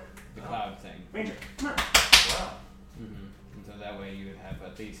 Windwalk, the cloud thing. Ranger, come on. Wow. And so that way you would have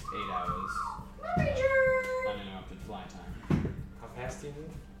at least 8 hours uninterrupted fly time. How fast do you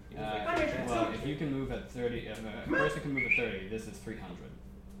move? Well, if you can move at 30, if a person can move at 30, this is 300.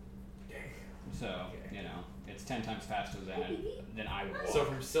 Dang. So, you know, it's 10 times faster than I would walk. So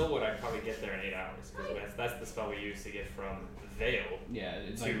from Silwood, I'd probably get there in 8 hours, because that's the spell we use to get from Vale yeah,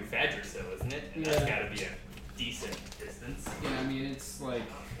 it's to like, Fadrisil, isn't it? And that's gotta be a decent distance. yeah, I mean, it's like,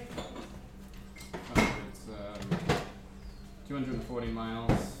 it's 240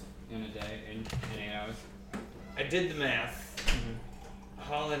 miles in a day, in 8 hours. I did the math.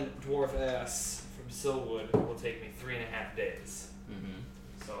 Holland Dwarf Ass from Silwood will take me 3.5 days.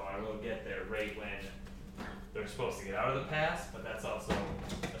 So I will get there right when they're supposed to get out of the pass, but that's also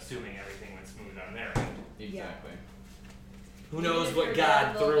assuming everything went smooth on their end. Exactly. Who knows what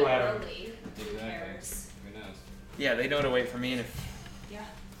God threw at them? Exactly. Who knows? Yeah, they know to wait for me, and if Yeah.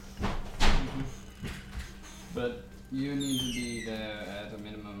 But you need to be there at a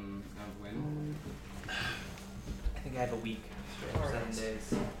minimum of when? I think I have a week, 7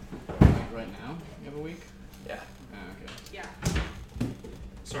 days. Like right now? You have a week? Yeah. Oh, okay. Yeah.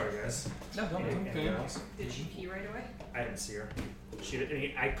 Sorry, guys. No, don't. Okay. Did she pee right away? I didn't see her.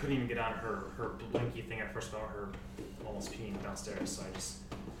 I couldn't even get on her blinky thing. I first saw her almost peeing downstairs, so I just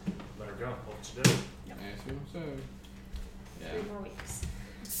let her go. Hope she did. I assume so. Yeah. 3 more weeks.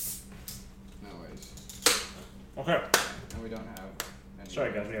 No worries. Okay. And we don't have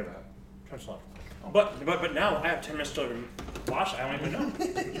Sorry, guys, we have a trench left. But now I have 10 minutes till to watch. I don't even know.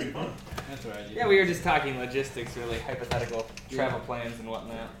 It's pretty fun. That's what I do. Yeah, we were just talking logistics, really hypothetical travel plans and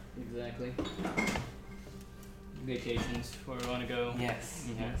whatnot. Exactly. Vacations, where we want to go. Yes,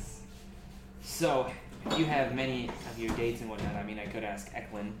 yes. So, if you have many of your dates and whatnot, I mean, I could ask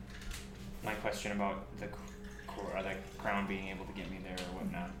Eklund my question about the crown being able to get me there or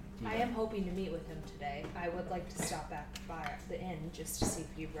whatnot. I am hoping to meet with him today. I would like to stop back by the inn just to see if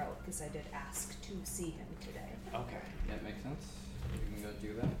he wrote, because I did ask to see him today. Okay, That makes sense. We can go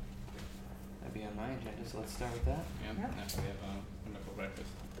do that. that'd be on my agenda, so let's start with that. Yeah. Yep. After we have wonderful breakfast.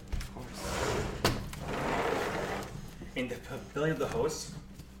 Of course. In the pavilion of the host,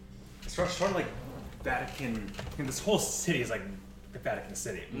 it's sort of like Vatican. I mean, this whole city is like the Vatican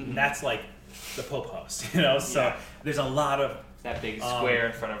City. Mhm. That's like the Pope house, you know. So Yeah. there's a lot of That big square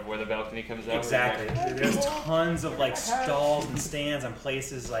in front of where the balcony comes out. exactly. There's tons of like stalls and stands and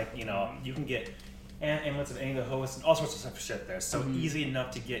places like you can get amulets of any of the hosts and all sorts of shit there. So easy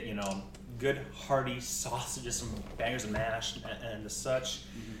enough to get good hearty sausages, some bangers of mash and the such.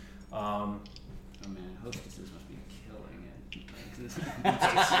 Oh man, hostesses must be killing it.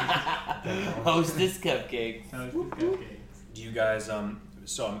 Hostess cupcakes. Do you guys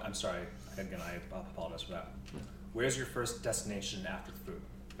so I'm sorry again, I apologize for that. Where's your first destination after food?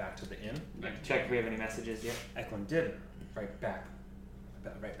 Back to the inn? Check if we have any messages yet. Eklund did right back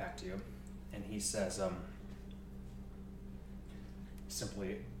to you, and he says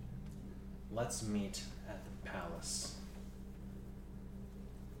simply, let's meet at the palace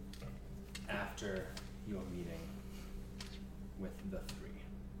after your meeting with the three.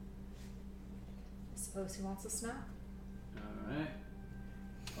 I suppose he wants a snack. Alright.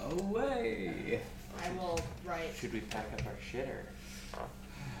 Away! I will write. Should we pack up our shit or?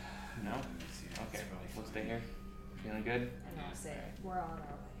 No? Let me see. That's Okay, probably we'll fine. stay here. Feeling good? And I'll say we're on our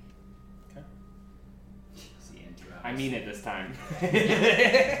way. Okay. See, interrupt. I mean it this time.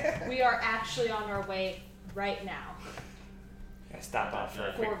 We are actually on our way right now. I stop off for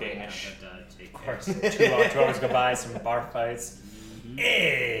a quick Danish. Take Of care. course, 2 hours go by, some bar fights.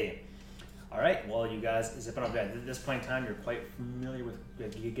 Hey! Alright, well, you guys, zip on bed. At this point in time, you're quite familiar with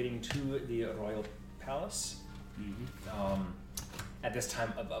getting to the royal palace. At this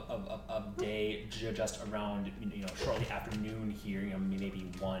time of day, just around, shortly after noon here, maybe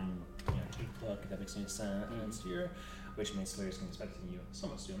 1, 2 o'clock, if that makes any sense here, which means Slayer is going to be expecting you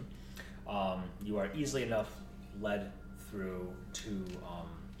somewhat soon. You are easily enough led through to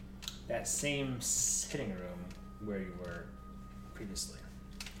that same sitting room where you were previously.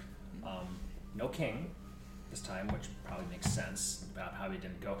 No king this time, which probably makes sense. Probably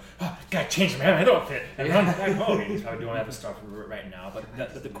didn't go, gotta change my outfit and run back home. He's probably doing other stuff right now. But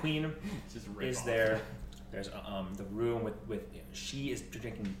the queen is there. There's the room with she is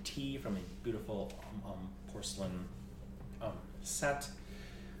drinking tea from a beautiful porcelain set.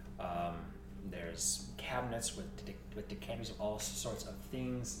 There's cabinets with decanters of all sorts of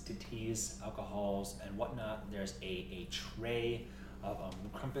things, teas, alcohols, and whatnot. There's a tray of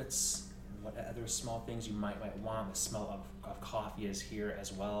crumpets, what other small things you might want. The smell of coffee is here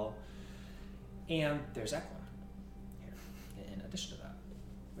as well. And there's Eklund here, in addition to that,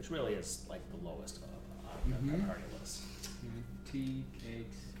 which really is like the lowest of the party list. Tea,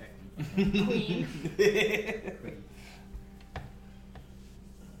 cakes, Queen. queen.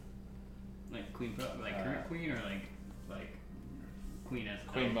 Like queen, like current queen, or like queen as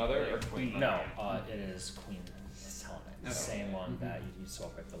Queen mother or queen No, mother? it is Queen Selma, the Okay. same one that you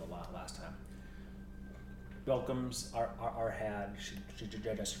spoke with for the last time. Welcomes are had. She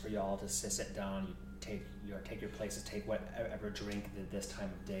just for y'all to sit down. You take your places. Take whatever drink this time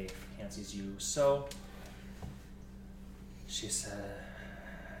of day fancies you. So she said,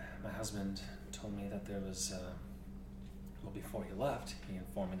 my husband told me that there was. Well, before he left, he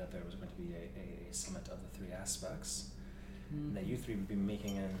informed me that there was going to be a summit of the 3 aspects, and that you 3 would be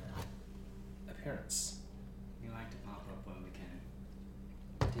making an appearance. We like to pop up when we can.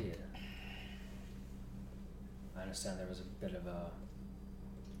 Indeed. I understand there was a bit of a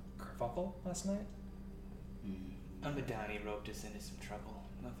kerfuffle last night. Madani roped us into some trouble.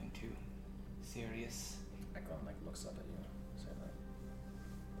 Nothing too serious. Echo looks up at you. Say that.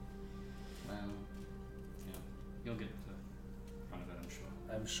 Well, yeah, you'll get the front of it, I'm sure.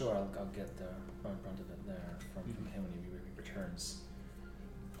 I'm sure I'll get the front of it there from him when he returns.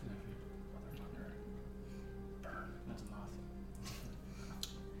 Motherfucker. Burn. That's a moth.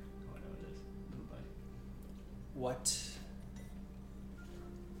 Oh, I know it is. Little bite. What?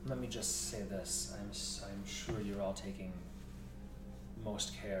 Let me just say this. I'm sure you're all taking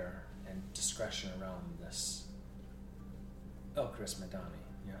most care and discretion around this. Elchris Madani,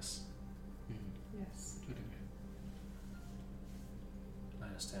 yes. Yes. I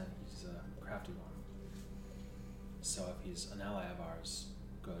understand he's a crafty one. So if he's an ally of ours,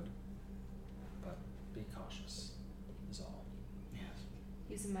 good. But be cautious, is all. Yes.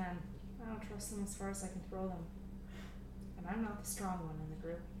 He's a man. I don't trust them as far as I can throw them. And I'm not the strong one in the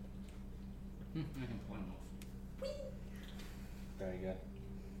group. I can pull him off. Very good.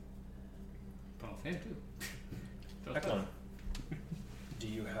 Pull off him too. Eklund, do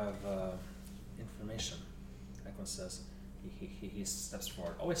you have information? Eklund says, he steps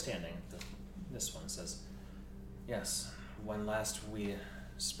forward, always standing. This one says, yes, when last we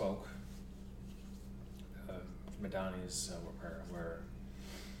spoke, Madani's were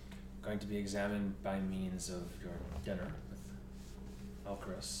going to be examined by means of your dinner with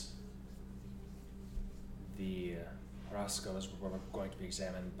Elchris. The Roscoes were going to be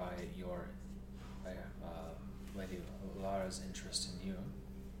examined by your Lady Lara's interest in you,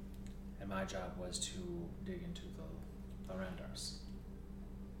 and my job was to dig into the Randars.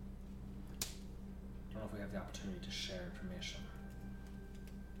 I don't know if we have the opportunity to share information.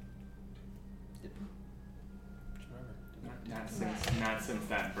 Did we? Do you remember? Not since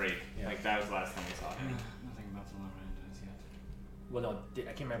that break. Yeah. Like that was the last time we saw him. Nothing about the Lorandas yet. Well, no,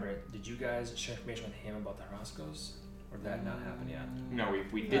 I can't remember. Did you guys share information with him about the Roscoes? Or did that not happen yet? No,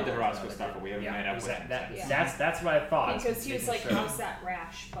 we did the No. Roscoe stuff, but we haven't met up with him. Yeah. That's what I thought. Because he was like, Making sure. how's that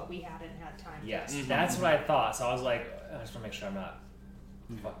rash? But we hadn't had time. Yes, Mhm. that's what I thought. So I was like, I just want to make sure I'm not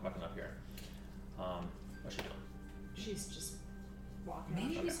fucking up here. What's she doing? She's just walking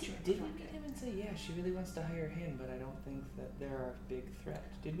Maybe around. we Okay. did we meet him and say, yeah, she really wants to hire him, but I don't think that they're our big threat.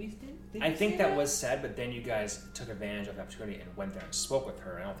 Did we? Did I we think say that was said, but then you guys took advantage of the opportunity and went there and spoke with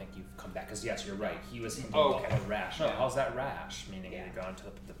her. I don't think you've come back because yes, you're right. He was hinting Oh, about okay. a rash. Oh, Yeah. how's that rash? Meaning Yeah. you'd gone to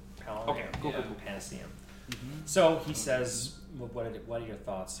the Okay, cool, cool, cool. Panacea. Mm-hmm. So he says, what are your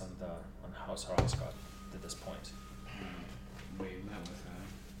thoughts on House Horoscope at this point? We met with her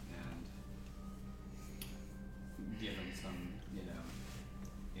and given some,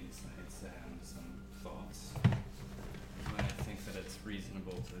 insights and some thoughts. But I think that it's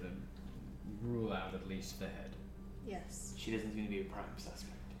reasonable to rule out at least the head. Yes. She doesn't seem to be a prime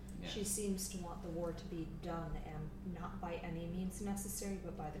suspect. Yeah. She seems to want the war to be done, and not by any means necessary,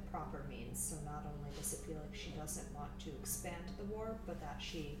 but by the proper means. So not only does it feel like she doesn't want to expand the war, but that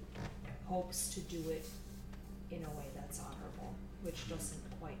she hopes to do it in a way that's honorable, which doesn't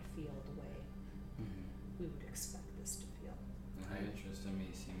quite feel the way we would expect this to feel. Her interest in me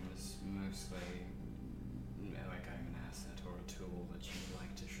seems mostly like I'm an asset or a tool that she'd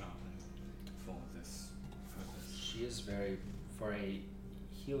like to sharpen for this purpose. She is very, for a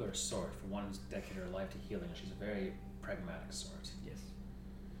healer sort, for one who's dedicated her life to healing, she's a very pragmatic sort. Yes.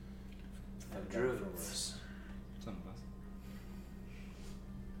 For Of better or for druids. worse. Some of us.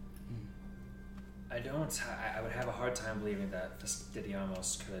 I would have a hard time believing that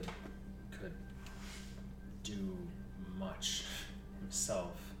Fastidiamos could do much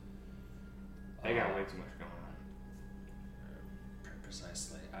himself. They got way too much going on.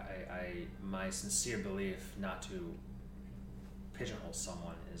 Precisely. My sincere belief, not to pigeonhole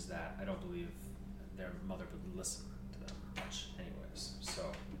someone, is that I don't believe their mother would listen to them much anyways.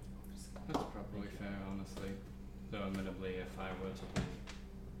 So That's probably fair, honestly. Though admittedly, if I were to be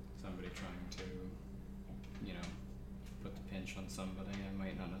somebody trying to, put the pinch on somebody, I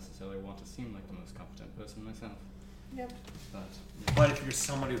might not necessarily want to seem like the most competent person myself. Yep. but if you're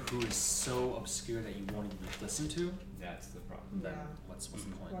somebody who is so obscure that you won't even be listened to, That's the problem. then Yeah. what's the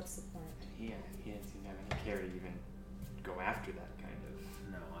point? What's the point? He didn't seem to have any care to even go after that kind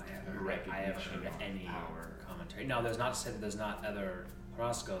of. No, I haven't heard Recognition of any power. commentary. No, there's not to say that there's not other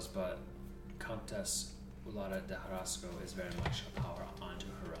Horoscos, but Countess Ulara de Horosco is very much a power onto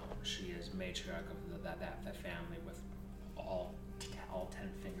her own. She is matriarch of that family with all 10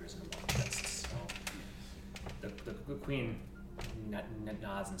 fingers in one fist. So the queen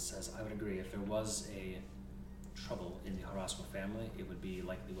nods and says, I would agree. If there was a trouble in the Horosco family, it would be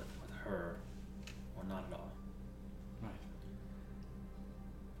likely with her or not at all. Right.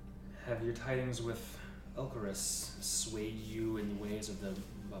 Have your tidings with Elchris swayed you in the ways of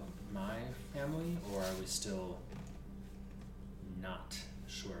my family, or are we still not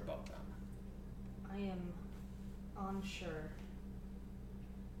sure about them? I am unsure.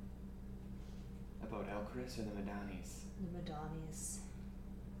 About Elchris or the Madanis? The Madanis.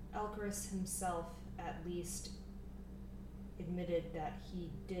 Elchris himself at least admitted that he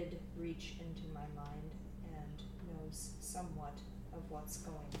did reach into my mind and knows somewhat of what's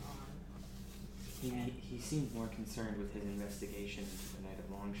going on. He seemed more concerned with his investigation into the Night of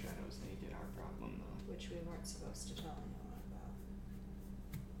Long Shadows than he did our problem, though. Which we weren't supposed to tell anyone about.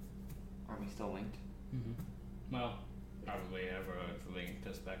 Aren't we still linked? Mm-hmm. Well, probably ever linked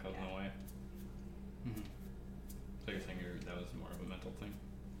us back up in a way. Mm-hmm. So you're saying that was more of a mental thing?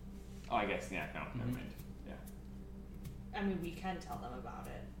 Oh, I guess, yeah, no, never mind. Yeah. I mean, we can tell them about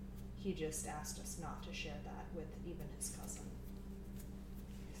it. He just asked us not to share that with even his cousin.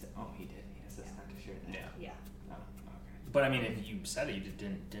 He did. He asked us not to share that. Yeah. Yeah. Oh, okay. But I mean, if you said it, you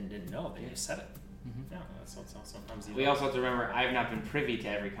didn't know, then you said it. Mm-hmm. Yeah, that's sometimes you We also have to remember, I've not been privy to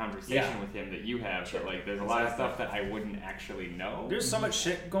every conversation Yeah. with him that you have, Sure. so like, there's a lot of Exactly. stuff that I wouldn't actually know. There's so much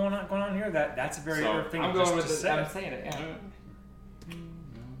shit going on here that's a very so rare thing I'm just going with to it. say. I'm saying it. Yeah.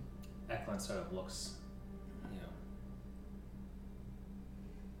 Eklund sort of looks,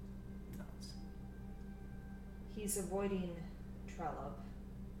 nuts. He's avoiding Trello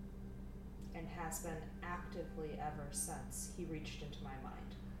and has been actively ever since he reached into my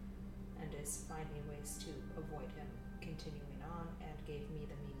mind, and is finding ways to avoid him continuing on, and gave me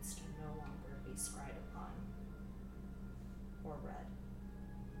the means to no longer be scried upon or read.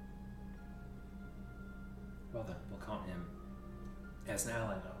 Well then, we'll count him as an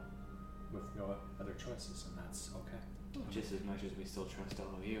ally now, with no other choices, and that's okay. Just as much as we still trust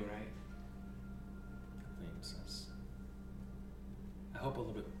all of you, right? I think that's. I hope a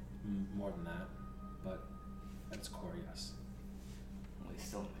little bit more than that, but at its core, yes. Well, he's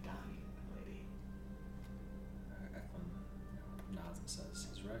still Madani, lady. Eklund nods and says,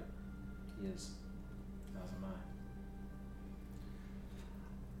 he's right. He is. As am I.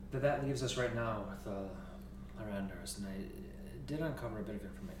 But that leaves us right now with Laranders, and I did uncover a bit of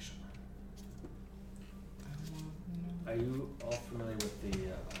information. Are you all familiar with the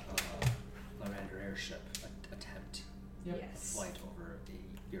Larander airship attempt? Yep. A Yes. flight over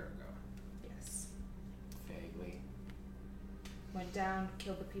a year ago. Yes. Vaguely. Went down,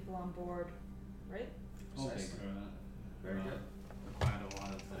 killed the people on board, right? Okay, Precisely. Very Well, good. quite a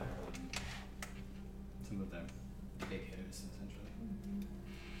lot of their, some of their big hitters, essentially.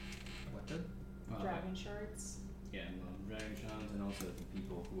 What did? Well, Dragon shards, yeah, well, dragon shards, and also the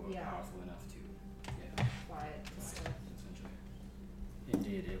people who are Yeah. powerful enough to, quiet and stuff. essentially.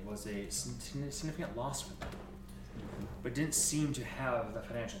 Indeed, it was a significant loss for them, but didn't seem to have the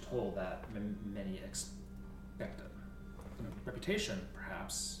financial toll that many expected. Reputation,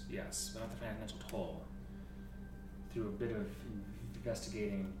 perhaps, yes, but not the financial toll. Through a bit of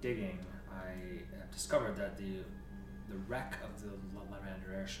investigating, digging, I discovered that the wreck of the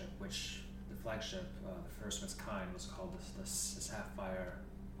Larander airship, which the flagship, the first of its kind, was called the Sapphire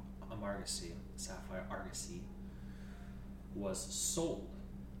Argosy, was sold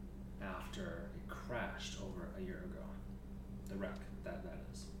after it crashed over a year ago. The wreck, that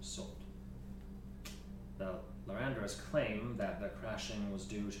is, sold. The Laranders claim that the crashing was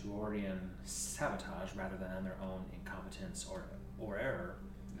due to Ordian sabotage rather than their own incompetence or error.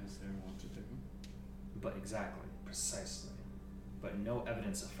 As they want to do. But exactly, precisely. But no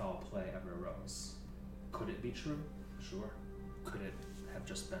evidence of foul play ever arose. Could it be true? Sure. Could it have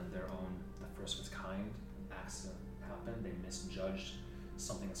just been their own, the first of its kind accident happened? They misjudged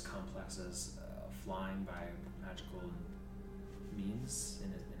something as complex as flying by magical means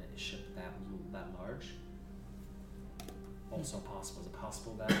in a ship that large? Also possible. Is it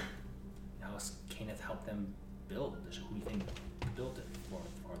possible that Kenneth helped them build the ship? Who do you think built it for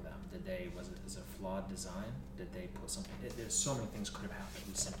them? Was it a flawed design? Did they put something? There's so many things could have happened.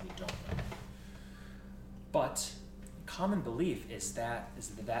 We simply don't know. But common belief is that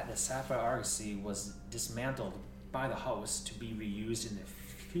the Sapphire Argosy was dismantled by the host to be reused in the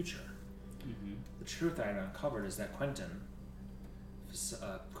future. Mm-hmm. The truth I uncovered is that Quentin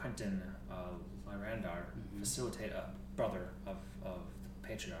Lyrandar, brother of the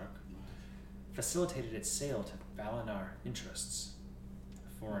patriarch, facilitated its sale to Valinar interests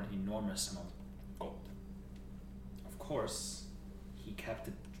for an enormous amount of gold. Of course, he kept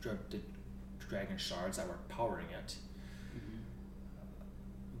the dragon shards that were powering it,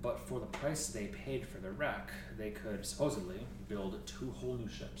 but for the price they paid for the wreck, they could supposedly build 2 whole new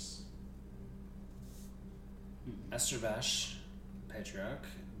ships. Estervash, patriarch,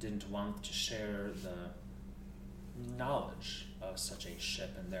 didn't want to share the knowledge of such a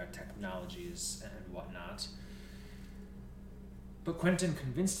ship and their technologies and whatnot. But Quentin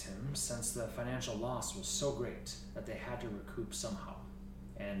convinced him, since the financial loss was so great, that they had to recoup somehow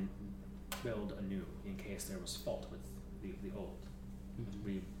and build anew in case there was fault with the old.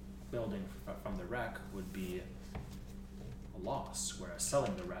 Rebuilding from the wreck would be a loss, whereas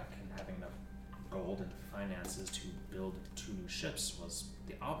selling the wreck and having enough gold and finances to build 2 new ships was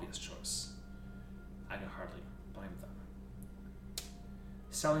the obvious choice. I can hardly blame them.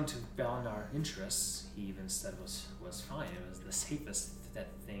 Selling to Valinar interests, he even said was fine. It was the safest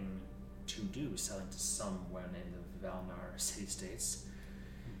thing to do selling to someone in the Valnar city-states.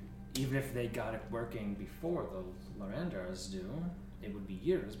 Even if they got it working before the Larandars do, it would be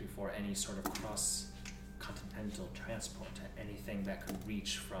years before any sort of cross-continental transport, anything that could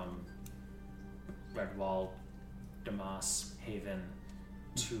reach from Redwall, Damas, Haven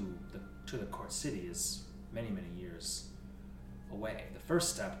to the court city is many, many years away. The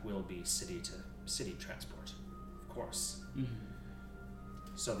first step will be city-to-city transport, of course.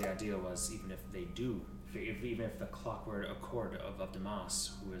 So the idea was, even if the Clockwork Accord of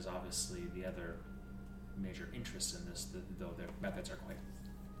Damas, who is obviously the other major interest in this, though their methods are quite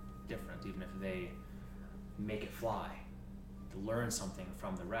different, even if they make it fly, to learn something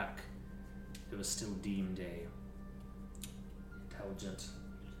from the wreck, it was still deemed a intelligent,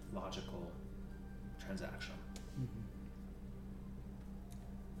 logical transaction.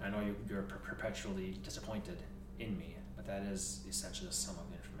 I know you're perpetually disappointed in me, but that is essentially some of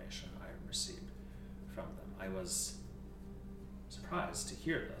the information I received from them. I was surprised to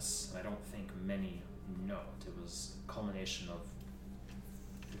hear this, and I don't think many know it. It was a culmination of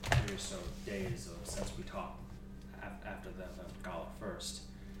 3 or so days since we talked after the gala first.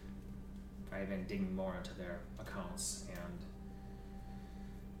 I've been digging more into their accounts and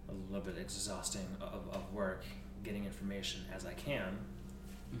a little bit exhausting of work, getting information as I can,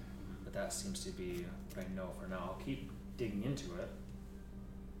 but that seems to be what I know for now. I'll keep digging into it,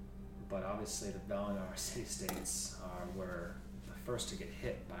 but obviously the Valinar city-states were the first to get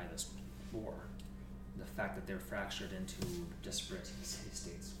hit by this war. The fact that they're fractured into disparate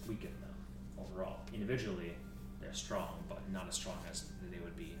city-states weakened them overall. Individually, they're strong, but not as strong as they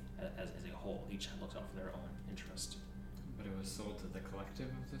would be as a whole. Each looked out for their own interest. But it was sold to the collective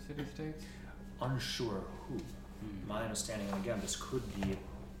of the city-states? Unsure who. My understanding, and again, this could be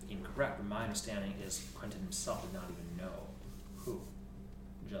incorrect, but my understanding is Quentin himself did not even know who.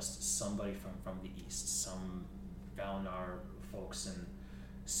 Just somebody from the east, some Valinar folks in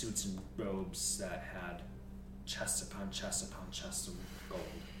suits and robes that had chests upon chests upon chests of gold,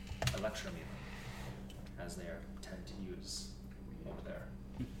 electrometer, as they tend to use over there.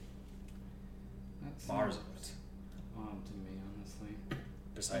 That's Bars of it. odd to me, honestly.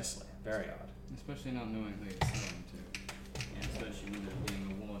 Precisely. Very odd. Especially not knowing who you're selling to. And especially when there being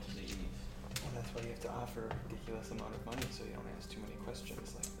a war to the east. And that's why you have to offer a ridiculous amount of money so you don't ask too many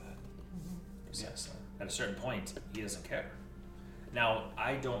questions like that. Precisely. At a certain point, he doesn't care. Now,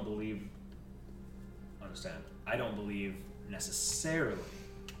 I don't believe necessarily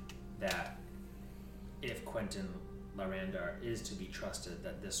that if Quentin Larandar is to be trusted,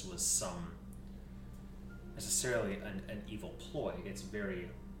 that this was necessarily an evil ploy. It's very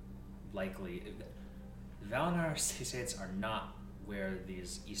likely. The Valinar city-states are not where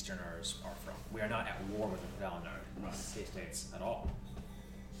these Easterners are from. We are not at war with the Valinar city-states at all.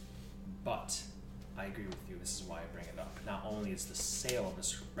 But I agree with you, this is why I bring it up. Not only is the sale of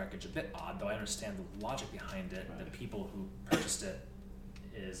this wreckage a bit odd, though I understand the logic behind it, the people who purchased it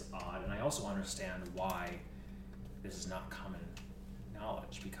is odd, and I also understand why this is not common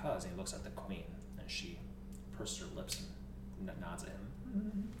knowledge, because he looks at the queen, and she pursed her lips and nods at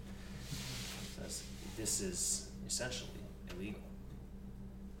him. Says, this is essentially illegal.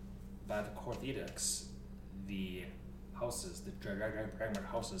 By the court edicts, the houses, the Dragmark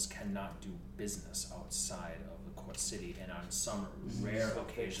houses, cannot do business outside of the court city, and on some rare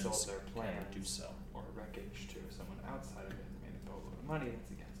occasions their cannot do so. Or wreckage to someone outside of it and made a boatload of money,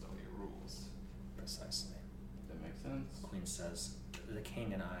 that's against all your rules. Precisely. That makes sense. Queen says, the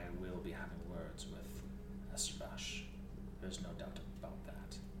king and I will be having words with Esrash. There's no doubt about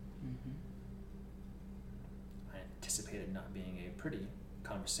that. I anticipate it not being a pretty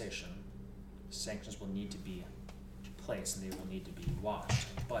conversation. Sanctions will need to be placed and they will need to be watched.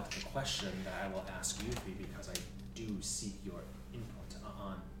 But the question that I will ask you three, because I do seek your input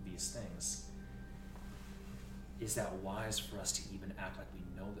on these things, is that wise for us to even act like we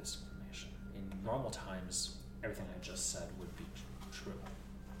know this information? In normal times, everything I just said would be true.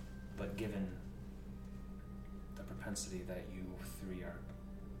 But given the propensity that you three are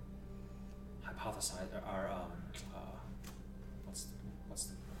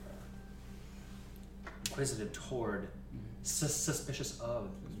inquisitive toward, suspicious of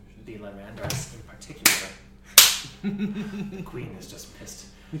the Larandars in particular. The queen is just pissed.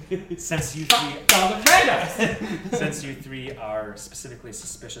 Since you three are specifically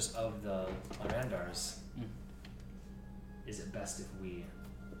suspicious of the Larandars, is it best if we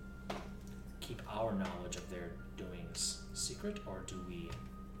keep our knowledge of their doings secret, or do we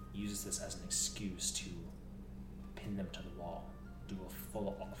use this as an excuse to pin them to the wall, do a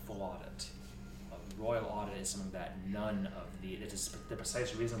full audit, a royal audit is something that none of it is the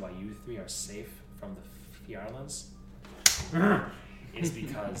precise reason why you three are safe from the Fjarlands is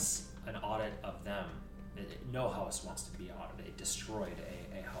because an audit of them, no house wants to be audited. It destroyed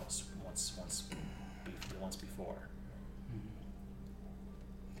a house once before.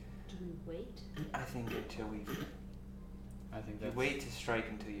 Do we wait? I think until we I think you that's wait to strike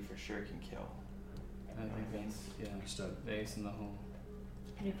until you for sure can kill. I think that's Understood. base in the whole.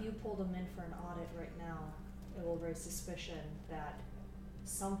 And if you pull them in for an audit right now, it will raise suspicion that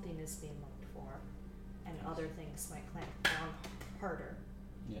something is being looked for, and other things might clamp down harder.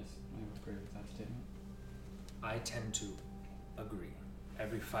 Yes, I agree with that statement. I tend to agree.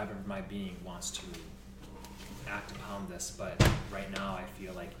 Every fiber of my being wants to act upon this, but right now I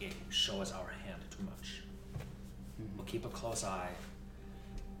feel like it shows our hand too much. We'll keep a close eye.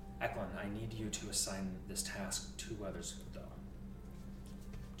 Eklund, I need you to assign this task to others, though.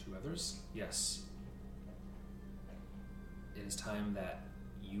 2 others? Yes. It is time that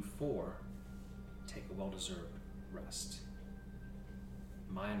you 4 take a well-deserved rest.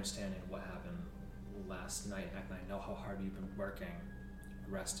 My understanding of what happened last night, and I know how hard you've been working,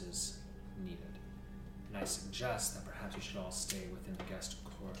 rest is needed. And I suggest that perhaps you should all stay within the guest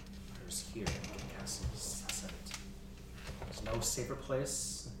quarters here in the Castle Senate. There's no safer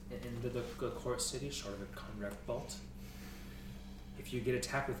place in the court city short of a Conrad vault. If you get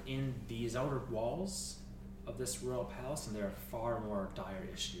attacked within these outer walls of this royal palace, then there are far more dire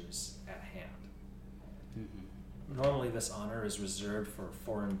issues at hand. Normally this honor is reserved for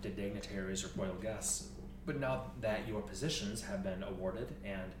foreign dignitaries or royal guests, but now that your positions have been awarded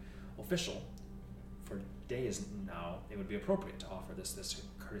and official for days now, it would be appropriate to offer this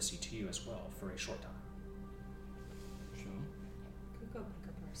courtesy to you as well for a short time. Sure. Could go pick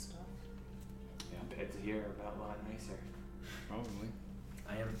up our stuff. Yeah, Beds here are about a lot nicer. probably.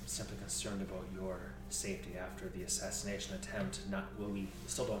 I am simply concerned about your safety after the assassination attempt. We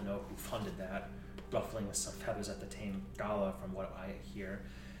still don't know who funded that, ruffling some feathers at the Tame Gala from what I hear,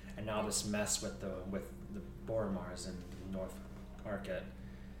 and now this mess with the Boromars in North Market.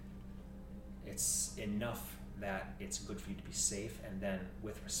 It's enough that it's good for you to be safe, and then,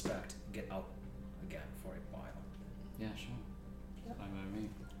 with respect, get out again for a while. Yeah, sure. Yep. Fine by me.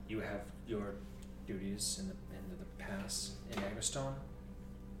 You have your duties in the pass in Aggerstone.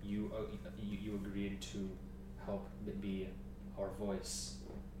 You agreed to help be our voice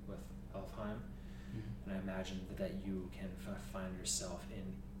with Elfheim, and I imagine that you can find yourself in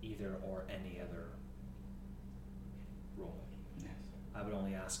either or any other role. Yes. I would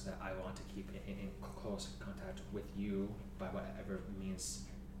only ask that I want to keep in close contact with you by whatever means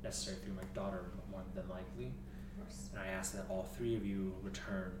necessary through my daughter, more than likely. Of course. And I ask that all 3 of you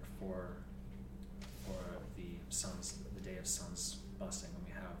return for the Day of Suns busting when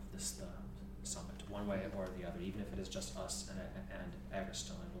we have the summit, one way or the other. Even if it is just us and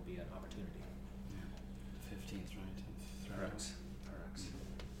Aggerstone, it will be an opportunity. Yeah. The 15th, right? Correct.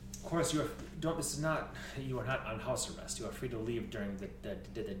 Of course, you are not on house arrest. You are free to leave during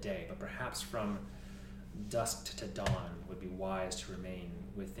the day, but perhaps from dusk to dawn would be wise to remain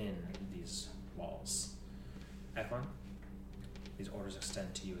within these walls. Eklund, these orders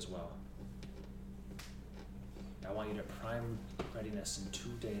extend to you as well. I want you to prime readiness in 2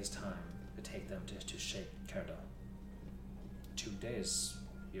 days' time to take them to Sheikh Kerda. 2 days,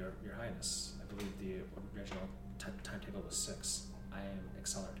 Your Highness. I believe the original timetable was 6. I am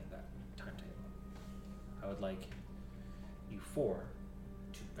accelerating that timetable. I would like you 4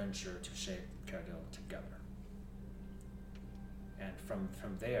 to venture to Sheikh Kerda together. And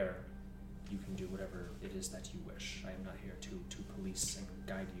from there, you can do whatever it is that you wish. I am not here to police and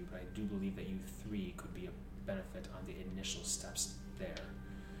guide you, but I do believe that you 3 could be a benefit on the initial steps there.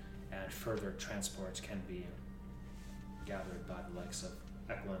 And further transport can be gathered by the likes of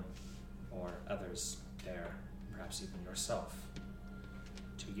Eklund or others there, perhaps even yourself,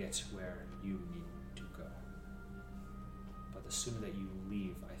 to get where you need to go. But the sooner that you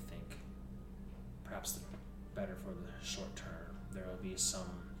leave, I think, perhaps the better for the short term. There will be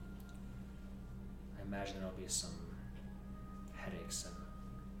I imagine there will be some headaches and,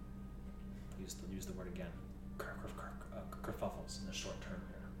 use the word again, kerfuffles in the short term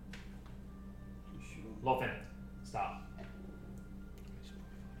here. Sure. Lofin, stop.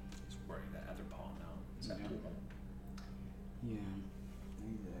 He's wearing that other palm now. Is that Yeah.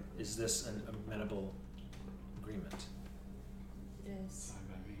 Exactly. Is this an amenable agreement? It is. Fine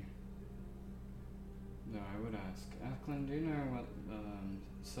by me. No, I would ask. Eklund, do you know what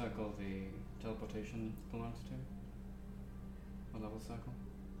circle the teleportation belongs to? What level circle?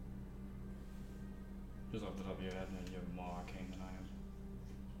 Just off the top of your head, and you're more arcane than I am.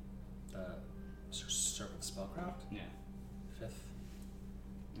 Start with spellcraft. Yeah. 5th.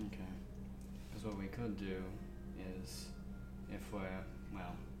 Okay. Because what we could do is, if we're,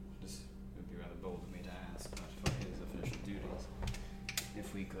 well, this would be rather bold of me to ask, but for his official duties,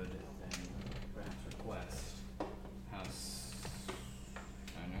 if we could then perhaps request House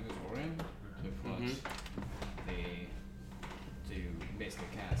Orion to put to basically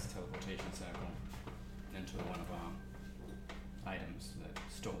cast teleportation circle into one of our items that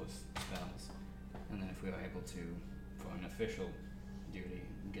stores spells, and then if we were able to, for an official duty,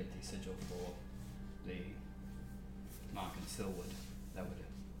 get the sigil for the mark in Silwood, that would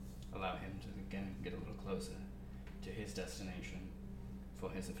allow him to again get a little closer to his destination for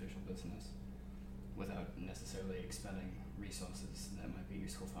his official business without necessarily expending resources that might be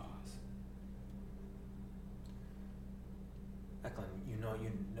useful for us. Eklund, you know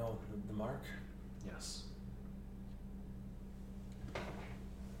the mark? Yes.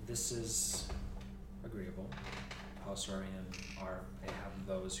 This is agreeable. House Orion they have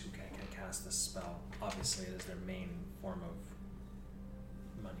those who can cast this spell. Obviously, it is their main form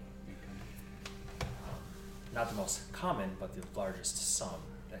of money. Not the most common, but the largest sum.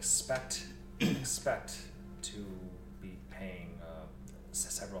 Expect to be paying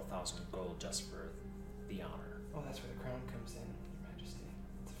several thousand gold just for the honor. Oh, that's where the crown comes in, Your Majesty.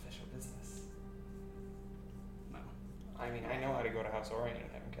 It's official business. Well, I mean, I know how to go to House Orion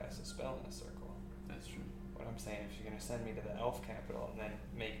and have him cast a spell in a circle. that's true. What I'm saying, if you're going to send me to the elf capital and then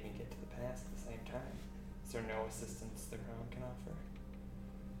make me get to the pass at the same time, is there no assistance the crown can offer?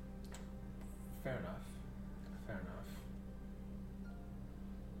 Fair enough.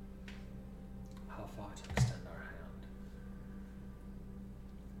 How far to extend our hand?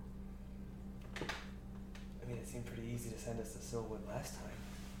 I mean, it seemed pretty easy to send us to Silwood last time.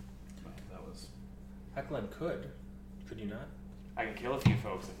 Well, that was Eklund could you not? I can kill a few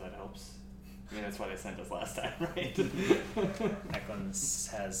folks if that helps. I mean, that's why they sent us last time, right? Eklund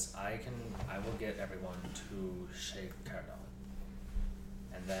says, I will get everyone to Sheikh Cardon.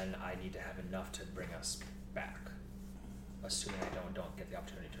 And then I need to have enough to bring us back. Assuming I don't get the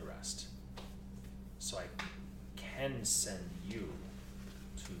opportunity to rest. So I can send you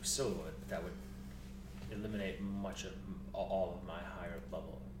to Silwood. That would eliminate much of all of my higher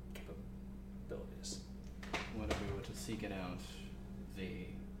level capabilities. what if we were to seek it out, the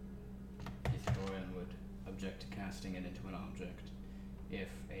historian would object to casting it into an object if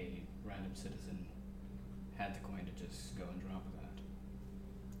a random citizen had the coin to just go and drop that.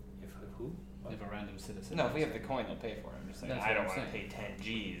 If who? What? If a random citizen... No, if we have the coin, they'll pay for it. I'm just saying, That's I what don't I'm want to saying. pay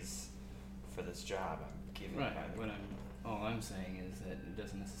 10 Gs for this job. I'm giving Right, it what all I'm saying is that it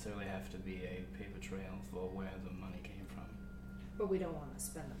doesn't necessarily have to be a paper trail for where the money came from. But we don't want to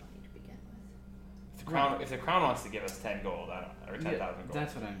spend the money to begin with. If the crown wants to give us 10 gold, or 10,000 gold.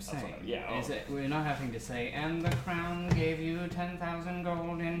 That's what I'm saying. Yeah. Is that we're not having to say, and the crown gave you 10,000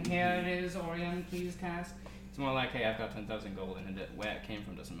 gold, and here it is, Orion, please cast. It's more like, hey, I've got 10,000 gold, and where it came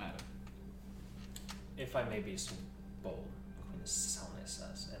from doesn't matter. If I may be so bold, Queen Salome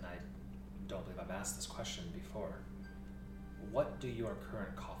says, and I don't believe I've asked this question before, what do your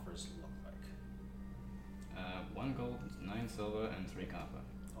current coffers look like? 1 gold, 9 silver, and 3 copper.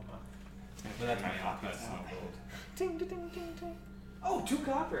 Oh my. Yeah, but that's my Copper's output, not so gold. Ding, ding, ding, ding, ding. Oh, 2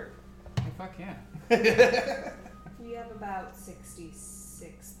 copper. Oh, fuck yeah. We have about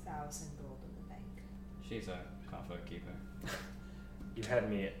 66,000 gold in the bank. She's a copper keeper. You had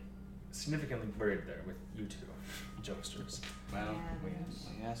me significantly worried there with you two jokesters. Well,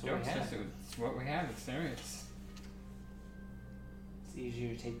 Yeah, that's what we jokes, have. it's what we have, it's serious. It's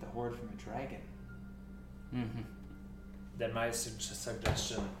easier to take the horde from a dragon. Mm-hmm. Then my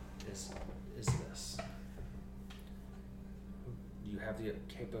suggestion is this. You have the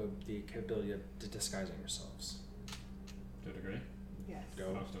capability of disguising yourselves. To a degree. Yes.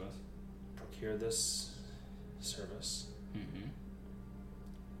 Go Most of us. procure this service. Mm-hmm.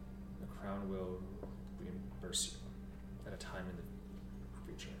 The crown will reimburse you at a time in the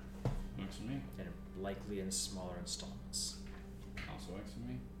future, Works for me. and likely in smaller installments. Also works for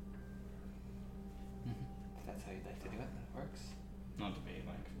me. Mm-hmm. If that's how you'd like to do it, then it works. Not to be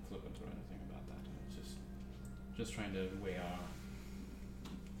like flippant or anything about that. It's just trying to weigh our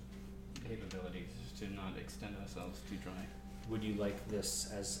capabilities to not extend ourselves too dry. Would you like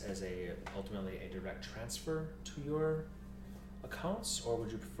this as ultimately a direct transfer to your accounts, or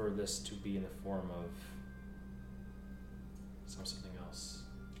would you prefer this to be in the form of something else?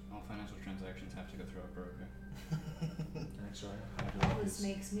 All financial transactions have to go through a broker. Actually, how would you All like this this?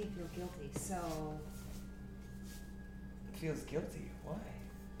 makes me feel guilty, so It feels guilty. Why?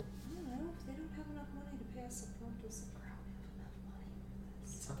 I don't know. If they don't have enough money to pay us up front, does the crown have enough money for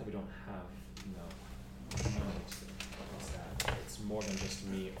It's this? not that we don't have No. It's that. It's more than just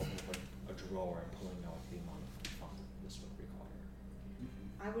me opening up a drawer and pulling out the amount of funds this would require.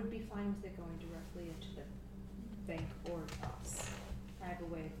 I would be fine with it going directly into the bank or us. I have a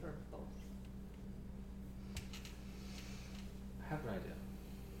way for both. I have an idea.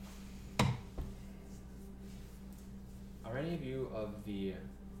 Are any of you of the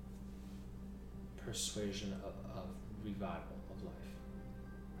persuasion of revival of life?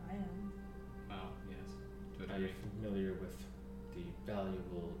 I am. Well, yes. To a Are you degree. familiar with the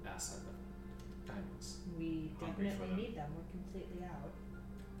valuable asset of diamonds? We Hungry for definitely them. need them. We're completely out.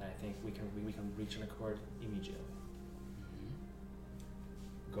 I think we can reach an accord immediately. Mhm.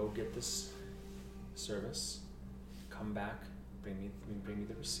 Go get this service, come back, bring me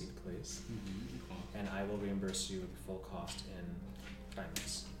the receipt, please, Cool. and I will reimburse you the full cost in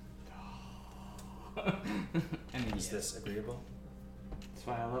diamonds. I mean, Is this agreeable? That's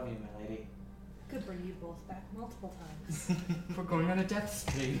why I love you, my lady. Could bring you both back multiple times. We're going on a death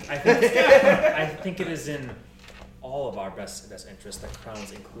streak. I think it is in all of our best interest that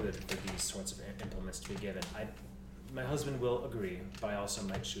crowns included for these sorts of implements to be given. My husband will agree, but I also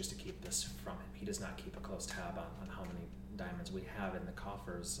might choose to keep this from him. He does not keep a close tab on how many diamonds we have in the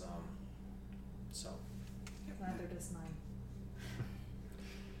coffers, so Neither does mine.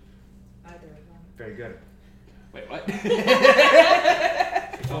 Either of them. very good. Wait, what?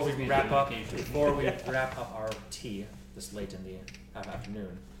 Before we wrap up our tea this late in the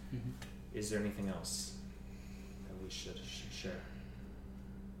afternoon, is there anything else that we should share?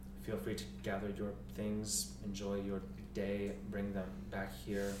 Feel free to gather your things, enjoy your day, bring them back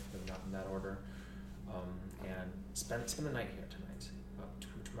here, but not in that order, and spend the night here tonight.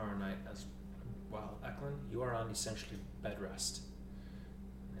 Tomorrow night as well. Eklund, you are on essentially bed rest.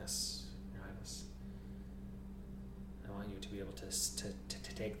 Yes, Your Highness. I want you to be able to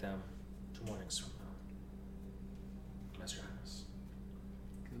take them 2 mornings from now. Yes, Your Highness.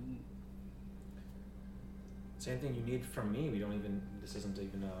 Cool. Is anything you need from me? This isn't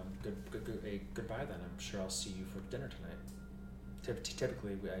even a goodbye then. I'm sure I'll see you for dinner tonight.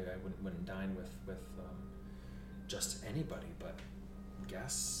 Typically, I wouldn't dine with just anybody, but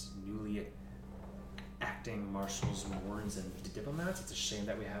guests, newly acting marshals, wards, and diplomats. It's a shame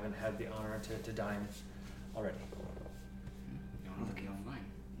that we haven't had the honor to dine already. You want to be online?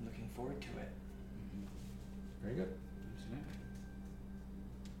 Looking forward to it. Very good. Absolutely.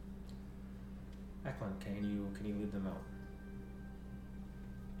 Eklund, can you lead them out?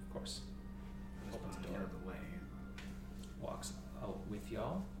 Of course. Opens the door. Out of the way. Walks out with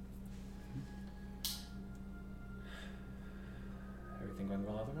y'all. Everything going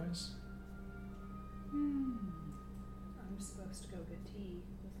well otherwise? I'm supposed to go get tea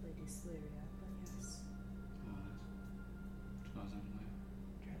with Lady Celeria, but yes. Oh, that's pleasantly.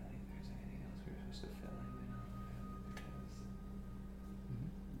 Trying to think if there's anything else we were supposed to fill in on.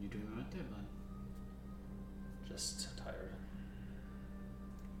 You're doing right there, bud. Just tired.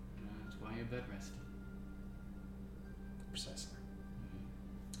 That's why you're bed resting. Precisely.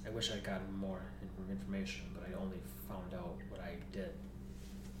 I wish I got more information, but I only found out what I did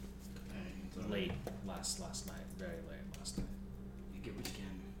late last night, very late last night. You get what you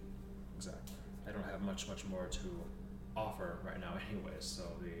can. Exactly. I don't have much more to offer right now anyway, so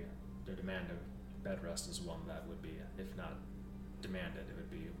the demand of bed rest is one that would be, if not demanded, it would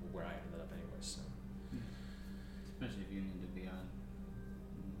be where I ended up anyway, so. Especially if you need to be on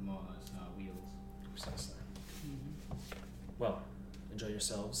more wheels. Precisely. Well, enjoy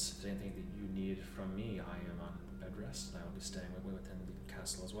yourselves. If there's anything that you need from me, I am on bed rest, and I will be staying within the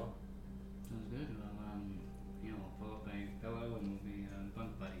castle as well. Sounds good. Well, we'll pull up a pillow and we'll be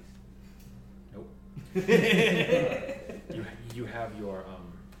bunk buddies. Nope. you have your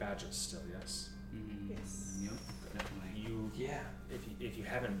badges still, yes? Yes. Yep. Definitely. If you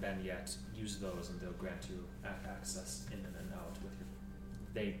haven't been yet, use those and they'll grant you access in and out with your.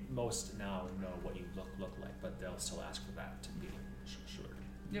 They most now know what you look like, but they'll still ask for that to be assured.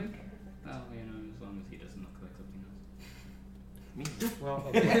 Yep. Well, as long as he doesn't look like something else. Me? Well,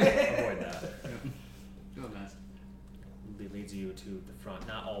 avoid that. Do our best. Leads you to the front,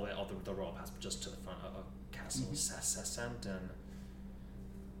 not all the royal pass, but just to the front of Castle Sascent, and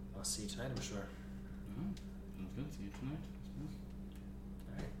I'll see you tonight, I'm sure. Sounds good. See you tonight.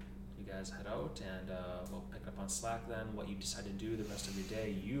 Alright, you guys head out, and we'll pick up on Slack then. What you decide to do the rest of your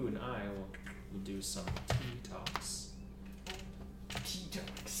day, you and I will do some tea talks. Tea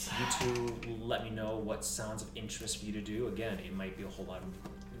talks. You two let me know what sounds of interest for you to do. Again, it might be a whole lot of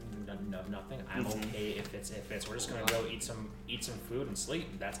nothing. I'm okay if it's we're just gonna go eat some food and sleep.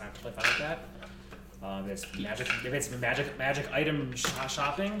 I'm totally fine with that. If it's magic item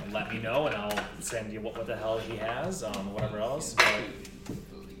shopping, let me know and I'll send you what the hell he has, whatever else. But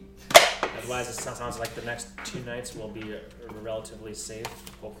otherwise, it sounds like the next 2 nights will be relatively safe,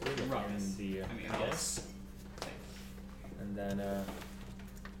 hopefully, within the house. And then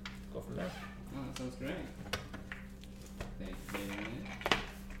go from there. Oh, that sounds great. Thank you.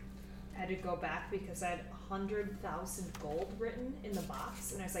 I had to go back because I had 100,000 gold written in the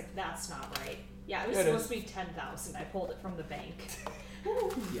box, and I was like, "That's not right." Yeah, it was supposed to be 10,000. I pulled it from the bank.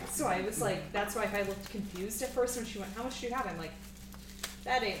 Yeah. So I was like, that's why I looked confused at first when she went, "How much do you have?" I'm like,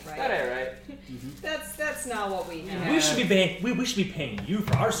 "That ain't right. That ain't right. That's not what we have." We should be paying you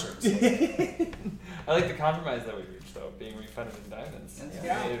for our services. I like the compromise that we reached, though, being refunded in diamonds.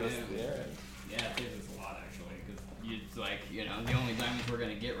 Yeah. It was the errand. Yeah, it saves us a lot actually, because it's like, you know, the only diamonds we're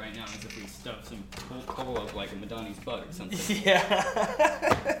gonna get right now is if we stuff some coal up like a Madani's butt or something.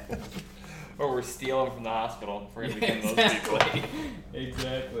 Yeah. Or we're stealing from the hospital if we're gonna become those people.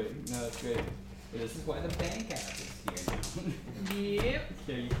 Exactly. No, that's great. Well, this is why the bank app is here now. Yep.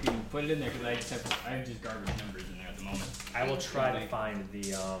 So you can put it in there because I have just garbage numbers in there at the moment. I will try to find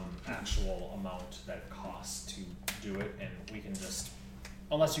the actual amount that it costs to do it, and we can just,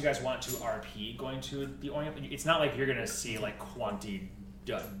 unless you guys want to RP going to the Orient, it's not like you're gonna see like Quanti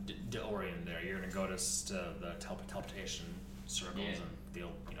de Orient there. You're gonna go to the teleportation circles and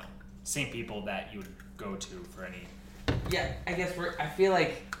they'll, you know, same people that you would go to for any. Yeah, I guess I feel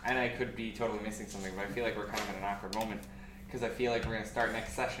like, and I could be totally missing something, but I feel like we're kind of in an awkward moment because I feel like we're going to start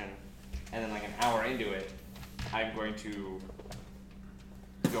next session and then like an hour into it, I'm going to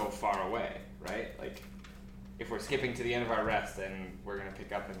go far away, right? Like, if we're skipping to the end of our rest, then we're going to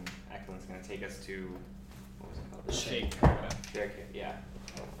pick up and Eklund's going to take us to, what was it called? The Shake. Yeah.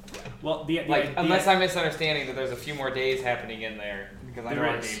 Well, unless I'm misunderstanding that there's a few more days happening in there because I know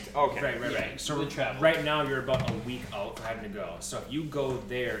our names. Okay. Right. So right now you're about a week out for having to go. So if you go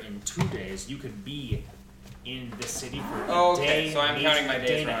there in 2 days, you could be in the city for a day. So I'm maybe counting my a day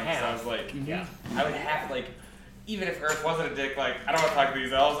days and a wrong. So I was half. like, Yeah. I would have like, even if Earth wasn't a dick, like I don't want to talk to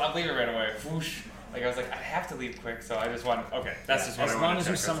these elves. I'm leaving right away. Whoosh. Like I was like, I have to leave quick, so I just want. Okay, that's just what I want. As long as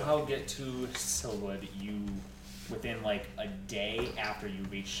you somehow get to Silwood, within like a day after you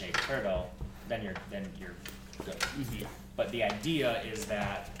reach Shea Turtle, then you're good. Mm-hmm. But the idea is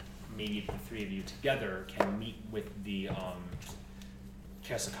that maybe the 3 of you together can meet with the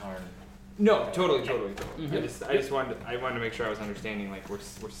Kesakarn. No, totally. Mm-hmm. I just wanted to make sure I was understanding. Like we're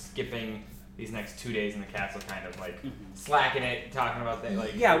skipping these next 2 days in the castle, kind of like slacking it, talking about that.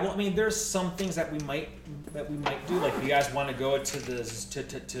 Like Yeah, well, I mean, there's some things that we might do. Like, if you guys want to go to the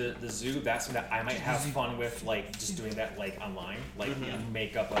zoo, that's something that I might have fun with. Like, just doing that like online, like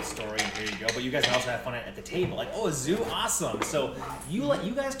make up a story and here you go. But you guys can also have fun at the table. Like, oh, a zoo, awesome. So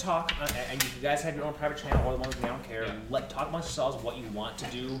you guys talk, and you guys have your own private channel. Or the ones we don't care. Talk amongst yourselves what you want to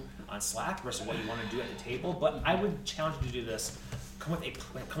do on Slack versus what you want to do at the table. But I would challenge you to do this. Come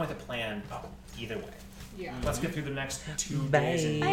with a plan either way. Yeah. Let's get through the next 2 days.